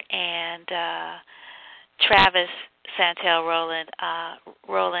Hunter, and Travis Santel Rowland,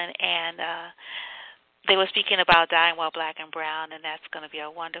 and they were speaking about dying while black and brown, and that's going to be a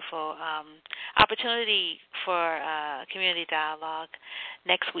wonderful opportunity for community dialogue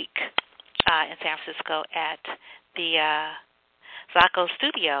next week in San Francisco at the Zacco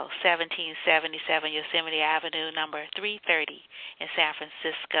Studio, 1777 Yosemite Avenue, number 330 in San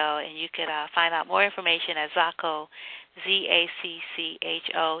Francisco. And you could find out more information at Zacco, ZACCHO.org.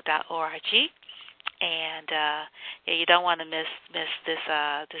 And you don't want to miss this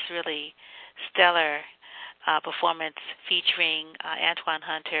really stellar performance featuring Antoine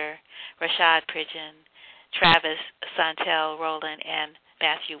Hunter, Rashad Pridgeon, Travis Santel Rowland, and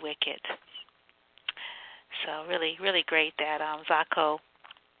Matthew Wickett. So really, really great that Zako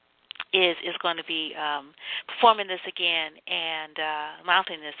is going to be performing this again and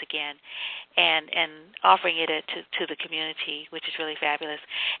mounting this again and offering it to the community, which is really fabulous.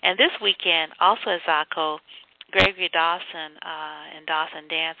 And this weekend, also at Zako, Gregory Dawson and Dawson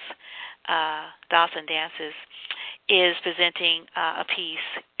Dances is presenting a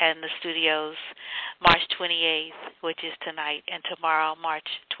piece in the studios March 28th, which is tonight, and tomorrow, March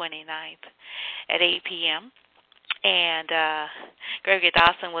 29th at 8 p.m. And Gregory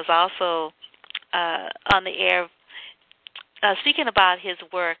Dawson was also on the air speaking about his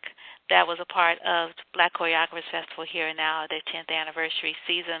work that was a part of Black Choreographers Festival here and now, their 10th anniversary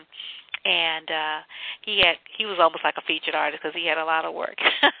season. And he was almost like a featured artist because he had a lot of work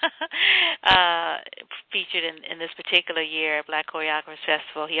featured in this particular year, Black Choreographers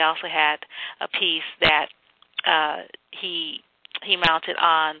Festival. He also had a piece that he mounted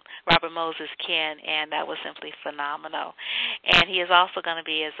on Robert Moses Ken, and that was simply phenomenal. And he is also going to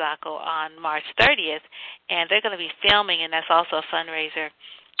be at Zako on March 30th, and they're going to be filming, and that's also a fundraiser.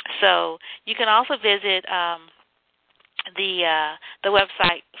 So you can also visit the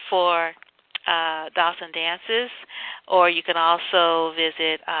website for Dawson Dances, or you can also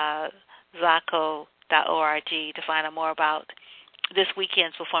visit Zako.org to find out more about this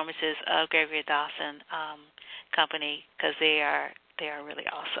weekend's performances of Gregory Dawson Company, because they are really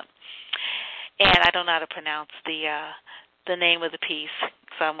awesome. And I don't know how to pronounce the name of the piece,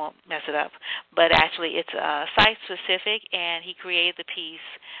 so I won't mess it up. But actually, it's site specific, and he created the piece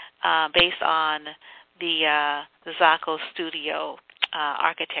based on the Zako studio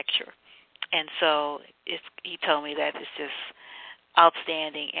architecture. And so he told me that it's just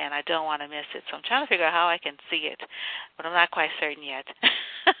outstanding, and I don't want to miss it. So I'm trying to figure out how I can see it, but I'm not quite certain yet.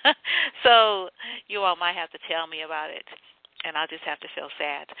 So you all might have to tell me about it, and I'll just have to feel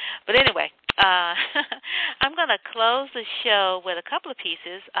sad. But anyway, I'm going to close the show with a couple of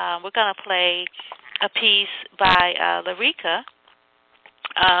pieces. We're going to play a piece by Lyrika,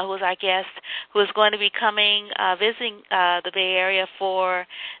 who is our guest, who is going to be coming, visiting the Bay Area for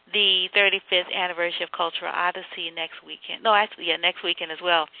the 35th anniversary of Cultural Odyssey next weekend. No, actually, next weekend as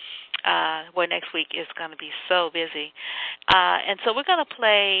well, where next week is going to be so busy. And so we're going to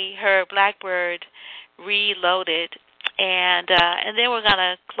play her Blackbird Reloaded, and then we're going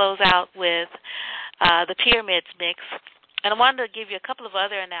to close out with the Pyramids mix. And I wanted to give you a couple of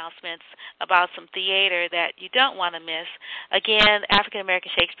other announcements about some theater that you don't want to miss. Again, African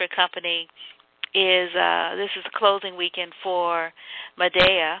American Shakespeare Company this is closing weekend for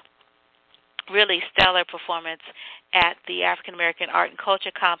Medea. Really stellar performance at the African American Art and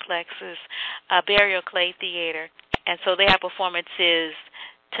Culture Complex's Burial Clay Theater. And so they have performances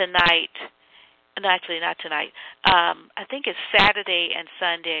tonight. No, actually not tonight. I think it's Saturday and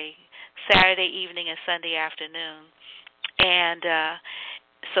Sunday, Saturday evening and Sunday afternoon. And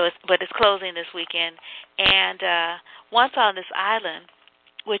but it's closing this weekend. And Once on This Island,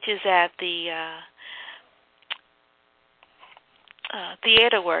 which is at the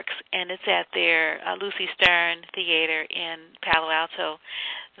Theater Works, and it's at their Lucy Stern Theater in Palo Alto.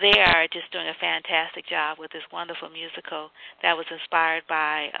 They are just doing a fantastic job with this wonderful musical that was inspired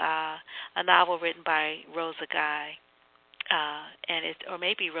by a novel written by Rosa Guy. Or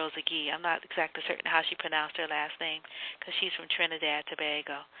maybe Rosa Gee. I'm not exactly certain how she pronounced her last name, because she's from Trinidad,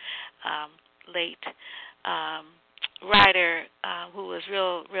 Tobago. Late writer who was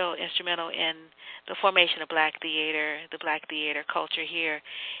real instrumental in the formation of black theater, the black theater culture here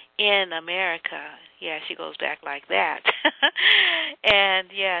in America. Yeah, she goes back like that. And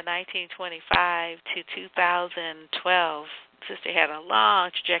 1925 to 2012, sister had a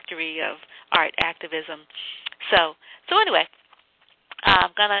long trajectory of art activism. So anyway,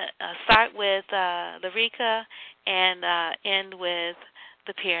 I'm going to start with Lyrika and end with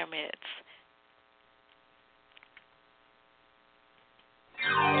the Pyramids.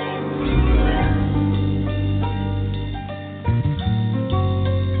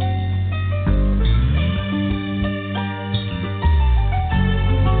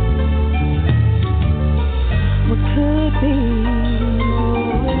 What could be?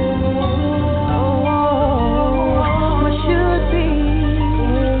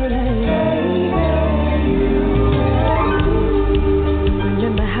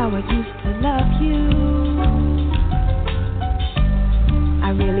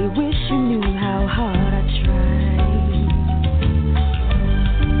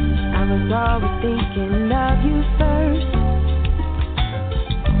 Always thinking of you first.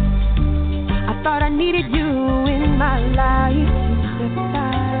 I thought I needed you in my life to step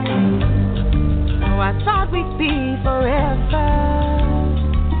aside. Oh, I thought we'd be forever,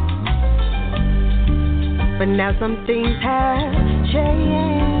 but now some things have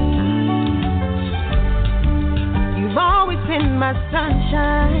changed. You've always been my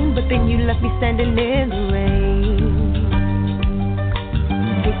sunshine, but then you left me standing in the rain,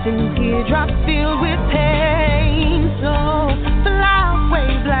 chasing teardrops filled with pain. So fly away,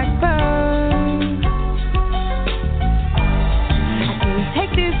 blackbird, I can't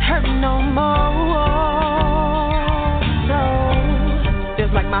take this hurt no more. No,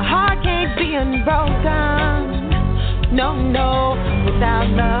 feels like my heart can't be unbroken. No, no, without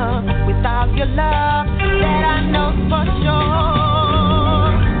love, without your love, that I know for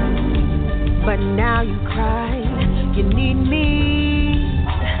sure. But now you cry, you need me,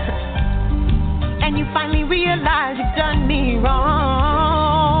 and you finally realize you've done me wrong.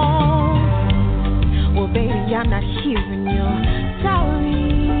 Well, baby, I'm not hearing your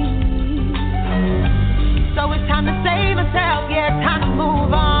sorry, so it's time to save myself. Yeah, it's time to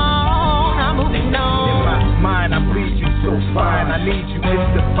move on. I'm moving on. In my mind, I bleed you so fine. I need you. It's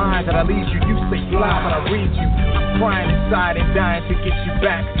divine that I lead you. You say fly, but I read you. I'm crying inside and dying to get you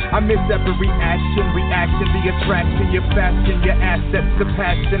back. I miss every reaction, the attraction, your fashion, your assets, the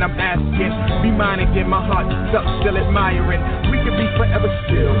passion. I'm asking, be mine again. My heart stuck, still admiring. We could be forever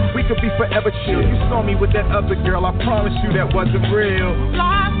still. We could be forever chill. You saw me with that other girl. I promise you that wasn't real.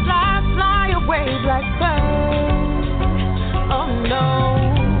 Fly, fly, fly away, blackbird. Oh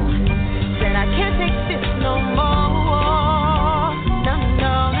no, said I can't take this no more. No,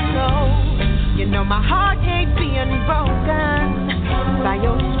 no, no. You know my heart can't be unbroken by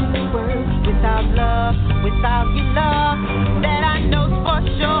your sweet words. Without love, without your love, that I know for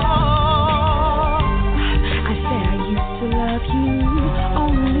sure. I said I used to love you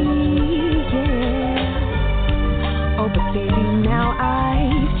only, yeah. Oh, but baby, now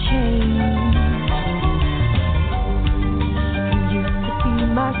I've changed. You used to be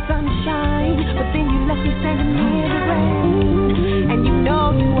my sunshine, but then you left me standing near the rain. And you know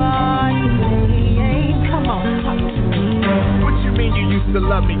you are to blame. Come on, talk to me. What you mean you used to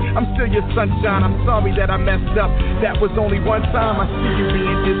love me? I'm still your sunshine. I'm sorry that I messed up. That was only one time. I see you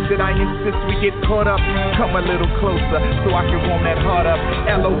being distant. I insist we get caught up. Come a little closer so I can warm that heart up.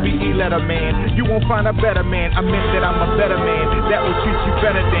 L-O-V-E, letter man. You won't find a better man. I meant that I'm a better man that will treat you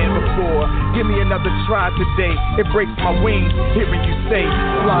better than before. Give me another try today. It breaks my wings hearing you say,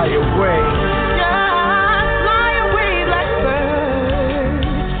 fly away.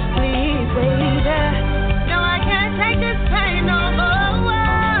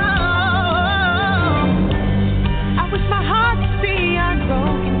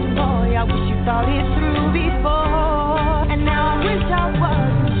 Thought it through before, and now I wish I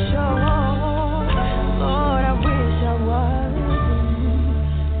wasn't sure. Lord, I wish I wasn't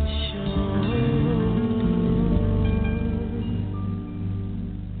sure.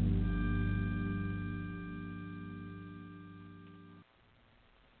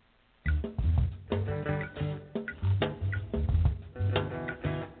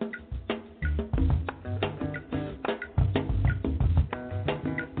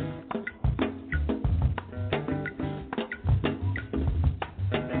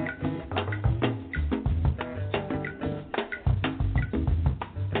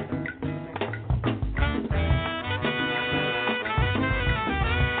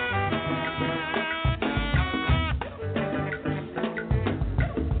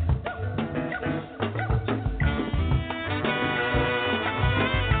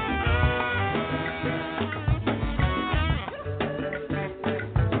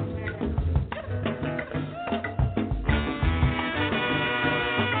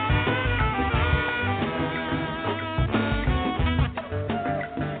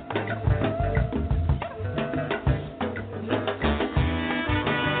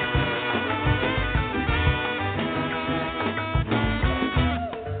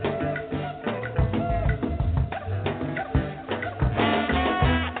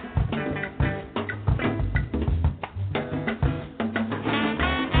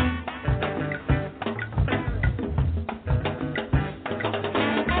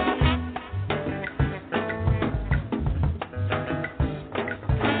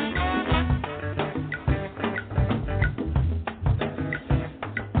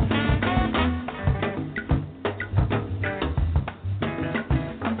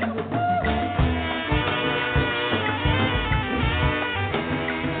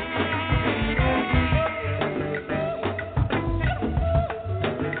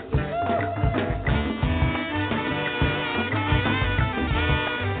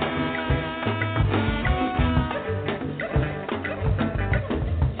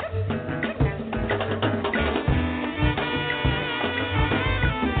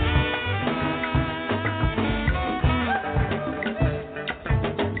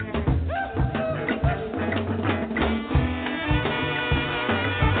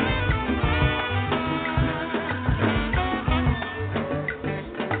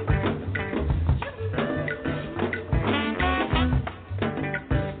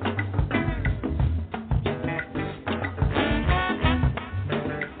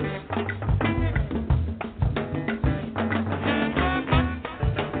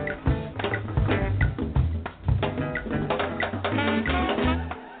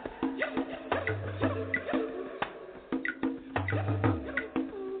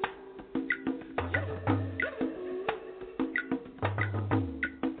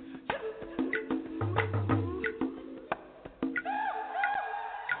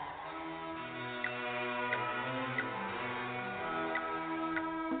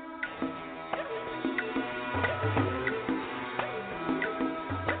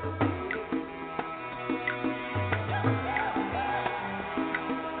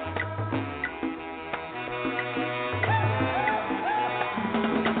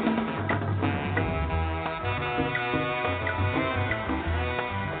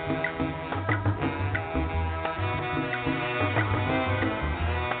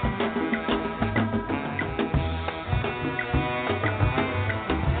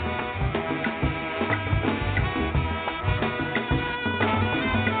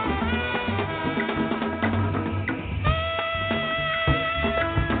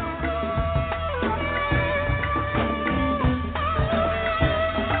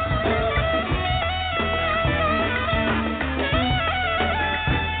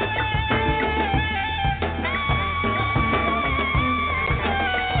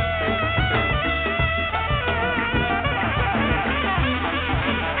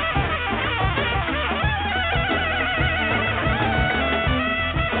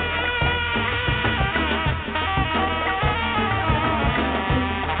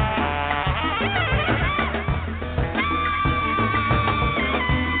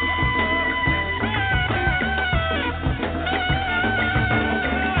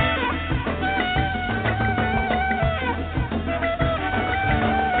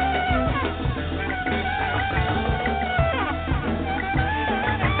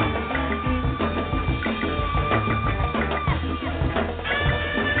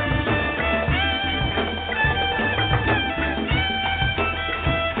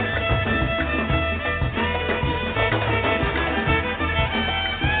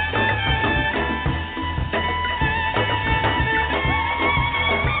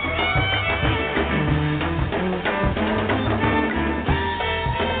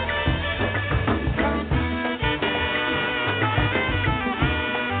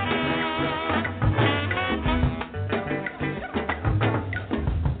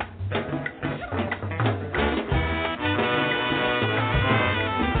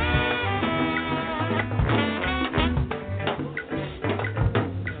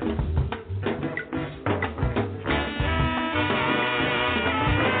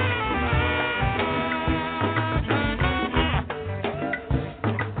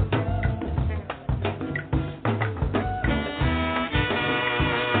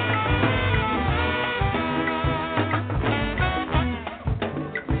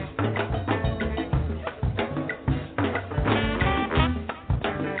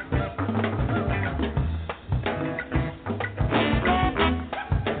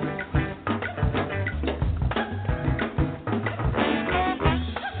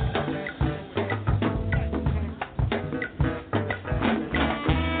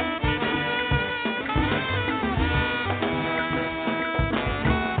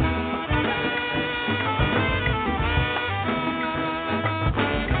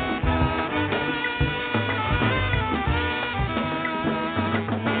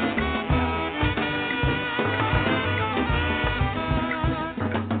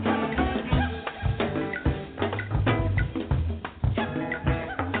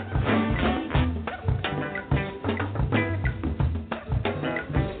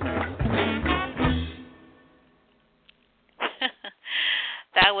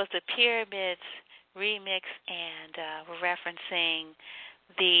 was the Pyramids remix, and we're referencing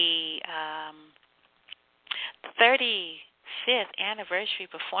the 35th anniversary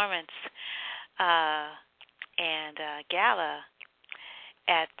performance and gala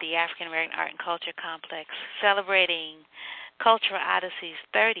at the African American Art and Culture Complex, celebrating Cultural Odyssey's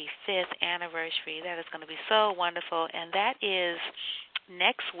 35th anniversary. That is going to be so wonderful, and that is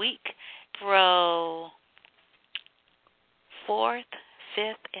next week, April 4th,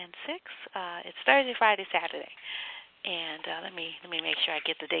 5th, and 6th. It's Thursday, Friday, Saturday. And let me make sure I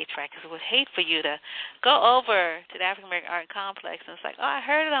get the dates right, because I would hate for you to go over to the African American Art Complex and it's like, oh, I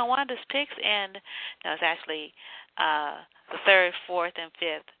heard it on Wanda's Picks, and no, it's actually the 3rd, 4th, and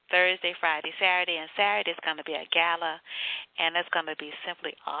 5th, Thursday, Friday, Saturday, and Saturday is going to be a gala, and it's going to be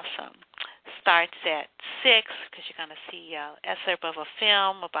simply awesome. Starts at 6, because you're going to see an excerpt of a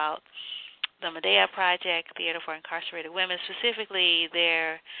film about the Medea Project, Theater for Incarcerated Women, specifically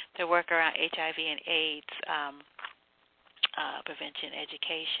their work around HIV and AIDS prevention,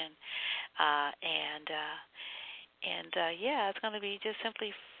 education, yeah, it's going to be just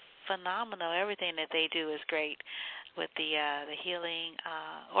simply phenomenal. Everything that they do is great with the healing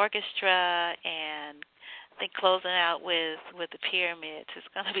orchestra, and I think closing out with the pyramids. It's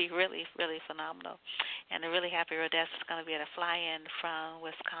going to be really, really phenomenal. And I'm really happy Rhodessa is going to be at a fly-in from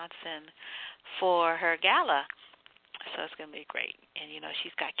Wisconsin for her gala. So it's going to be great. And,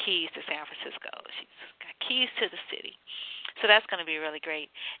 she's got keys to San Francisco. She's got keys to the city. So that's going to be really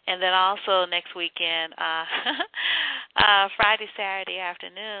great. And then also next weekend, Friday, Saturday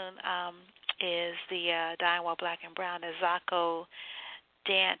afternoon, is the Dying While Black and Brown at Zacco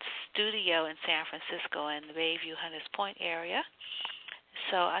Dance Studio in San Francisco in the Bayview, Hunters Point area.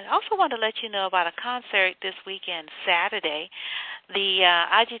 So I also want to let you know about a concert this weekend, Saturday. The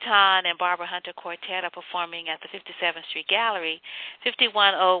Ajitan and Barbara Hunter Quartet are performing at the 57th Street Gallery,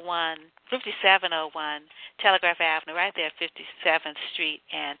 5701 Telegraph Avenue, right there at 57th Street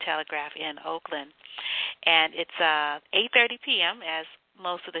and Telegraph in Oakland. And it's 8:30 p.m., as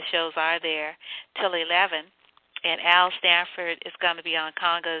most of the shows are there, till 11. And Al Stanford is going to be on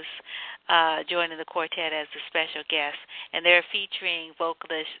congas, joining the quartet as the special guest. And they're featuring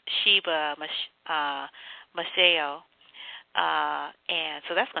vocalist Sheba Maceo. And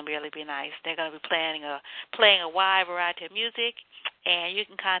so that's going to really be nice. They're going to be playing a wide variety of music. And you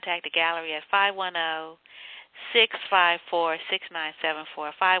can contact the gallery at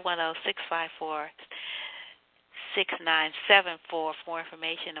 510-654-6974, 510-654-6974 for more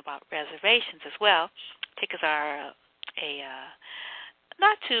information about reservations as well. Tickets are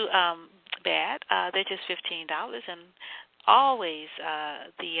not too bad. They're just $15, and always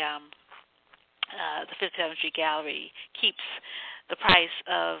the 57th Street Gallery keeps the price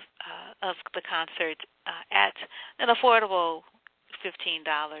of the concert at an affordable $15.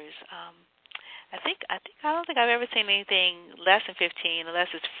 I don't think I've ever seen anything less than $15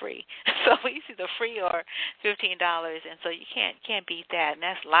 unless it's free. So it's either free or $15, and so you can't beat that. And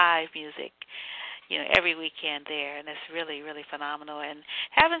that's live music, every weekend there, and it's really, really phenomenal. And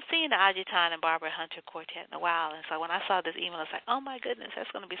haven't seen the Ajitan and Barbara Hunter Quartet in a while, and so when I saw this email, I was like, oh my goodness, that's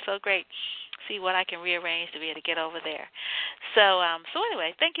going to be so great. See what I can rearrange to be able to get over there. So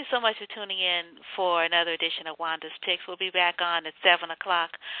anyway, thank you so much for tuning in for another edition of Wanda's Picks. We'll be back on at 7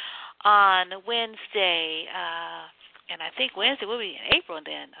 o'clock on Wednesday. And I think Wednesday will be in April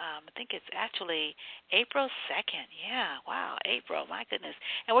then. I think it's actually April 2nd. Yeah, wow, April, my goodness.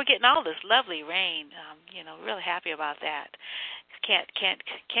 And we're getting all this lovely rain. Really happy about that. Can't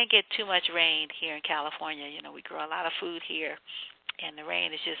get too much rain here in California. We grow a lot of food here, and the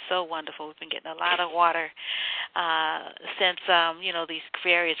rain is just so wonderful. We've been getting a lot of water since these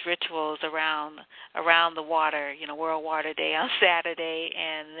various rituals around the water. World Water Day on Saturday,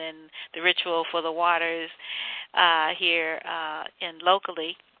 and then the ritual for the waters here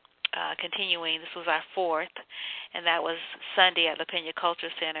locally. Continuing, this was our 4th, and that was Sunday at La Pena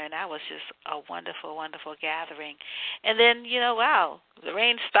Culture Center, and that was just a wonderful, wonderful gathering. And then, wow, the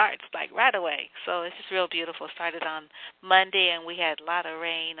rain starts like right away, so it's just real beautiful. Started on Monday, and we had a lot of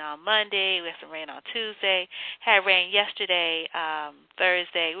rain on Monday. We had some rain on Tuesday. Had rain yesterday,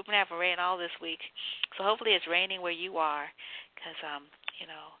 Thursday. We've been having rain all this week, so hopefully it's raining where you are, because,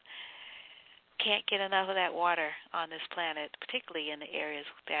 can't get enough of that water on this planet, particularly in the areas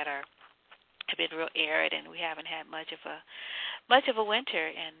that have been real arid, and we haven't had much of a winter,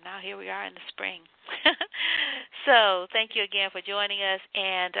 and now here we are in the spring. So thank you again for joining us,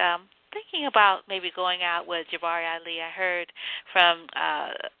 and thinking about maybe going out with Jabari Ali. I heard from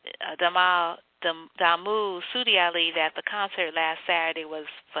Damal Damu Sudi Ali that the concert last Saturday was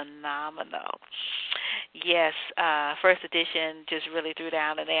phenomenal. Yes, first edition just really threw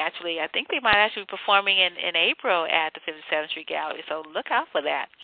down, and I think they might actually be performing in April at the 57th Street Gallery, so look out for that.